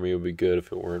Siege Army would be good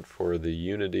if it weren't for the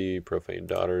Unity. Profane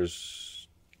Daughters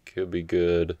could be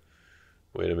good.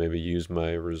 Way to maybe use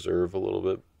my reserve a little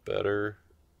bit better.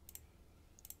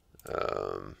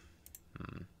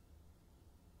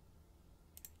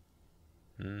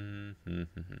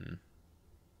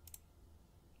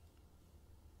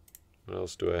 What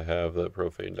else do I have that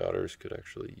Profane Daughters could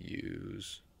actually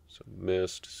use? So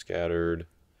Mist, Scattered.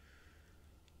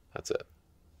 That's it.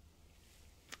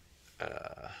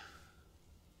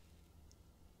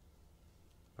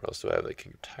 What else do I have that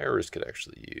King of Tyrus could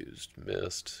actually use?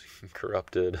 Mist,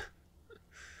 Corrupted.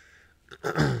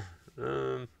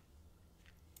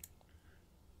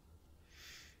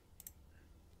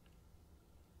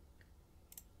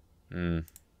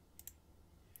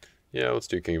 Yeah, let's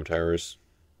do King of Tyrus.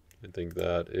 I think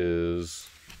that is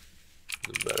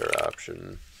the better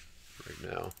option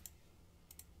right now.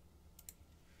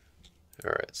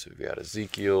 Alright, so we've got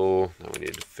Ezekiel. Now we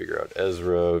need to figure out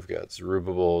Ezra. We've got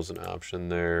Zerubbabel as an option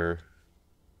there.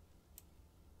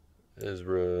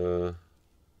 Ezra.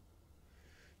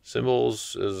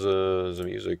 Symbols is a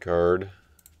music card,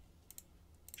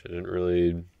 which I didn't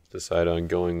really decide on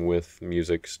going with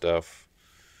music stuff.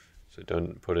 So I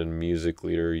don't put in music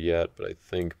leader yet, but I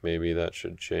think maybe that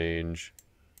should change.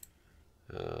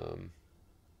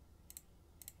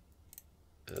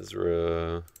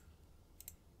 Ezra.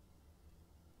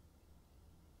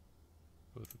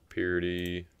 With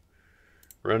Purity.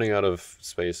 Running out of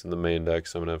space in the main deck,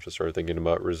 so I'm going to have to start thinking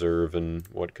about reserve and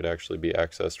what could actually be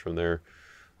accessed from there.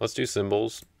 Let's do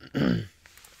symbols.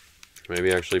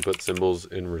 Maybe actually put symbols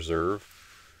in reserve.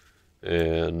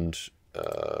 And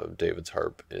David's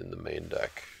Harp in the main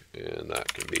deck. And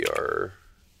that can be our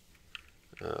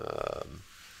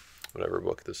whatever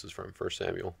book this is from, 1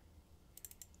 Samuel.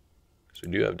 So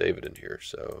we do have David in here,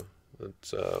 so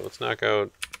let's knock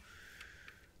out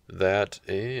that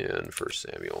and 1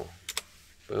 Samuel.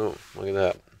 Boom, look at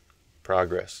that.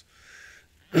 Progress.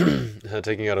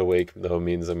 Taking out Awake, though,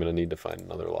 means I'm going to need to find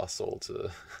another Lost Soul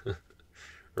to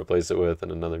replace it with,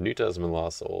 and another New Testament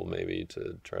Lost Soul, maybe,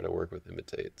 to try to work with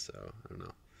Imitate, so I don't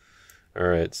know.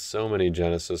 Alright, so many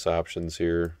Genesis options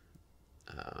here.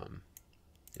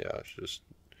 Yeah, it's just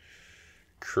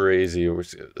crazy.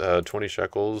 20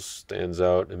 shekels stands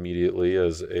out immediately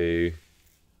as a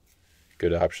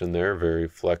good option there. Very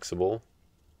flexible.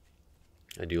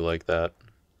 I do like that.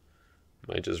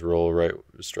 Might just roll right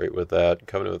straight with that.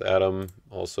 Covenant with Adam,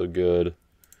 also good.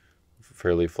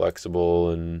 Fairly flexible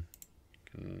and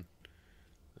can,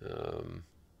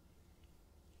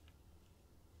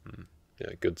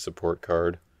 yeah, good support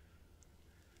card.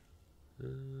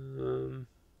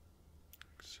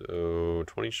 So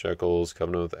 20 shekels,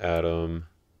 Covenant with Adam.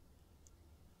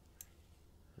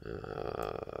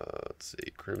 Let's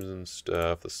see, Crimson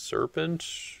Staff, the Serpent.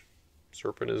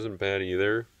 Serpent isn't bad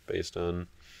either, based on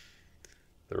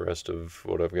the rest of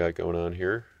what I've got going on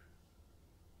here.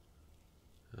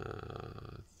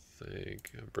 I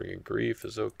think Bringing Grief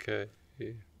is okay.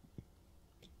 I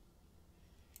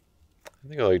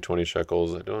think I like 20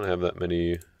 shekels. I don't have that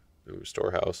many. Ooh,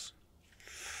 Storehouse.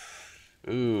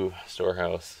 Ooh,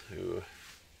 Storehouse. Ooh.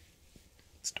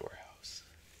 Storehouse.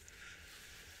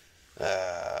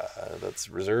 That's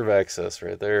reserve access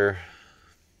right there,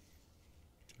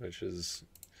 which is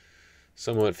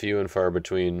somewhat few and far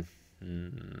between.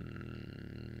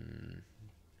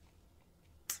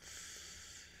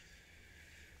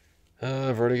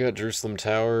 I've already got Jerusalem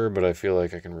Tower, but I feel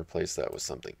like I can replace that with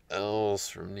something else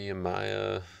from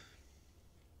Nehemiah.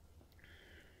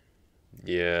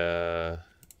 Yeah,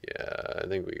 I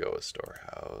think we go with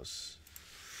Storehouse.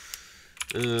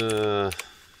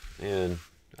 Man,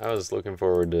 I was looking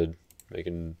forward to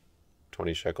making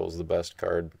 20 shekels the best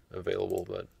card available,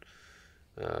 but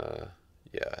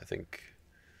yeah, I think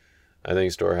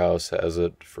Storehouse has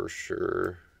it for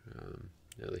sure.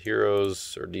 Yeah, the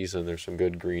heroes are decent. There's some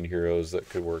good green heroes that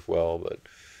could work well, but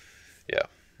yeah.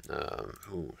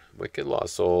 Ooh, Wicked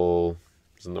Lost Soul.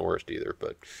 isn't the worst either.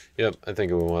 But yep, I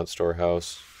think we want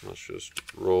storehouse. Let's just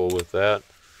roll with that.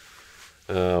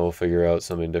 We'll figure out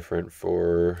something different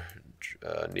for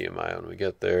Nehemiah when we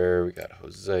get there. We got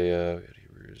Hosea, we got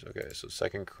Hebrews. Okay, so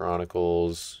 2nd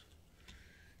Chronicles.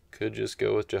 Could just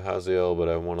go with Jehaziel, but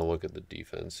I want to look at the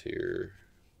defense here.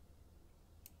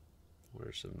 What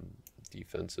are some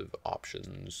defensive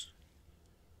options?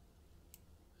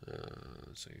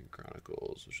 2nd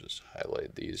Chronicles. Let's just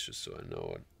highlight these just so I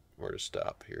know where to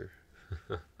stop here.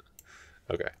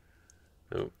 Okay.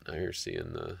 Oh, now you're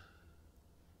seeing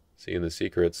the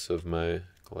secrets of my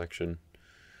collection.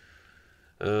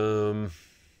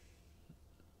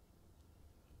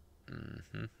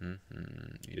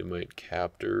 Edomite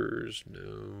captors,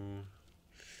 no.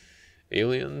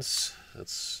 Aliens,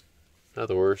 that's not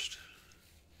the worst.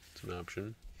 It's an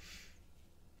option.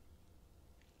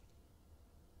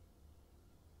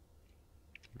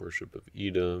 Worship of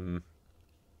Edom.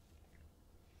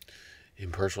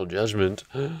 Impartial judgment.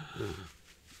 Ooh,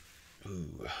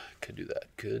 could do that.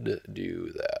 Could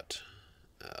do that.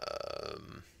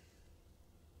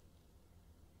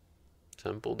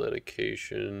 Temple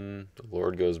dedication. The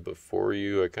Lord goes before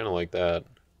you. I kind of like that.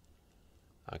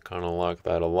 I kind of like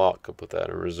that a lot. Could put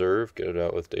that in reserve. Get it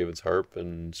out with David's harp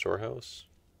and storehouse.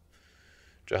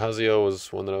 Jehaziel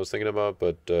was one that I was thinking about,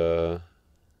 but yeah,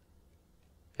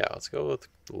 let's go with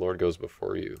the Lord goes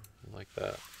before you. I like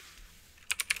that.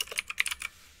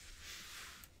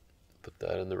 Put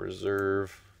that in the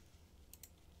reserve.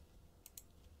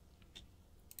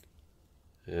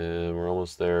 And we're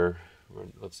almost there.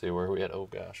 Let's see, where are we at? Oh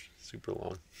gosh, super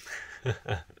long.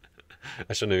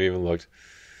 I shouldn't have even looked.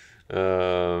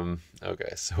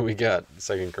 Okay, so we got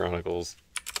 2nd Chronicles.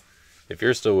 If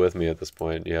you're still with me at this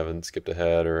point, you haven't skipped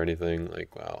ahead or anything,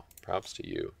 like, wow, props to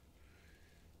you.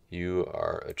 You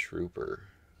are a trooper.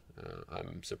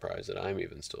 I'm surprised that I'm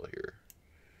even still here.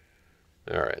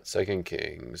 Alright, 2nd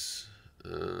Kings.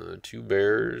 2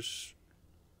 bears.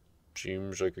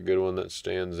 Seems like a good one that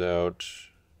stands out.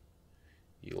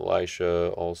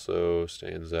 Elisha also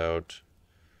stands out.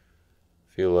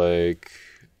 Feel like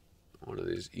one of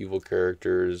these evil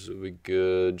characters would be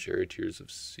good. Charioteers of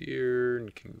Seir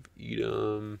and King of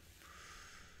Edom.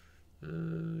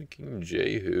 King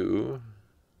Jehu.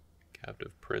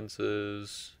 Captive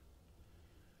Princes.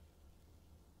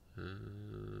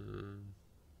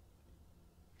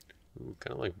 Ooh,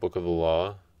 kind of like Book of the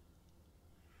Law.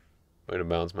 Way to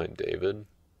balance my David.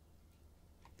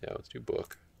 Yeah, let's do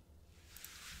Book.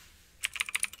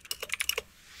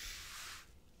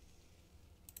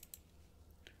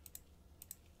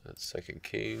 That's 2nd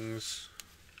Kings.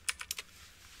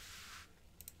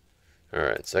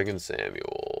 Alright, 2nd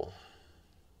Samuel.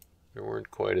 There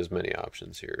weren't quite as many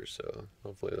options here, so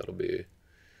hopefully that'll be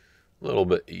a little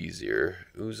bit easier.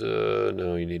 Uzzah,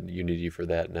 no, you need Unity for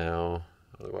that now.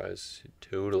 Otherwise, you'd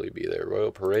totally be there.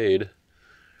 Royal Parade.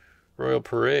 Royal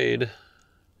Parade.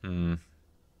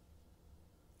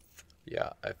 Yeah,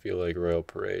 I feel like Royal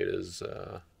Parade is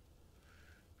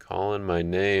calling my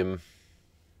name.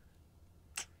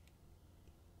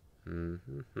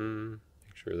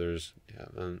 Make sure there's, yeah,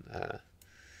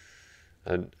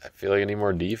 I feel like I need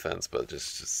more defense, but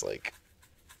just like,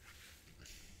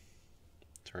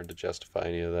 it's hard to justify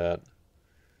any of that.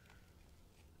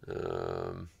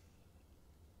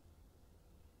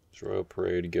 Does Royal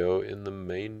Parade go in the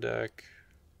main deck?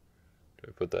 Do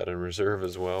I put that in reserve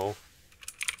as well?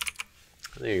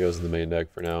 I think it goes in the main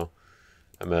deck for now.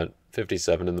 I'm at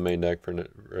 57 in the main deck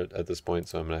at this point,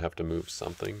 so I'm going to have to move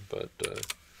something, but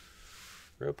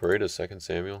Royal Parade is 2nd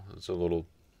Samuel. It's a little...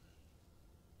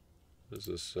 Is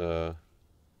this... I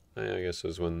guess it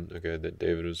was when, okay, that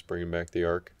David was bringing back the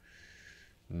Ark.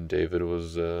 And David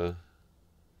was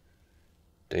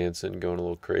dancing, going a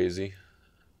little crazy.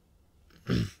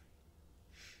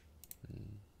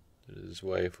 His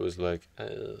wife was like,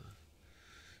 oh,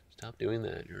 stop doing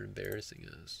that, you're embarrassing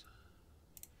us.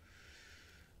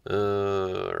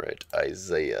 Alright,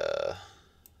 Isaiah.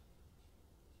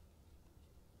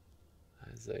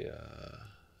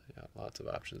 Yeah, lots of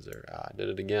options there. I did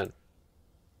it again.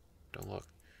 Don't look.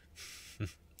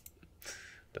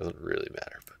 Doesn't really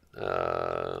matter, but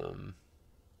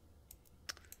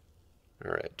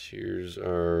alright, here's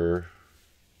our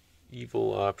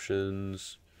evil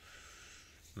options.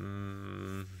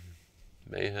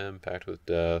 Mayhem, Pact with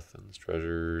Death, and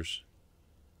Treasures.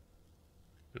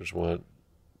 I just want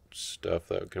stuff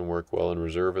that can work well in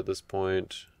reserve at this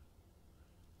point.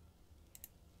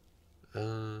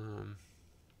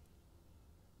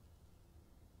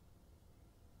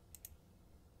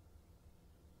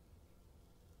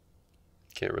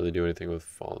 Can't really do anything with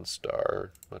Fallen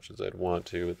Star, much as I'd want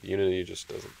to, but the Unity just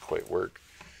doesn't quite work.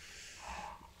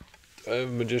 I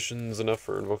have magicians enough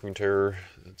for invoking terror.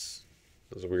 That's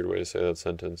a weird way to say that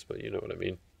sentence, but you know what I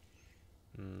mean.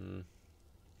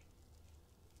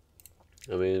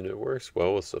 I mean, it works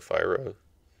well with Sapphira.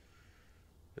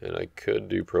 And I could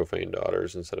do Profane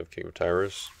Daughters instead of King of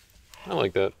Tyrus. I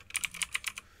like that.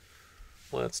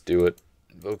 Let's do it.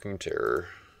 Invoking Terror.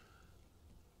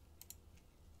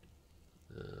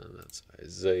 That's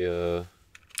Isaiah.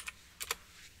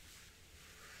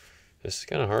 This is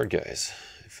kind of hard, guys.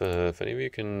 If any of you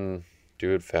can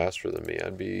do it faster than me,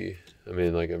 I'd be... I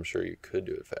mean, like, I'm sure you could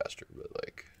do it faster, but,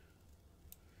 like,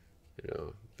 you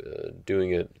know,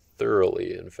 doing it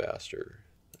thoroughly and faster,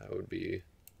 I would be...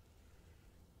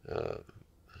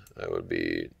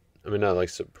 I mean, not like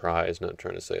surprised, not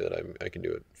trying to say that I can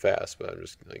do it fast, but I'm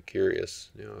just like curious,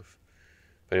 you know, if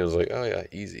anyone's like, oh yeah,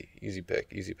 easy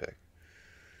pick.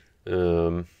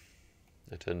 I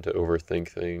tend to overthink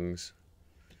things.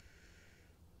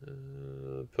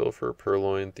 Pilfer,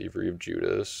 Purloin, Thievery of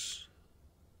Judas,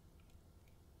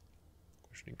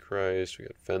 Questioning Christ. We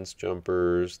got Fence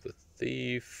Jumpers, the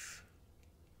Thief.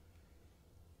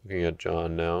 Looking at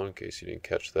John now, in case you didn't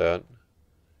catch that.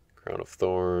 Crown of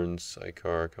Thorns,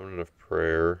 Sycar, Covenant of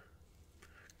Prayer.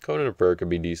 Covenant of Prayer could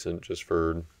be decent just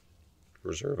for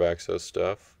reserve access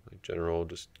stuff. Like general,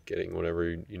 just getting whatever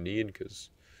you need, because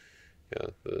yeah,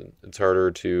 it's harder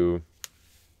to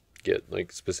get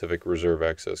like specific reserve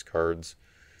access cards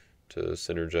to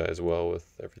synergize well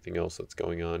with everything else that's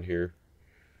going on here.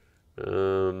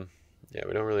 Yeah,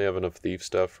 we don't really have enough thief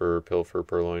stuff for Pilfer,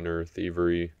 Purloin, or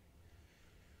Thievery.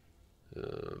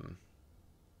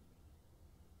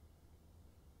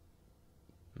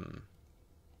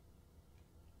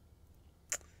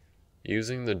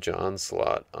 Using the John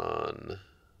slot on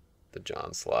the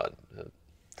John slot.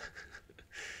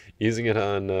 Using it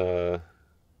on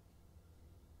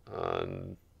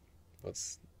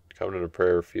what's Covenant of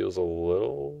Prayer feels a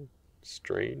little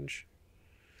strange.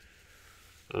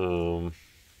 Or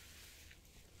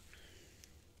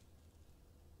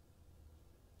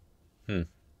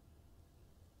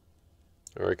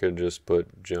I could just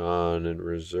put John in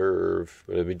reserve,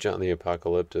 but it'd be John the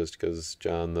Apocalyptist, because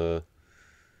John the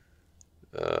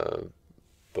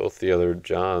both the other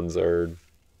Johns are,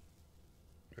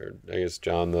 or I guess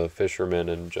John the Fisherman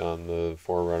and John the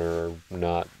Forerunner are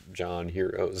not John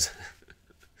heroes.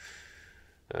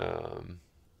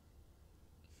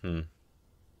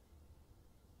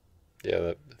 Yeah,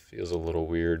 that feels a little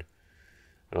weird.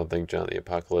 I don't think John the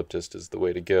Apocalyptist is the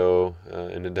way to go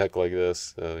in a deck like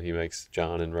this. He makes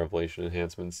John and Revelation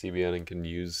Enhancement CBN and can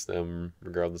use them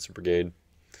regardless of Brigade.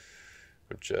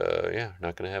 Which, yeah,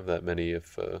 not going to have that many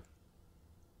if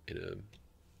in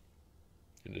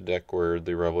a deck where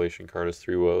the Revelation card is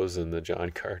 3 woes and the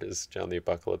John card is John the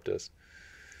Apocalyptist.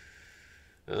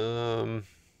 You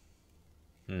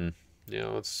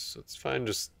know, it's fine,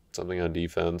 just something on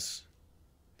defense.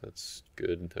 That's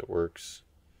good, that works.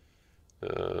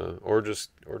 Or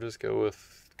just go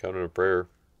with Covenant of Prayer.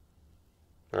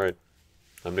 Alright,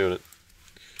 I'm doing it.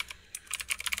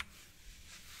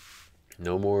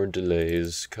 No more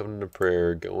delays. Covenant of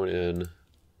Prayer going in.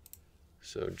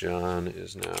 So John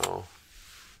is now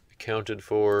accounted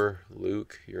for.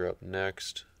 Luke, you're up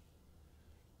next.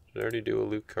 Did I already do a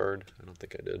Luke card? I don't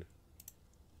think I did.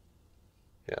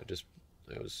 Yeah,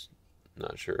 I was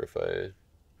not sure if I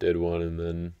did one and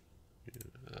then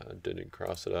didn't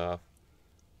cross it off.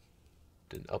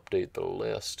 Didn't update the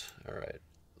list. Alright,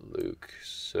 Luke.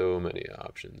 So many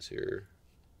options here.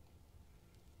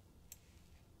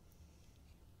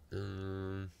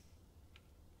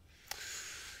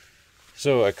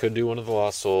 So I could do one of the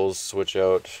Lost Souls, switch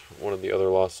out one of the other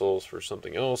Lost Souls for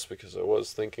something else, because I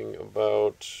was thinking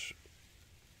about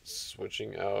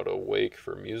switching out Awake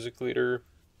for Music Leader.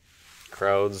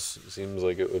 Crowds seems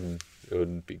like it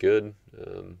would be good.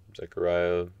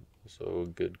 Zechariah, also a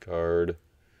good card.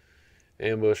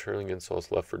 Ambush, Hurling Insults,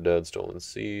 Left for Dead, Stolen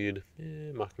Seed,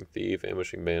 Mocking Thief,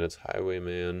 Ambushing Bandits,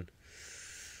 Highwayman.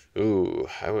 Ooh,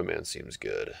 Highwayman seems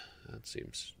good. That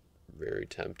seems very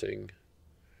tempting.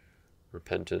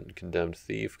 Repentant Condemned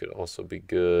Thief could also be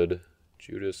good.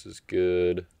 Judas is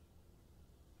good.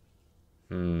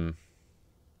 Let's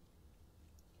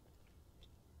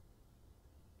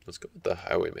go with the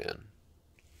Highwayman.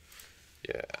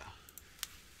 Yeah.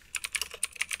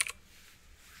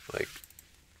 Like,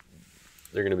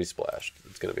 they're going to be splashed.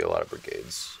 It's going to be a lot of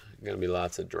brigades. Going to be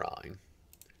lots of drawing.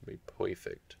 It'll be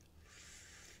perfect.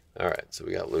 Alright, so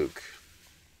we got Luke.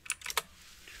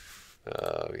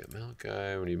 We got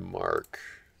Malachi. We need Mark.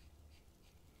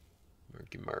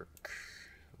 Mark.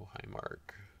 Oh, hi,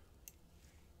 Mark.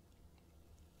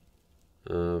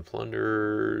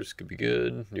 Plunderers could be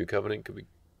good. New Covenant could be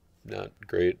not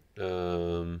great.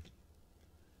 Denarius.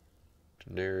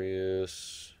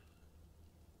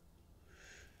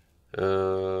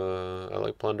 I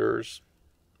like Plunderers.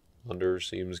 Plunder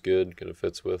seems good. Kind of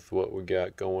fits with what we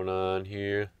got going on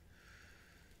here.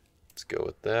 Let's go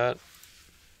with that.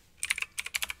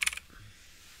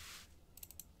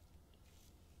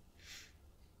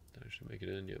 I should make it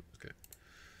in. Yep. Okay.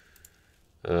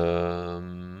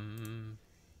 Then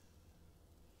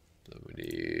we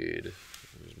need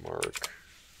Mark.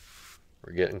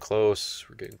 We're getting close.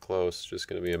 We're getting close. Just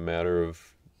going to be a matter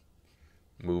of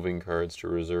moving cards to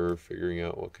reserve, figuring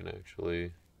out what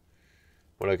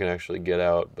I can actually get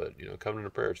out. But you know, Covenant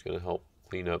of Prayer is going to help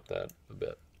clean up that a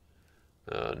bit.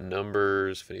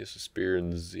 Numbers, Phineas' Spear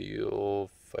and Zeal,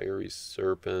 Fiery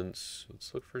Serpents.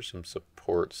 Let's look for some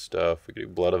support stuff. We could do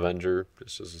Blood Avenger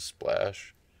just as a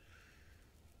splash.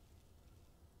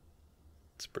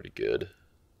 It's pretty good.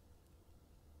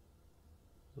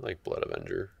 I like Blood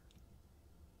Avenger.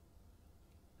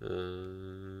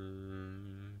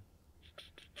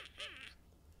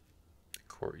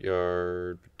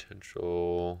 Courtyard,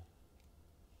 potential.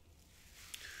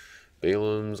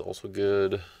 Balaam's also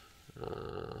good.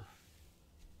 You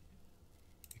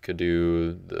could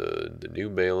do the new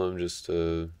Balaam just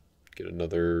to get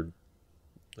another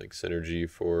like synergy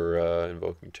for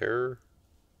invoking terror.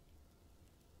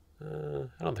 I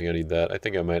don't think I need that. I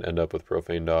think I might end up with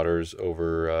Profane Daughters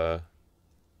over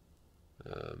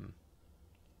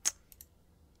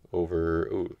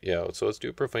yeah, so let's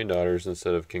do Profane Daughters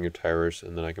instead of King of Tyrus,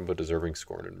 and then I can put Deserving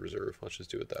Scorn in reserve. Let's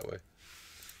just do it that way.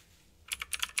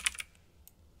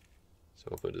 So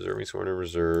I'll put Deserving Scorn in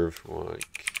reserve. We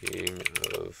want King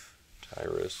of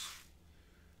Tyrus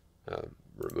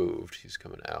removed. He's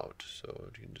coming out,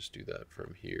 so you can just do that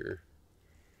from here.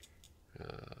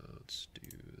 Let's do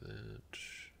that.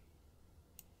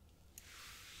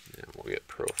 And we'll get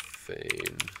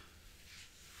Profane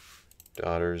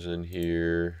Daughters in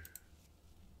here.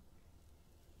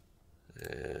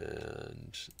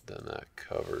 And then that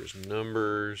covers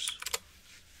numbers.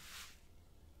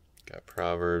 Got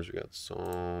Proverbs, we got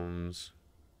Psalms.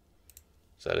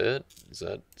 Is that it? Is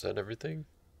that everything?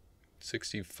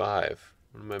 65.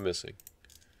 What am I missing?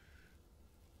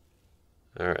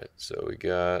 Alright, so we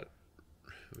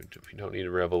don't need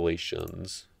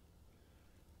Revelations.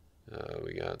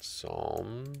 We got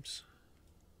Psalms.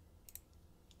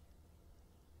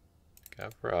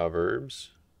 Got Proverbs.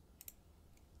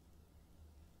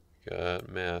 Got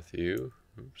Matthew.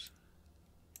 Oops.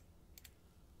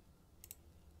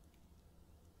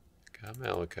 Got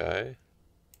Malachi.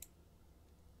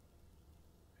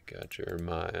 Got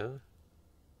Jeremiah.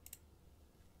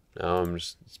 Now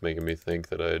it's making me think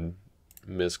that I'd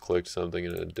misclicked something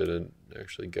and it didn't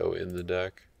actually go in the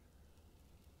deck.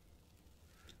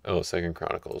 Oh, Second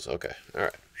Chronicles. Okay.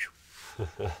 Alright.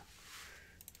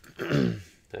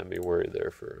 Had me worried there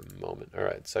for a moment.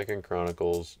 Alright, Second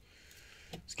Chronicles.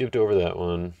 Skipped over that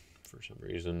one for some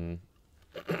reason.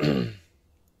 I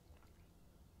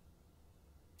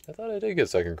thought I did get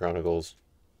Second Chronicles.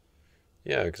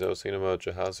 Yeah, because I was thinking about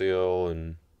Jehaziel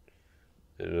and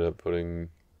ended up putting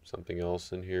something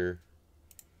else in here.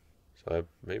 So I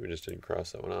maybe just didn't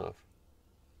cross that one off.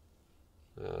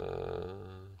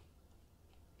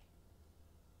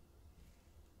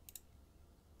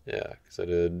 Yeah, because I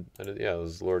did, yeah, it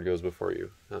was Lord Goes Before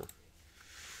You. Huh.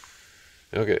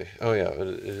 Okay, oh yeah,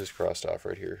 it is crossed off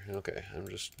right here. Okay, I'm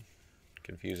just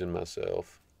confusing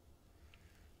myself.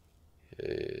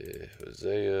 Okay,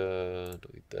 Hosea,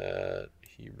 delete that.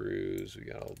 Hebrews, we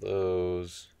got all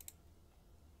those.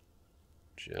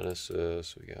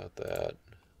 Genesis, we got that.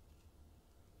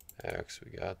 Acts,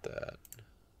 we got that.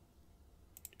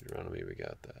 Deuteronomy, we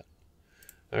got that.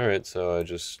 Alright, so I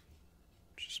just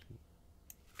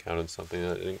counted something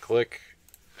that didn't click.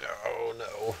 Oh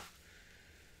no.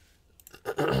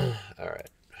 Alright.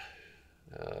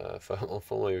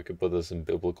 If only we could put this in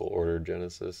biblical order.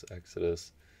 Genesis,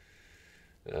 Exodus.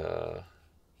 Oh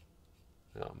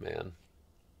man.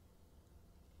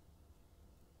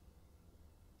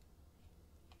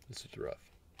 This is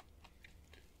rough.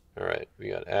 Alright, we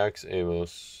got Acts,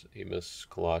 Amos,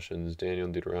 Colossians, Daniel,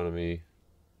 Deuteronomy,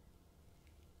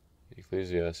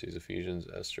 Ecclesiastes, Ephesians,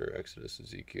 Esther, Exodus,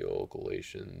 Ezekiel,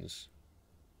 Galatians.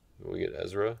 We get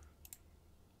Ezra.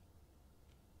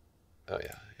 Oh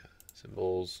yeah.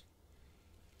 Symbols.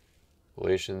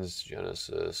 Galatians,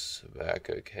 Genesis,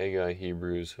 Habakkuk, Haggai,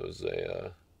 Hebrews,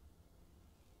 Hosea,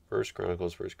 1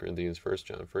 Chronicles, 1 Corinthians, 1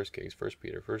 John, 1 Kings, 1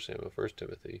 Peter, 1 Samuel, 1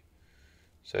 Timothy,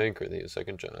 2 Corinthians, 2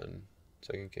 John,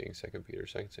 2 Kings, 2 Peter,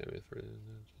 2 Samuel.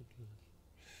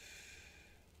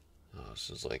 Oh, this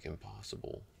is like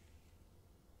impossible.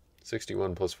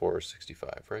 61 plus 4 is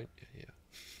 65, right? Yeah.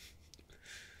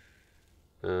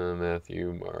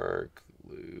 Matthew, Mark,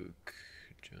 Luke,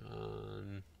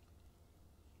 John.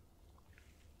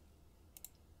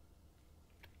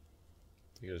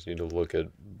 You just need to look at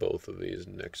both of these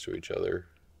next to each other.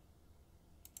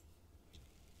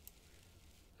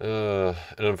 And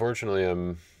unfortunately,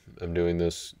 I'm doing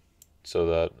this so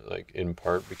that, like, in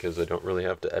part because I don't really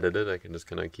have to edit it. I can just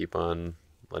kind of keep on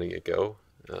letting it go,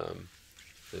 and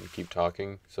keep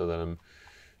talking so that I'm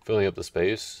filling up the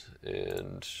space.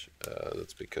 And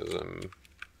that's because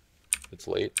it's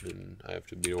late and I have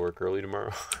to be to work early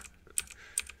tomorrow.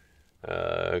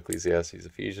 Ecclesiastes,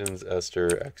 Ephesians,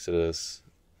 Esther, Exodus,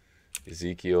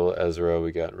 Ezekiel, Ezra,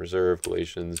 we got in reserve,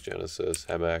 Galatians, Genesis,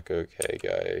 Habakkuk,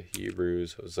 Haggai,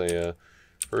 Hebrews, Hosea,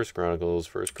 1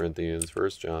 Chronicles, 1 Corinthians, 1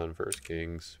 John, 1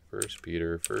 Kings, 1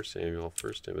 Peter, 1 Samuel,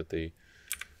 1 Timothy.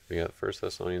 We got 1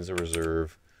 Thessalonians in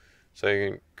reserve,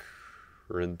 2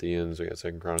 Corinthians, we got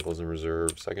 2 Chronicles in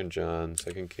reserve, 2 John,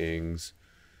 2 Kings.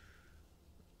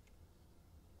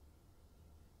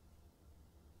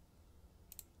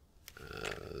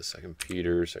 Second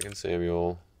Peter, 2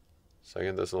 Samuel,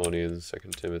 2 Thessalonians, 2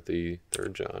 Timothy,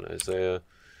 3 John, Isaiah,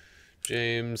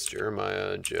 James,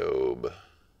 Jeremiah, Job,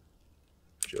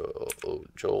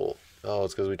 Joel. Oh,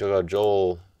 it's because we took out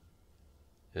Joel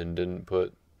and didn't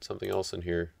put something else in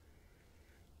here.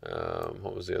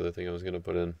 What was the other thing I was going to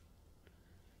put in?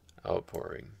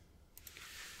 Outpouring.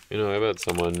 You know, I bet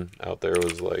someone out there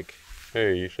was like,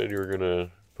 hey, you said you were going to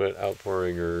put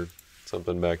outpouring or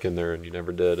something back in there and you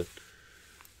never did.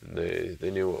 And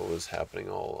they knew what was happening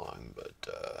all along, but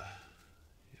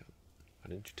yeah. Why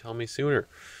didn't you tell me sooner?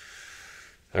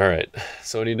 All right,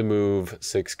 so I need to move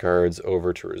 6 cards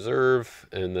over to reserve,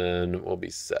 and then we'll be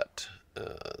set.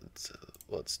 So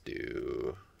let's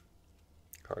do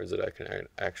cards that I can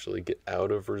actually get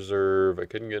out of reserve. I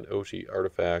couldn't get OT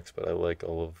artifacts, but I like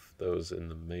all of those in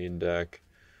the main deck.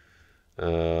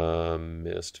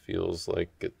 Mist feels like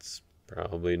it's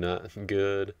probably not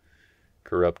good.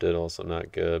 Corrupted, also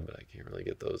not good, but I can't really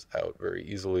get those out very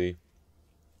easily.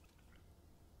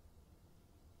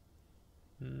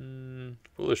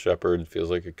 Foolish Shepherd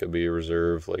feels like it could be a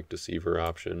reserve, like Deceiver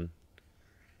option.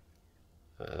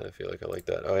 I feel like I like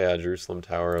that. Oh yeah, Jerusalem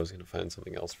Tower. I was going to find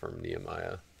something else from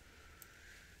Nehemiah.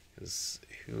 Because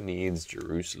who needs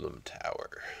Jerusalem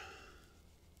Tower?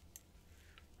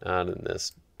 Not in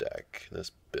this deck,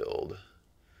 this build.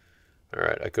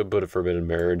 Alright, I could put a Forbidden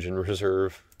Marriage in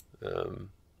reserve.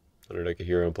 Under deck a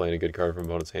hero and playing a good card from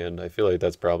opponent's hand. I feel like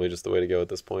that's probably just the way to go at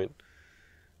this point.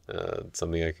 It's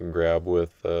something I can grab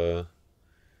with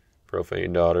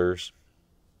Profane Daughters.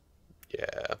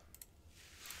 Yeah.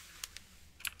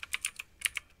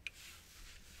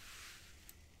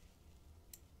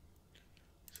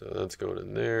 So that's going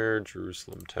in there.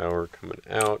 Jerusalem Tower coming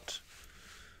out.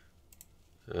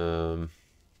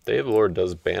 Day of the Lord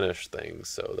does banish things,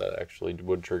 so that actually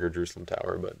would trigger Jerusalem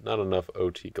Tower, but not enough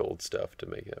OT gold stuff to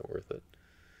make that worth it.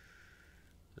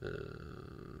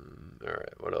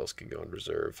 Alright, what else can go in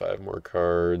reserve? 5 more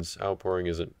cards. Outpouring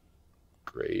isn't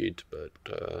great, but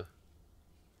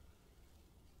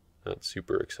not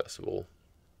super accessible.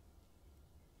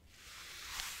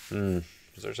 Is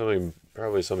there something,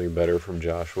 probably something better from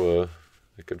Joshua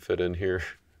that could fit in here?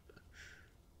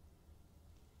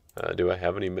 Do I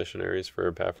have any missionaries for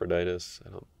Epaphroditus? I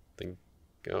don't think.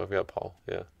 Oh, I've got Paul.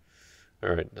 Yeah.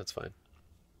 Alright, that's fine.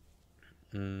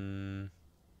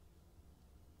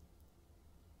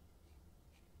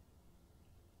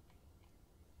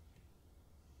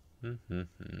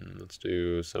 Let's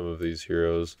do some of these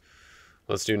heroes.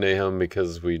 Let's do Nahum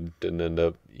because we didn't end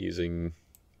up using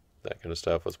that kind of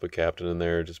stuff. Let's put Captain in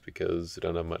there just because we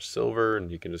don't have much silver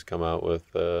and you can just come out with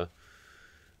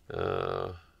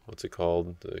what's it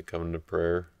called? The Covenant of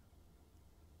Prayer.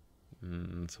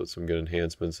 Let's put some good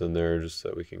enhancements in there just so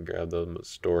that we can grab them at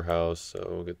Storehouse. So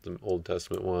we'll get the Old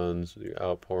Testament ones, do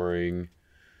Outpouring,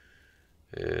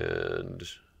 and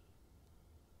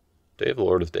Day of the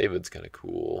Lord with David's kind of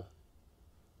cool.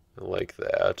 I like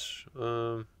that.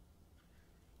 Do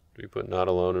we put Not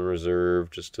Alone in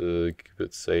reserve just to keep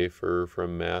it safer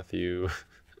from Matthew?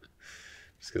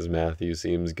 Just because Matthew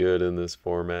seems good in this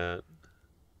format.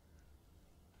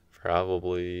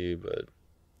 Probably, but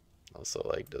also,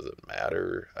 like, does it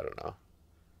matter? I don't know.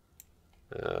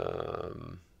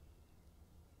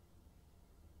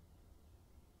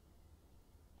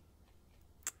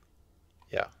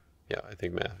 Yeah, I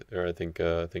think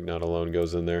I think Not Alone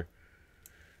goes in there.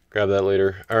 Grab that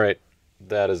later. All right,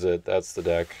 that is it. That's the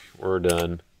deck. We're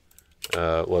done.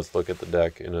 Let's look at the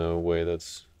deck in a way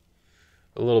that's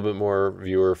a little bit more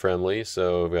viewer friendly.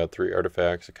 So we've got 3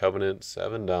 artifacts, a covenant,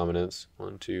 7 dominance,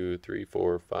 1, 2, 3,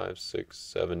 4, 5, 6,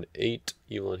 7, 8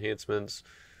 evil enhancements.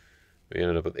 We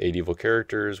ended up with 8 evil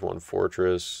characters, 1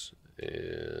 fortress,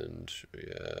 and we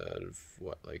had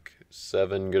what, like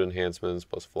 7 good enhancements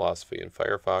plus philosophy and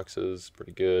firefoxes.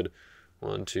 Pretty good.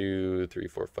 1, 2, 3,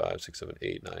 4, 5, 6, 7,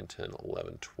 8, 9, 10,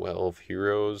 11, 12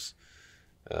 heroes.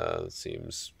 That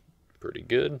seems pretty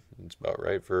good. It's about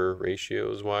right for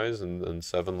ratios wise, and then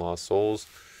 7 lost souls.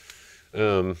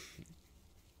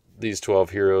 These 12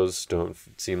 heroes don't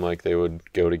seem like they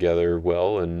would go together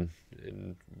well in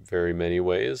very many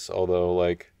ways. Although,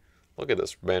 like, look at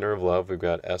this Banner of Love. We've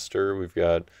got Esther. We've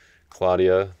got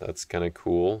Claudia. That's kind of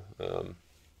cool.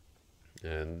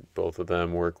 And both of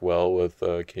them work well with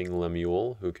King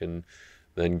Lemuel, who can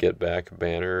then get back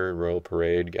Banner, Royal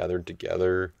Parade, gathered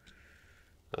together.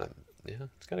 Yeah,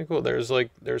 it's kind of cool. There's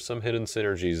some hidden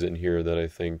synergies in here that I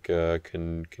think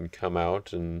can come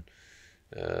out and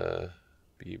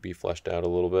be fleshed out a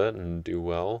little bit and do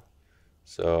well.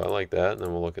 So I like that. And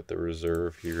then we'll look at the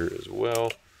reserve here as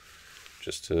well,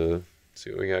 just to see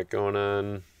what we got going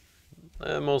on.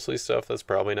 Mostly stuff that's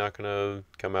probably not going to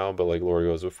come out, but like Lord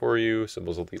Goes Before You,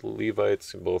 Symbols of the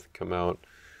Levites can both come out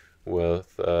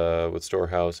with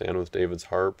Storehouse and with David's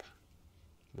Harp.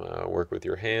 Work with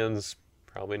Your Hands,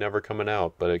 probably never coming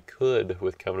out, but it could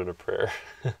with Covenant of Prayer.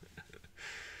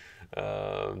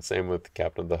 Same with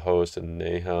Captain of the Host and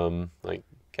Nahum. Like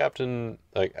Captain,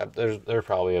 like there's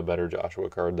probably a better Joshua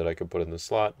card that I could put in the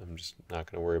slot. I'm just not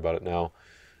going to worry about it now.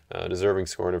 Deserving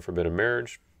Scorn and Forbidden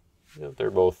Marriage.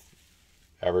 They're both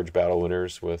average battle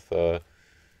winners with, could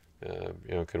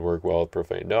work well with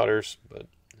Profane Daughters, but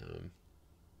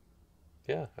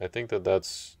yeah, I think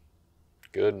that's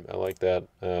good. I like that.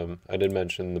 I did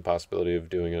mention the possibility of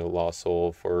doing a Lost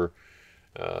Soul for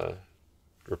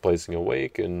replacing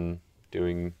Awake and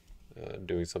doing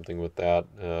something with that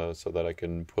so that I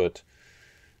can put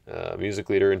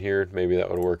Music Leader in here. Maybe that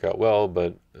would work out well,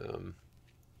 but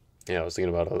yeah, I was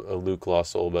thinking about a Luke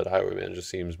Lost Soul, but Highwayman just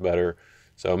seems better.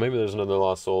 So maybe there's another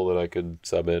Lost Soul that I could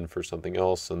sub in for something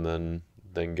else, and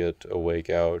then get Awake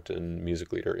out and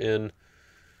Music Leader in.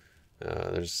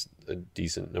 There's a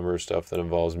decent number of stuff that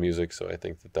involves music, so I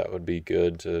think that would be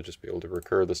good to just be able to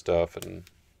recur the stuff. And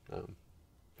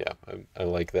yeah, I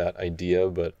like that idea,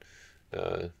 but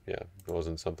yeah, it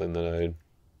wasn't something that I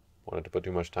wanted to put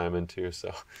too much time into.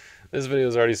 So this video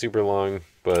is already super long,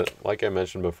 but like I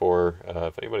mentioned before,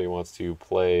 if anybody wants to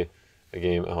play a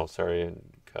game, oh sorry, I'm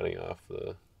cutting off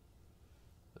the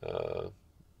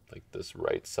like this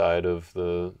right side of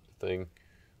the thing.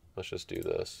 Let's just do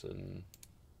this. And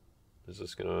is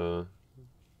this gonna,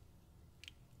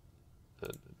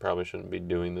 probably shouldn't be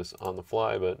doing this on the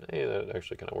fly, but hey, that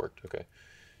actually kind of worked. Okay.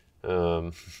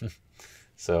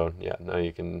 So yeah, now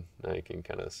you can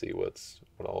kind of see what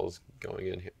all is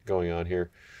going on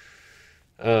here.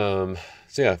 So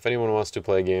yeah, if anyone wants to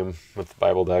play a game with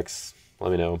Bible decks,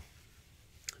 let me know.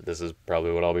 This is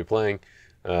probably what I'll be playing.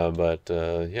 But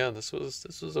yeah, this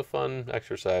was a fun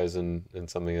exercise and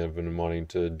something I've been wanting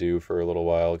to do for a little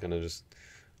while. Kind of just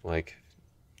like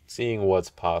seeing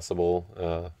what's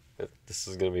possible. This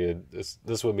is gonna be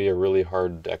this would be a really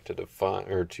hard deck to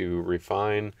define or to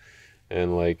refine,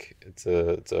 and like it's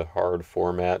a hard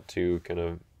format to kind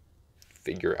of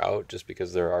figure out, just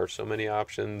because there are so many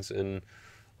options in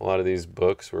a lot of these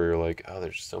books where you're like, oh,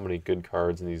 there's so many good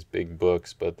cards in these big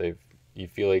books, but you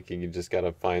feel like you just got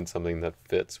to find something that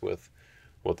fits with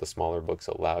what the smaller books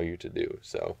allow you to do.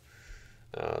 So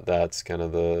that's kind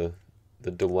of the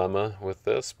dilemma with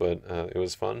this, but it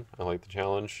was fun. I like the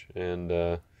challenge, and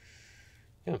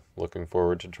yeah, looking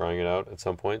forward to trying it out at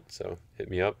some point. So hit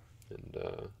me up,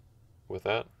 and with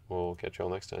that, we'll catch you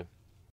all next time.